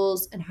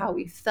schedules and how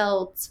we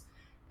felt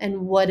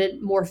and what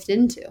it morphed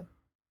into,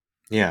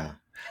 Yeah.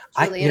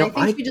 naturally. You And I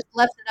know, think we just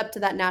left it up to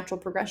that natural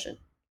progression.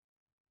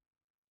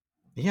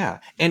 yeah.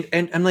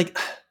 And like,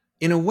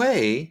 in a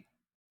way,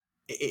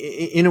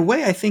 in a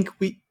way, I think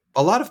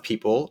a lot of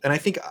people, and I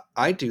think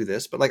I do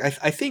this, but like,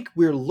 I think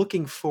we're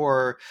looking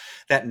for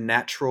that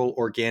natural,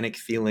 organic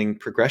feeling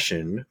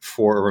progression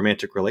for a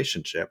romantic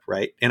relationship,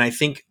 right? And I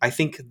think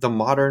the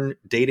modern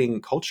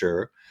dating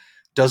culture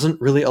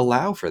doesn't really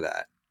allow for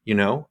that.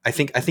 I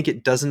think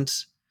it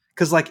doesn't,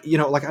 because, like,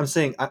 like I'm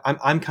saying,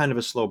 I'm kind of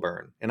a slow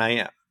burn, and I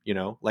am.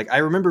 Like, I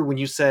remember when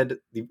you said,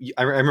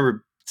 I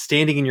remember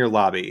standing in your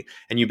lobby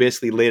and you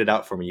basically laid it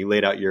out for me. You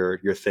laid out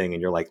your thing,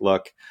 and you're like,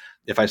 look,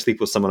 if I sleep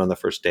with someone on the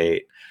first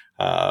date,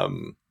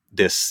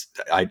 this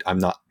I'm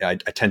not. I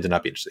tend to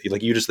not be interested.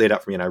 Like, you just laid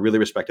out for me, and I really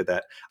respected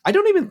that. I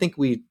don't even think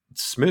we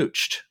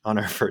smooched on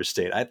our first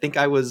date. I think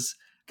I was,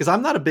 because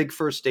I'm not a big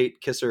first date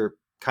kisser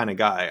kind of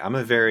guy. I'm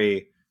a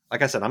very,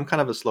 like I said, I'm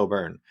kind of a slow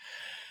burn.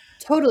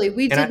 Totally.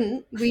 We And I,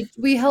 didn't.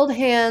 We held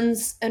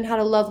hands and had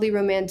a lovely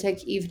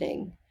romantic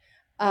evening.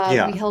 We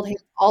yeah. held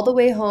hands all the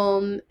way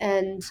home,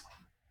 and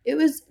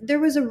there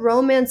was a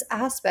romance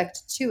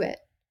aspect to it.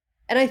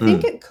 And I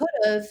think Mm. it could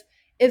have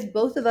if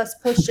both of us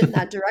pushed it in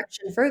that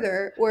direction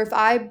further, or if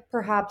I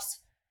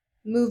perhaps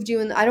moved you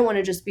in. I don't want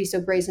to just be so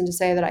brazen to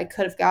say that I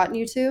could have gotten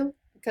you to.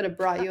 I could have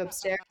brought you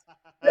upstairs.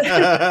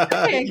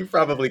 Okay. You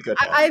probably could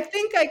have. I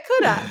think I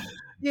could have.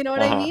 You know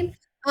what I Uh-huh. mean?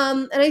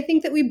 And I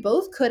think that we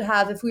both could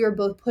have if we were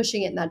both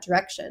pushing it in that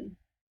direction.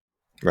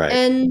 Right.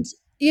 And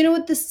you know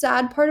what the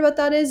sad part about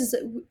that is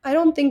that I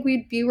don't think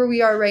we'd be where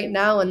we are right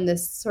now in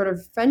this sort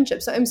of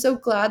friendship. So I'm so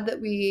glad that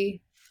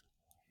we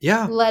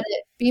Yeah. let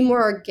it be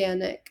more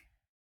organic.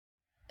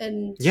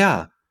 And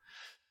Yeah.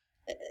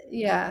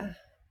 yeah,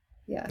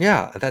 yeah.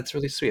 Yeah. That's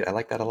really sweet. I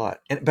like that a lot.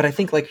 But I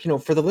think, like,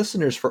 for the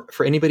listeners,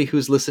 for anybody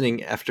who's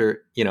listening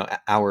after,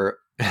 hour,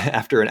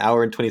 after an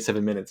hour and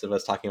 27 minutes of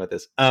us talking about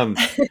this,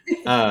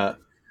 uh,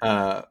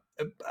 uh,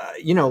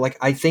 like,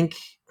 I think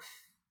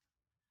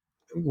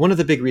one of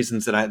the big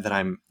reasons that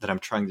I'm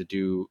trying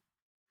to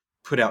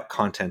put out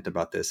content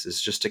about this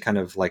is just to kind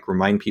of like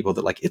remind people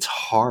that, like, it's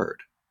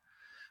hard.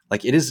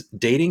 Like, it is,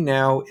 dating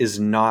now is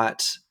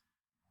not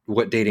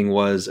what dating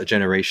was a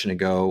generation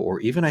ago, or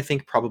even, I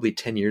think, probably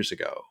 10 years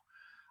ago.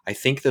 I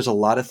think there's a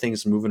lot of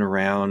things moving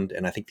around,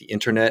 and I think the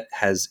internet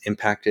has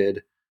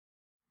impacted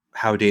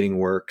how dating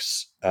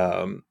works,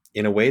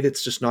 in a way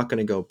that's just not going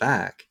to go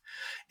back.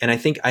 And I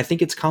think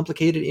it's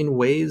complicated in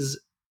ways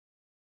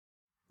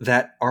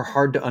that are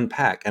hard to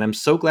unpack. And I'm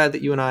so glad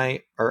that you and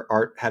I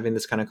are having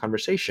this kind of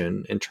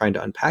conversation and trying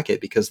to unpack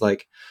it, because,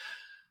 like,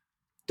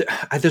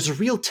 there's a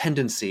real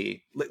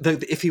tendency,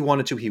 if he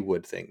wanted to, he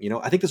would thing.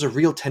 I think there's a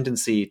real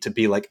tendency to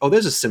be like, oh,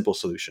 there's a simple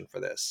solution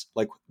for this.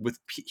 Like, with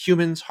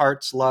humans,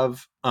 hearts,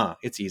 love,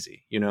 it's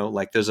easy.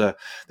 Like, there's a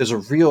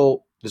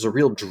real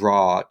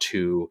draw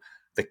to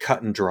the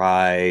cut and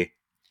dry.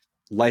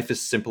 Life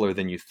is simpler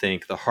than you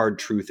think. The hard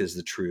truth is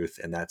the truth,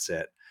 and that's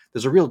it.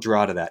 There's a real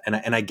draw to that,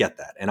 and I get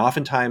that. And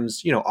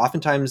oftentimes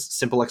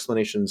simple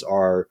explanations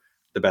are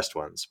the best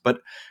ones.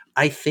 But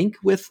I think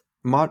with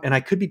and I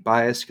could be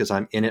biased because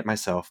I'm in it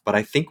myself, but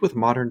I think with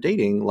modern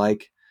dating,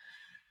 like,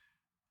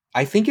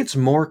 I think it's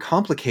more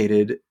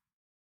complicated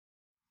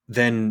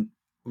than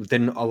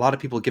a lot of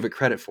people give it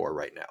credit for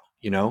right now.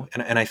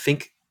 And I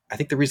think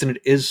the reason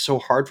it is so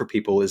hard for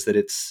people is that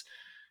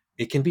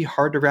it can be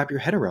hard to wrap your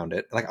head around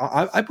it. Like,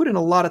 I put in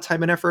a lot of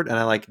time and effort, and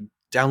I, like,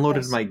 downloaded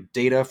Yes. my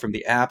data from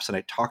the apps, and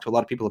I talked to a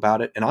lot of people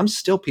about it, and I'm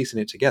still piecing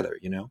it together.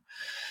 And I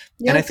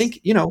Yes. think,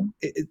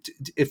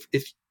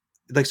 if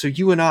like, so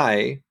you and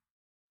I,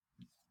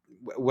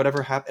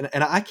 whatever happened,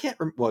 and I can't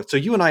well, so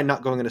you and I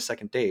not going on a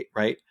second date,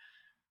 right?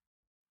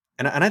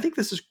 And I think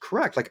this is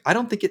correct. Like, I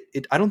don't think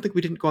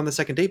we didn't go on the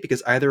second date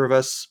because either of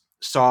us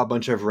saw a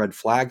bunch of red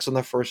flags on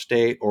the first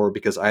date, or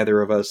because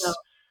either of No. us,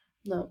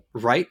 No.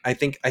 right? I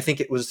think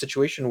it was a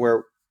situation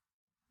where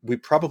we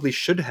probably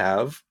should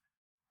have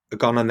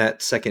gone on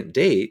that second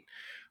date,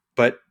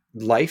 but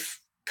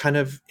life kind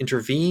of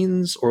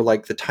intervenes, or,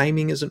 like, the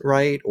timing isn't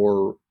right,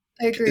 or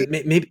I agree.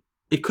 maybe.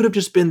 it could have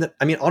just been that,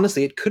 I mean,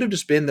 honestly, it could have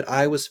just been that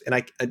I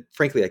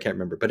frankly, I can't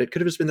remember, but it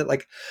could have just been that,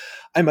 like,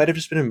 I might have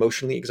just been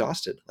emotionally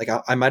exhausted. Like,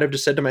 I might have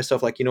just said to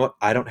myself, like, you know what,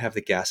 I don't have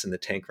the gas in the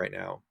tank right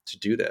now to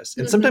do this.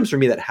 And sometimes Mhm. for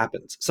me, that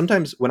happens.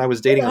 Sometimes when I was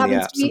Oh, dating that on the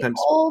happens app, to me sometimes,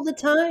 all the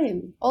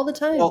time, all the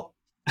time. well,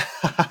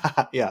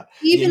 yeah,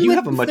 Even you with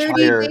have a the much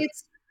 30 higher,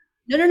 dates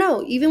No, no,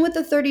 no, even with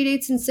the 30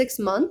 dates in 6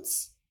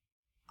 months,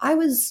 I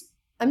was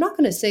I'm not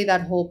gonna say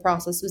that whole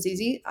process was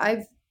easy.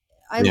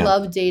 I yeah,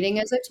 love dating,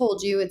 as I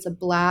told you, it's a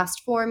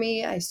blast for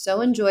me, I so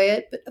enjoy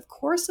it, but of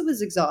course it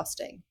was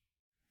exhausting.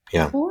 Of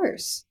yeah,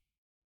 course.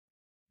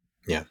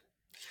 yeah,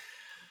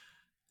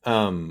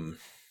 um,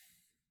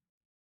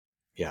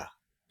 yeah.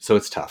 So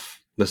it's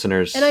tough. And I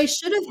Listeners,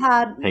 should have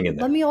had hang in let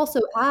there. me also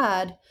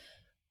add,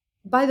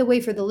 by the way,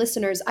 for the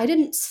listeners, I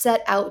didn't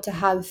set out to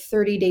have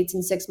 30 dates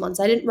in 6 months.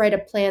 I didn't write a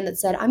plan that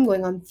said, I'm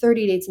going on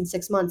 30 dates in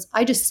 6 months.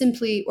 I just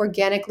simply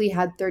organically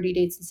had 30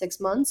 dates in 6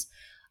 months.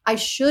 I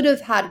should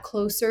have had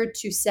closer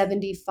to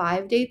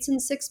 75 dates in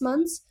 6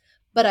 months,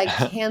 but I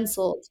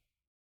canceled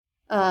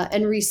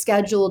and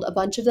rescheduled a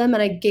bunch of them.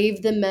 And I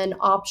gave the men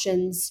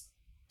options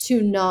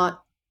to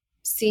not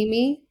see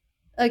me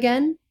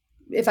again.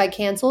 If I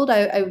canceled,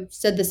 I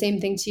said the same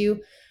thing to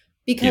you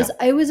because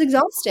Yeah. I was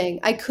exhausting.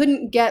 I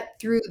couldn't get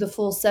through the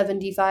full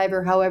 75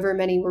 or however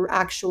many were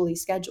actually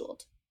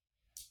scheduled.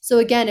 So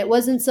again, it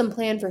wasn't some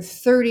plan for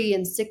 30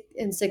 in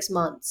 6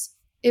 months.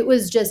 It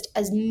was just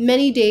as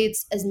many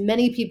dates, as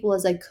many people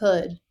as I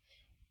could,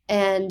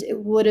 and it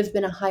would have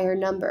been a higher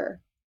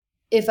number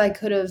if I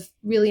could have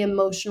really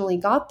emotionally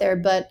got there.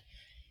 But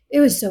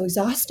it was so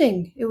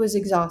exhausting. It was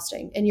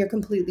exhausting, and you're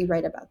completely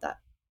right about that.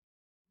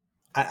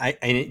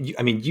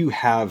 I mean, you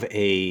have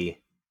a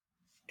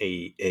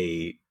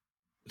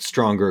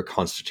stronger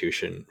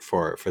constitution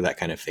for that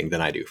kind of thing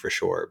than I do, for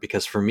sure.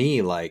 Because for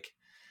me, like,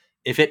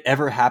 if it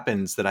ever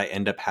happens that I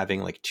end up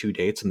having like two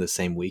dates in the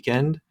same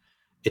weekend,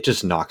 it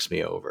just knocks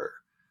me over.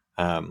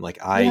 Like,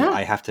 Yeah.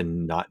 I have to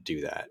not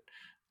do that.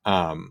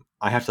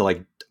 I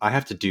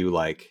have to do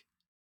like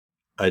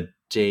a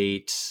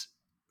date.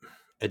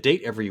 A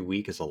date every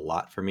week is a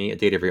lot for me. A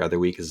date every other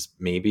week is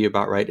maybe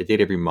about right. A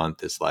date every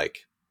month is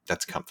like,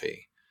 that's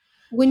comfy.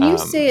 When you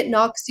say Um, it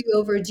knocks you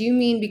over, do you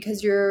mean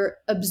because you're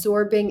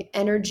absorbing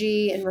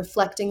energy and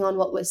reflecting on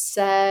what was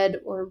said,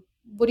 or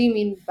what do you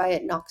mean by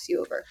it knocks you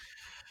over?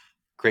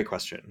 Great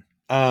question.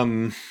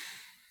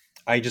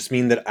 I just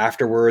mean that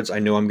afterwards, I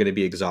know I'm going to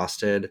be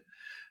exhausted.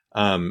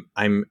 I'm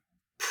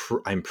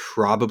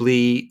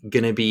probably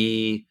going to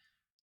be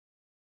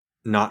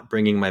not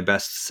bringing my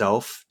best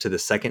self to the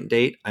second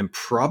date. I'm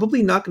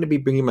probably not going to be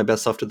bringing my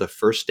best self to the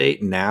first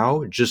date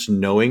now, just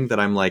knowing that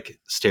I'm like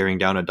staring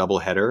down a double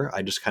header.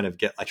 I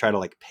try to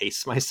like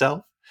pace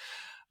myself.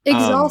 Um,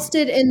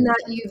 Exhausted in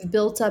that you've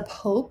built up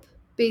hope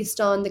based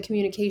on the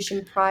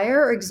communication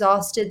prior, or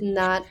exhausted in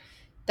that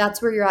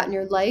that's where you're at in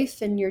your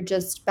life and you're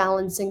just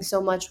balancing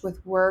so much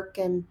with work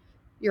and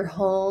your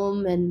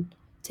home and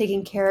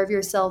taking care of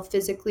yourself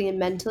physically and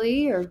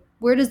mentally, or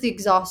where does the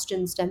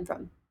exhaustion stem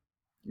from?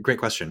 Great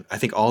question. I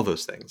think all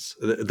those things,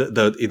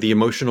 the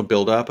emotional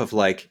buildup of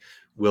like,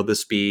 will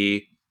this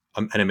be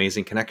an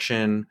amazing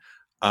connection?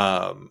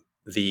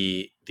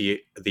 The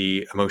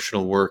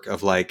emotional work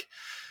of like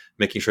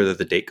making sure that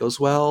the date goes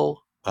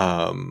well.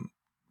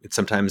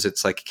 Sometimes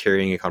it's like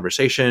carrying a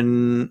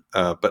conversation,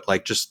 but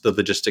like just the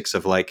logistics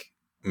of like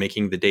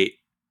making the date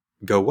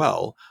go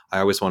well. I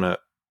always want to,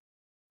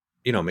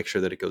 make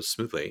sure that it goes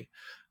smoothly.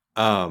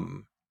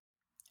 Um,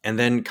 and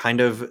then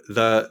kind of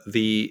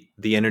the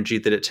energy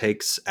that it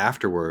takes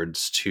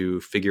afterwards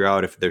to figure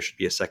out if there should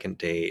be a second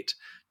date,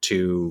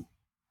 to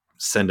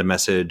send a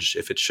message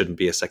if it shouldn't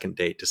be a second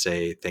date, to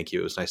say thank you,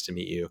 it was nice to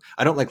meet you.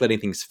 I don't like letting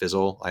things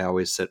fizzle. I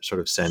always sort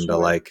of send a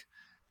Sure. like,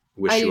 I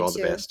wish you do all the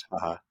too. best,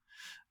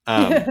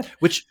 haha.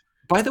 Which,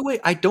 by the way,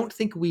 I don't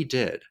think we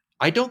did.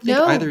 I don't think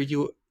either No,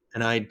 you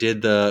and I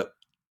did the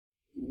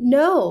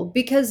no,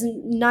 because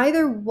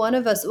neither one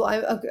of us,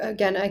 well,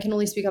 again, I can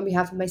only speak on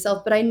behalf of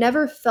myself, but I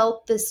never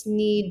felt this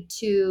need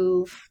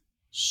to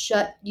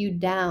shut you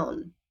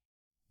down.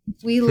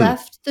 We hmm.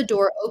 left the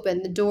door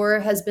open. The door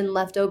has been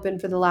left open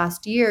for the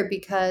last year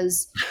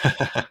because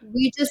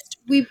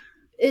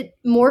it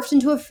morphed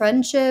into a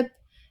friendship.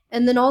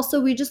 And then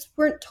also, we just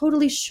weren't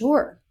totally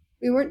sure.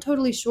 We weren't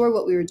totally sure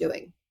what we were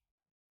doing,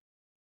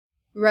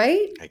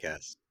 right? I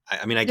guess.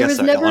 I mean, I There guess was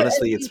so. never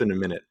Honestly, it's any been a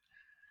minute.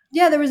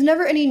 Yeah, there was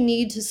never any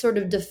need to sort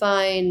of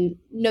define,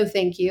 "No,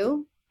 thank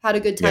you. Had a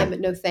good time, Yeah, but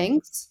no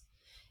thanks."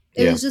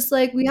 It yeah, was just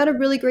like, we had a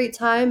really great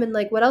time, and,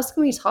 like, what else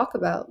can we talk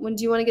about? When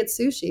do you wanna get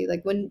sushi?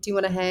 Like, when do you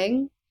wanna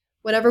hang?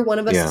 Whenever one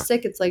of us yeah. is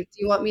sick, it's like, "Do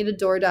you want me to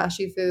DoorDash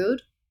you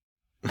food?"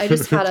 I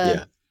just had a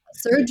Yeah.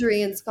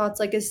 surgery, and Scott's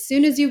like, "As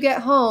soon as you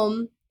get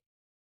home,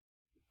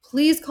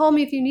 please call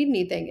me if you need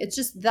anything." It's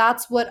just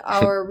that's what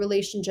our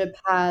relationship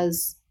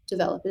has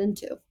developed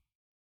into.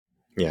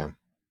 Yeah.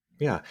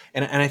 Yeah.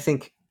 And I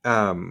think,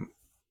 well,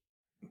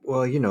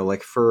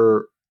 like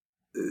for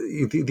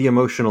the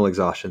emotional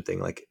exhaustion thing,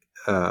 like,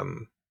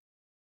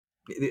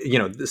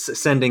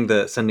 sending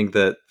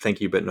the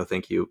thank you but no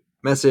thank you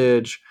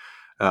message,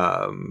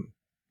 um,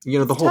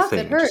 the It's whole tough. It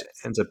thing just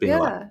hurts. ends up being a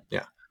lot. Yeah.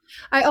 Yeah.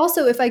 I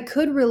also, if I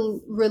could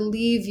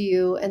relieve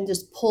you and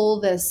just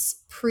pull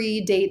this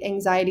pre-date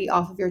anxiety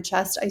off of your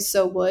chest, I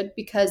so would,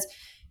 because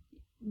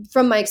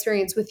from my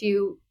experience with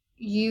you,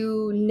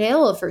 you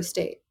nail a first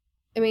date.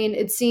 I mean,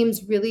 it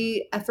seems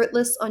really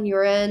effortless on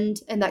your end,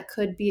 and that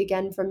could be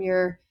again from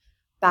your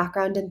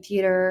background in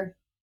theater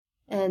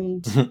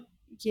and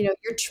you're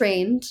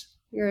trained.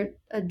 You're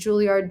a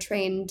Juilliard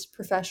trained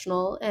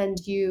professional and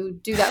you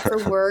do that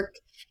for work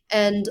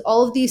and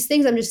all of these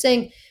things. I'm just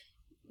saying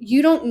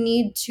you don't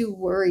need to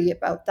worry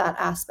about that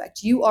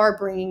aspect. You are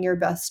bringing your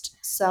best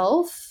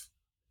self.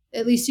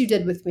 At least you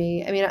did with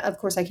me. I mean, of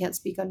course, I can't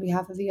speak on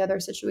behalf of the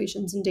other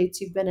situations and dates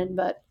you've been in,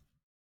 but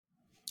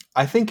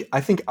I think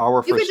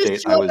our you could first just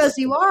date, show I up as was.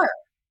 you are.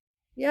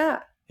 Yeah.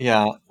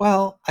 Yeah,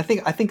 well, I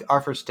think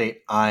our first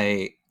date,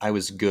 I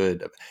was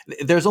good.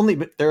 There have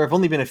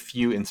only been a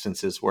few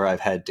instances where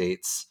I've had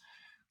dates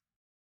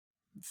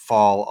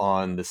fall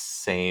on the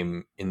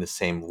same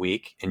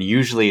week, and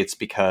usually it's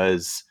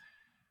because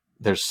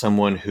there's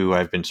someone who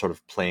I've been sort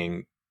of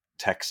playing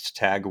text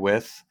tag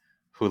with,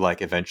 who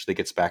like eventually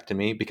gets back to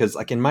me, because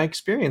like in my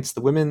experience,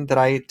 the women that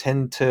I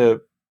tend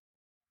to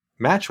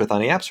match with on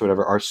the apps or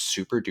whatever are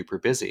super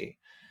duper busy.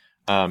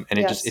 And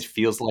it Yes.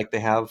 feels like they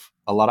have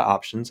a lot of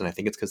options, and I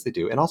think it's because they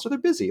do, and also they're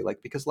busy,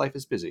 like because life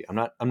is busy. I'm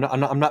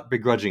not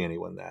begrudging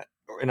anyone that,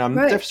 and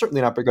they're Right.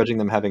 certainly not begrudging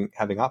them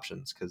having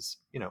options, because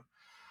And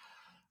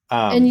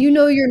um, you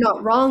know you're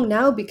not wrong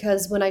now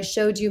because when I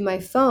showed you my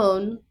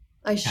phone,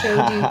 I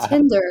showed you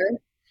Tinder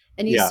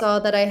and you yeah. saw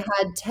that I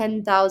had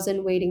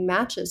 10,000 waiting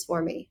matches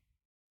for me.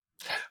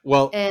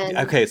 Well, And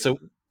okay, so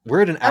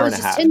we're at an that hour and was a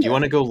just half. Do you Tinder.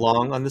 want to go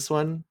long on this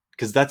one?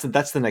 Because that's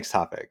the next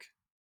topic.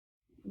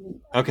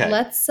 Okay,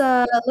 Let's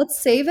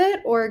save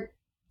it, or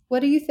what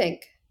do you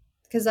think?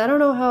 Because I don't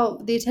know how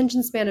the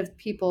attention span of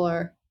people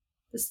are.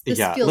 This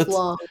yeah, feels let's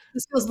long.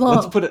 This feels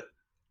let's long. put it.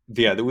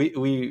 Yeah,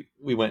 we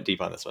went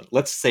deep on this one.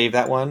 Let's save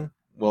that one.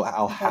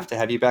 I'll have Okay. to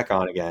have you back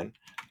on again.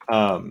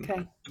 Um,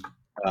 Okay.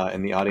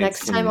 and the audience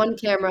Next time can. on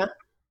camera.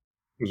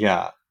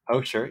 Yeah.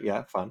 Oh, sure.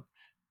 Yeah. Fun.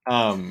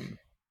 Um,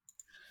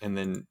 and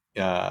then,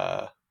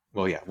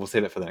 well, yeah, we'll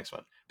save it for the next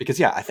one, because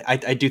yeah,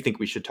 I do think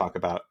we should talk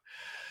about.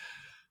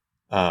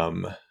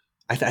 Um,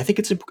 I think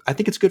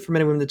it's good for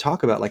men and women to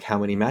talk about like how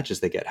many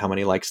matches they get, how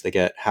many likes they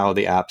get, how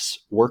the apps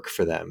work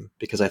for them,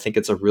 because I think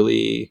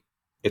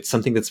it's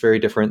something that's very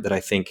different that I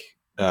think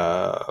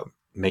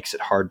makes it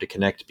hard to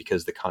connect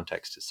because the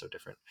context is so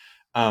different.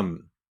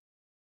 Um,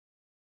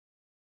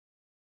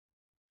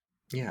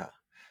 yeah.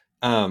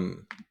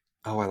 Um,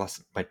 oh, I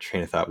lost my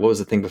train of thought. What was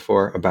the thing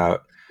before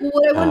about? Well,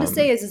 what I wanted to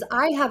say Um, is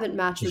I haven't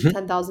matched with mhm.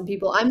 10,000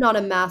 people. I'm not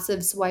a massive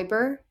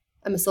swiper.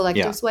 I'm a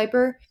selective Yeah.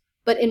 swiper.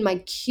 But in my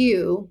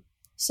queue,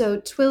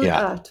 so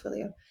Yeah.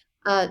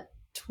 uh,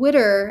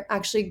 Twitter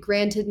actually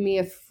granted me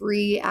a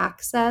free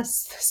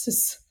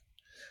access.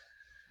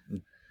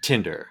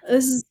 Tinder.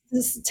 This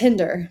is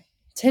Tinder.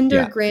 Tinder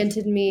Yeah.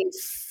 granted me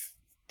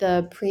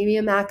the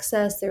premium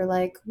access. They're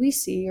like, we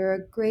see you're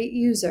a great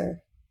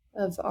user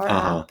of our Uh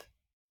huh. app.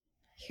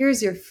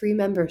 Here's your free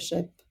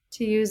membership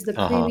to use the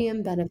Uh huh.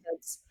 premium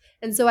benefits.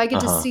 And so I get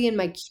Uh to huh. see in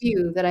my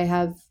queue that I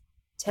have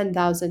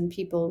 10,000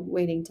 people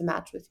waiting to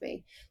match with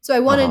me. So I Uh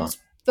huh. wanted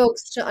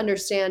folks to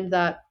understand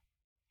that,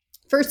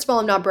 first of all,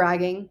 I'm not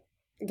bragging.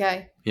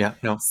 Okay. Yeah.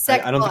 No,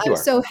 Second I of don't all, think you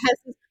are.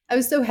 I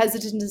was so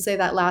hesitant to say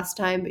that last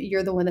time, but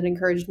you're the one that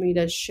encouraged me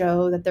to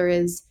show that there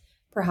is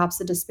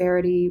perhaps a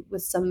disparity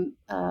with some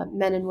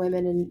men and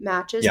women in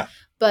matches. Yeah.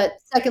 But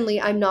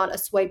secondly, I'm not a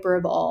swiper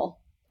of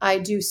all. I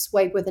do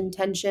swipe with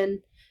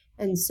intention,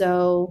 and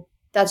so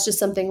that's just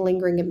something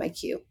lingering in my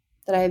queue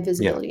that I have Yeah.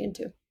 visibility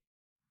into.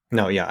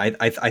 No. Yeah. I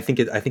think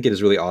it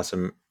is really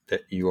awesome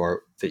that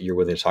you're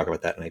willing to talk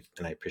about that,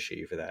 and I appreciate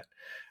you for that.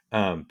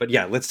 But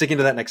yeah, let's dig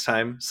into that next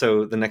time.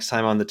 So the next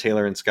time on the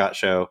Taylor and Scott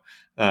show,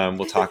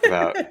 we'll talk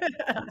about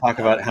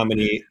how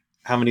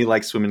many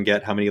likes women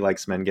get, how many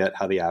likes men get,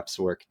 how the apps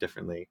work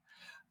differently.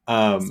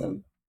 Um,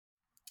 Awesome.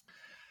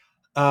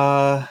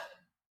 uh,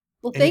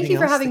 Well, thank anything you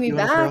for else having that me you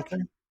want to throw out back.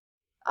 there?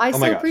 I Oh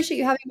my so gosh. appreciate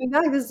you having me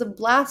back. This is a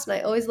blast, and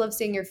I always love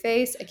seeing your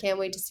face. I can't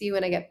wait to see you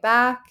when I get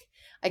back.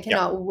 I Yeah.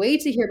 cannot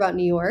wait to hear about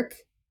New York.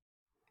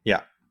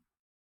 Yeah.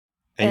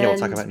 And yeah, we'll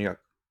talk And about New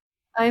York.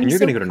 I'm And you're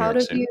going so to go to New proud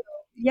York of you.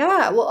 soon.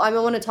 Yeah, well, I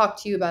want to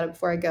talk to you about it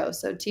before I go,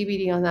 so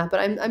TBD on that. But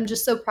I'm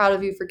just so proud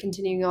of you for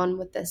continuing on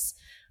with this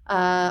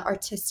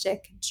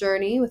artistic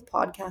journey with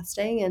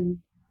podcasting,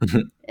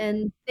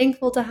 and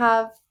thankful to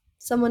have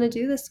someone to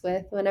do this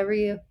with whenever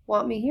you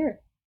want me here.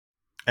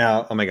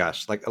 Oh my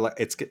gosh! Like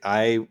it's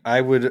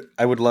I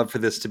would love for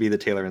this to be the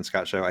Taylor and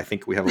Scott show. I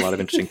think we have a lot of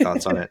interesting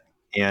thoughts on it,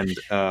 and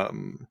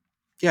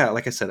yeah,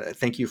 like I said,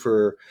 thank you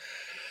for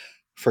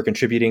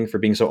contributing, for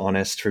being so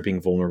honest, for being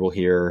vulnerable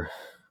here,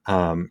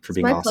 for It's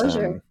being my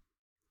pleasure. awesome,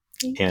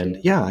 Thank and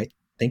you. yeah, I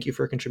thank you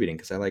for contributing,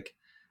 because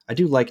I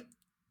do like,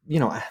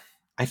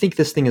 I think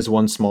this thing is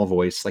one small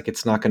voice. Like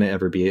it's not going to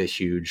ever be a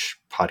huge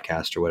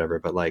podcast or whatever,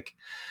 but like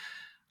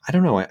I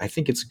don't know, I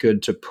think it's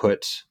good to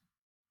put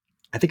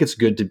I think it's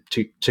good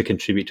to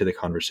contribute to the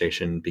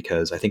conversation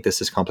because I think this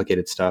is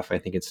complicated stuff. I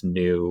think it's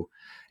new.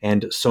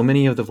 And so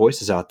many of the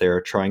voices out there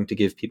trying to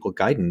give people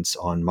guidance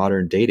on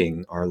modern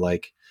dating are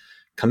like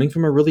coming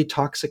from a really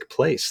toxic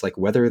place. Like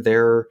whether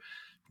they're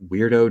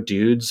weirdo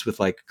dudes with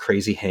like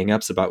crazy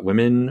hangups about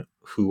women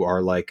who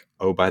are like,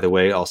 oh, by the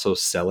way, also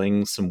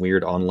selling some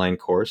weird online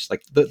course.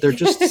 Like they're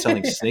just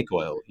selling snake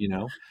oil, you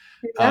know?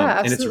 Yeah,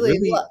 And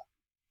absolutely. Look,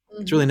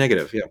 it's really mhm.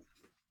 negative. Yeah.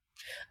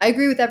 I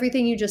agree with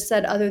everything you just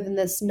said, other than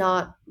this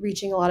not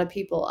reaching a lot of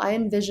people. I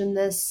envision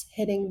this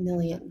hitting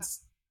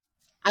millions.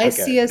 Okay. I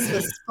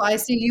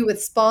see you with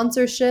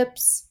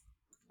sponsorships.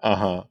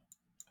 Uh-huh.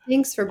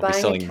 Thanks for I'll be buying a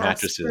selling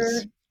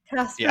mattresses.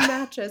 Casper Yeah.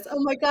 mattress.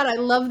 Oh my God, I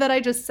love that I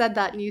just said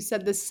that and you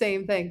said the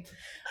same thing.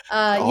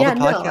 All the Yeah,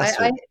 no, podcasts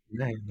are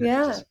yeah,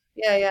 mattresses.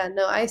 yeah.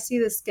 No, I see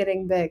this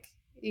getting big.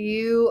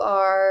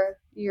 You're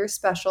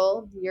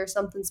special. You're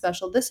something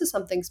special. This is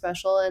something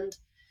special, and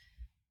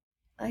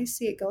I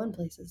see it going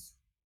places.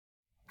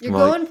 You're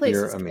Well, going you're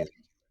places, kid.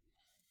 amazing.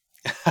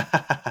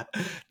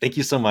 Thank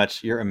you so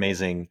much. You're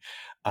amazing.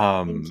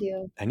 Thank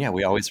you. And yeah,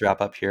 we always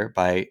wrap up here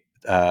by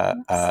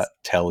Yes.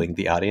 telling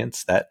the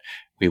audience that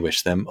we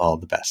wish them all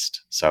the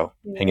best. So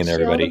We hang in there,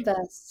 wish you all the everybody,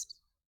 best.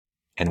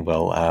 and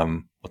we'll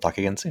talk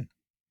again soon.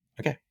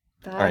 Okay.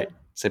 All right. Bye.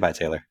 Say bye,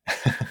 Taylor.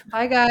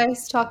 Bye,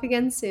 guys. Talk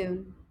again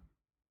soon.